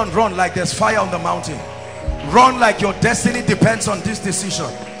like there's fire on the mountain. Run like your destiny depends on this decision.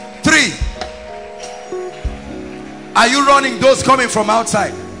 3, are you running? Those coming from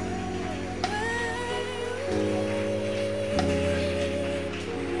outside.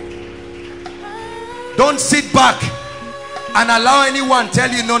 Don't sit back and allow anyone tell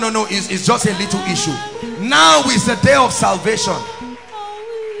you no, it's just a little issue. Now is the day of salvation.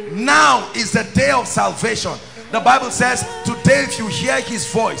 Now is the day of salvation. The Bible says, today if you hear his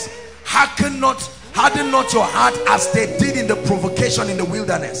voice, harden not your heart as they did in the provocation in the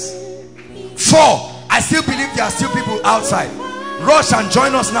wilderness. 4, I still believe there are still people outside. Rush and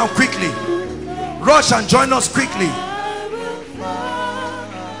join us now quickly. Rush and join us quickly.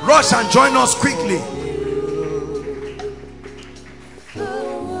 Rush and join us quickly.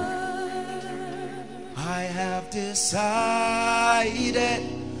 I have decided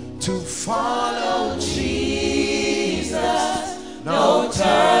to follow Jesus. No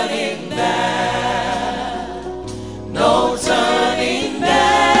turning back. No turning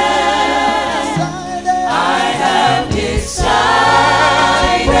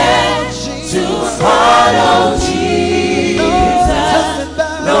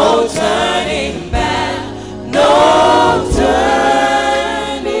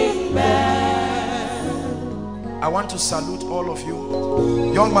salute all of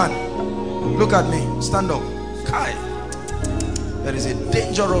you. Young man, look at me. Stand up. Kai. There is a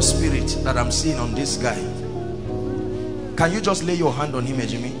dangerous spirit that I'm seeing on this guy. Can you just lay your hand on him,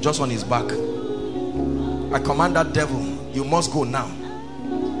 Jimmy? Just on his back. I command that devil, you must go now.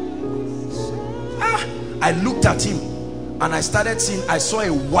 I looked at him and I started seeing, I saw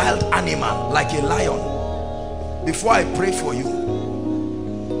a wild animal like a lion. Before I pray for you,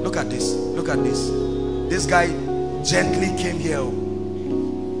 look at this, look at this. This guy gently came here.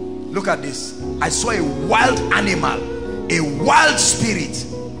 Look at this. I saw a wild animal, a wild spirit.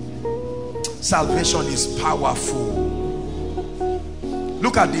 Salvation is powerful.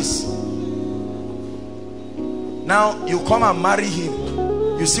 Look at this. Now you come and marry him.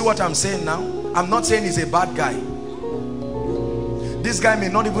 You see what I'm saying now? I'm not saying he's a bad guy. This guy may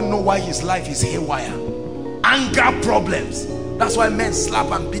not even know why his life is haywire. Anger problems. That's why men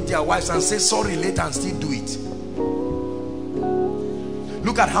slap and beat their wives and say sorry later and still do it.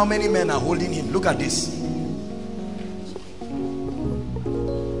 Look at how many men are holding him. Look at this.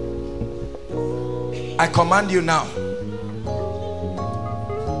 I command you now.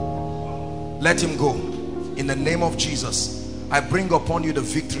 Let him go. In the name of Jesus, I bring upon you the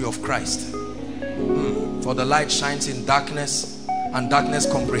victory of Christ. For the light shines in darkness, and darkness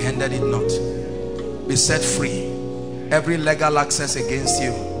comprehended it not. Be set free. Every legal access against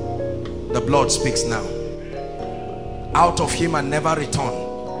you, the blood speaks now. Out of him and never return.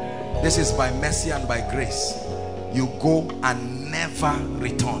 This is by mercy and by grace. You go and never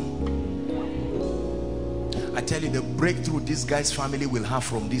return. I tell you, the breakthrough this guy's family will have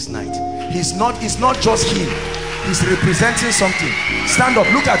from this night. It's not just him. He's representing something. Stand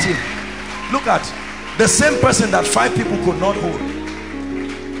up, look at him. Look at the same person that 5 people could not hold.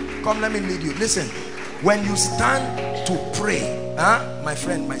 Come, let me lead you. Listen, when you stand to pray, my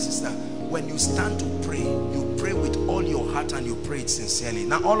friend, my sister, when you stand to pray, you pray with all your heart and you pray it sincerely.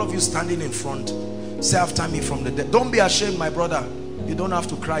 Now all of you standing in front, say after me from the dead. Don't be ashamed, my brother. You don't have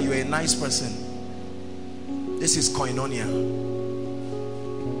to cry. You're a nice person. This is koinonia.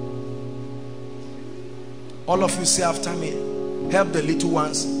 All of you say after me. Help the little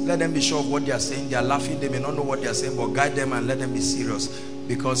ones. Let them be sure of what they are saying. They are laughing. They may not know what they are saying, but guide them and let them be serious,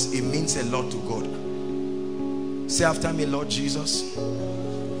 because it means a lot to God. Say after me, Lord Jesus.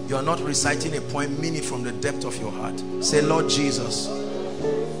 You are not reciting a poem, mean it from the depth of your heart. Say, Lord Jesus,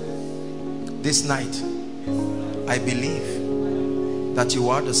 this night I believe that you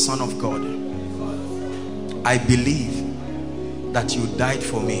are the Son of God. I believe that you died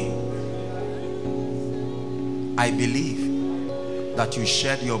for me. I believe that you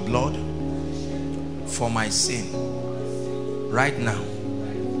shed your blood for my sin. Right now,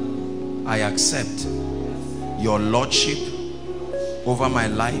 I accept your lordship over my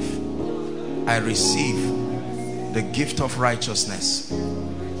life. I receive the gift of righteousness,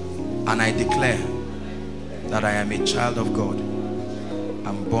 and I declare that I am a child of God.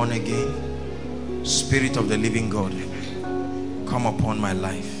 I'm born again. Spirit of the living God, come upon my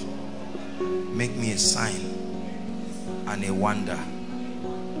life. Make me a sign and a wonder.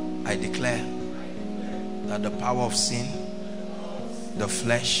 I declare that the power of sin, the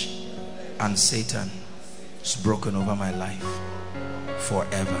flesh, and Satan is broken over my life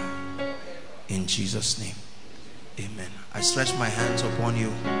forever. In Jesus' name, amen. I stretch my hands upon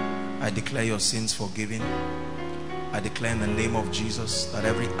you. I declare your sins forgiven. I declare in the name of Jesus that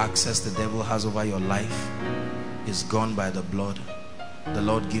every access the devil has over your life is gone by the blood. The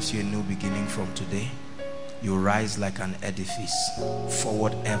Lord gives you a new beginning from today. You rise like an edifice,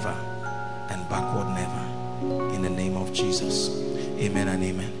 forward ever and backward never, in the name of Jesus. Amen and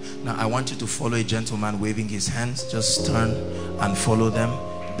amen. Now I want you to follow a gentleman waving his hands. Just turn and follow them.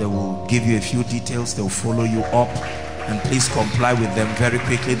 They will give you a few details. They will follow you up, and please comply with them very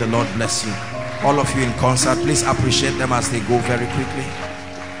quickly. The Lord bless you. All of you in concert, please appreciate them as they go very quickly.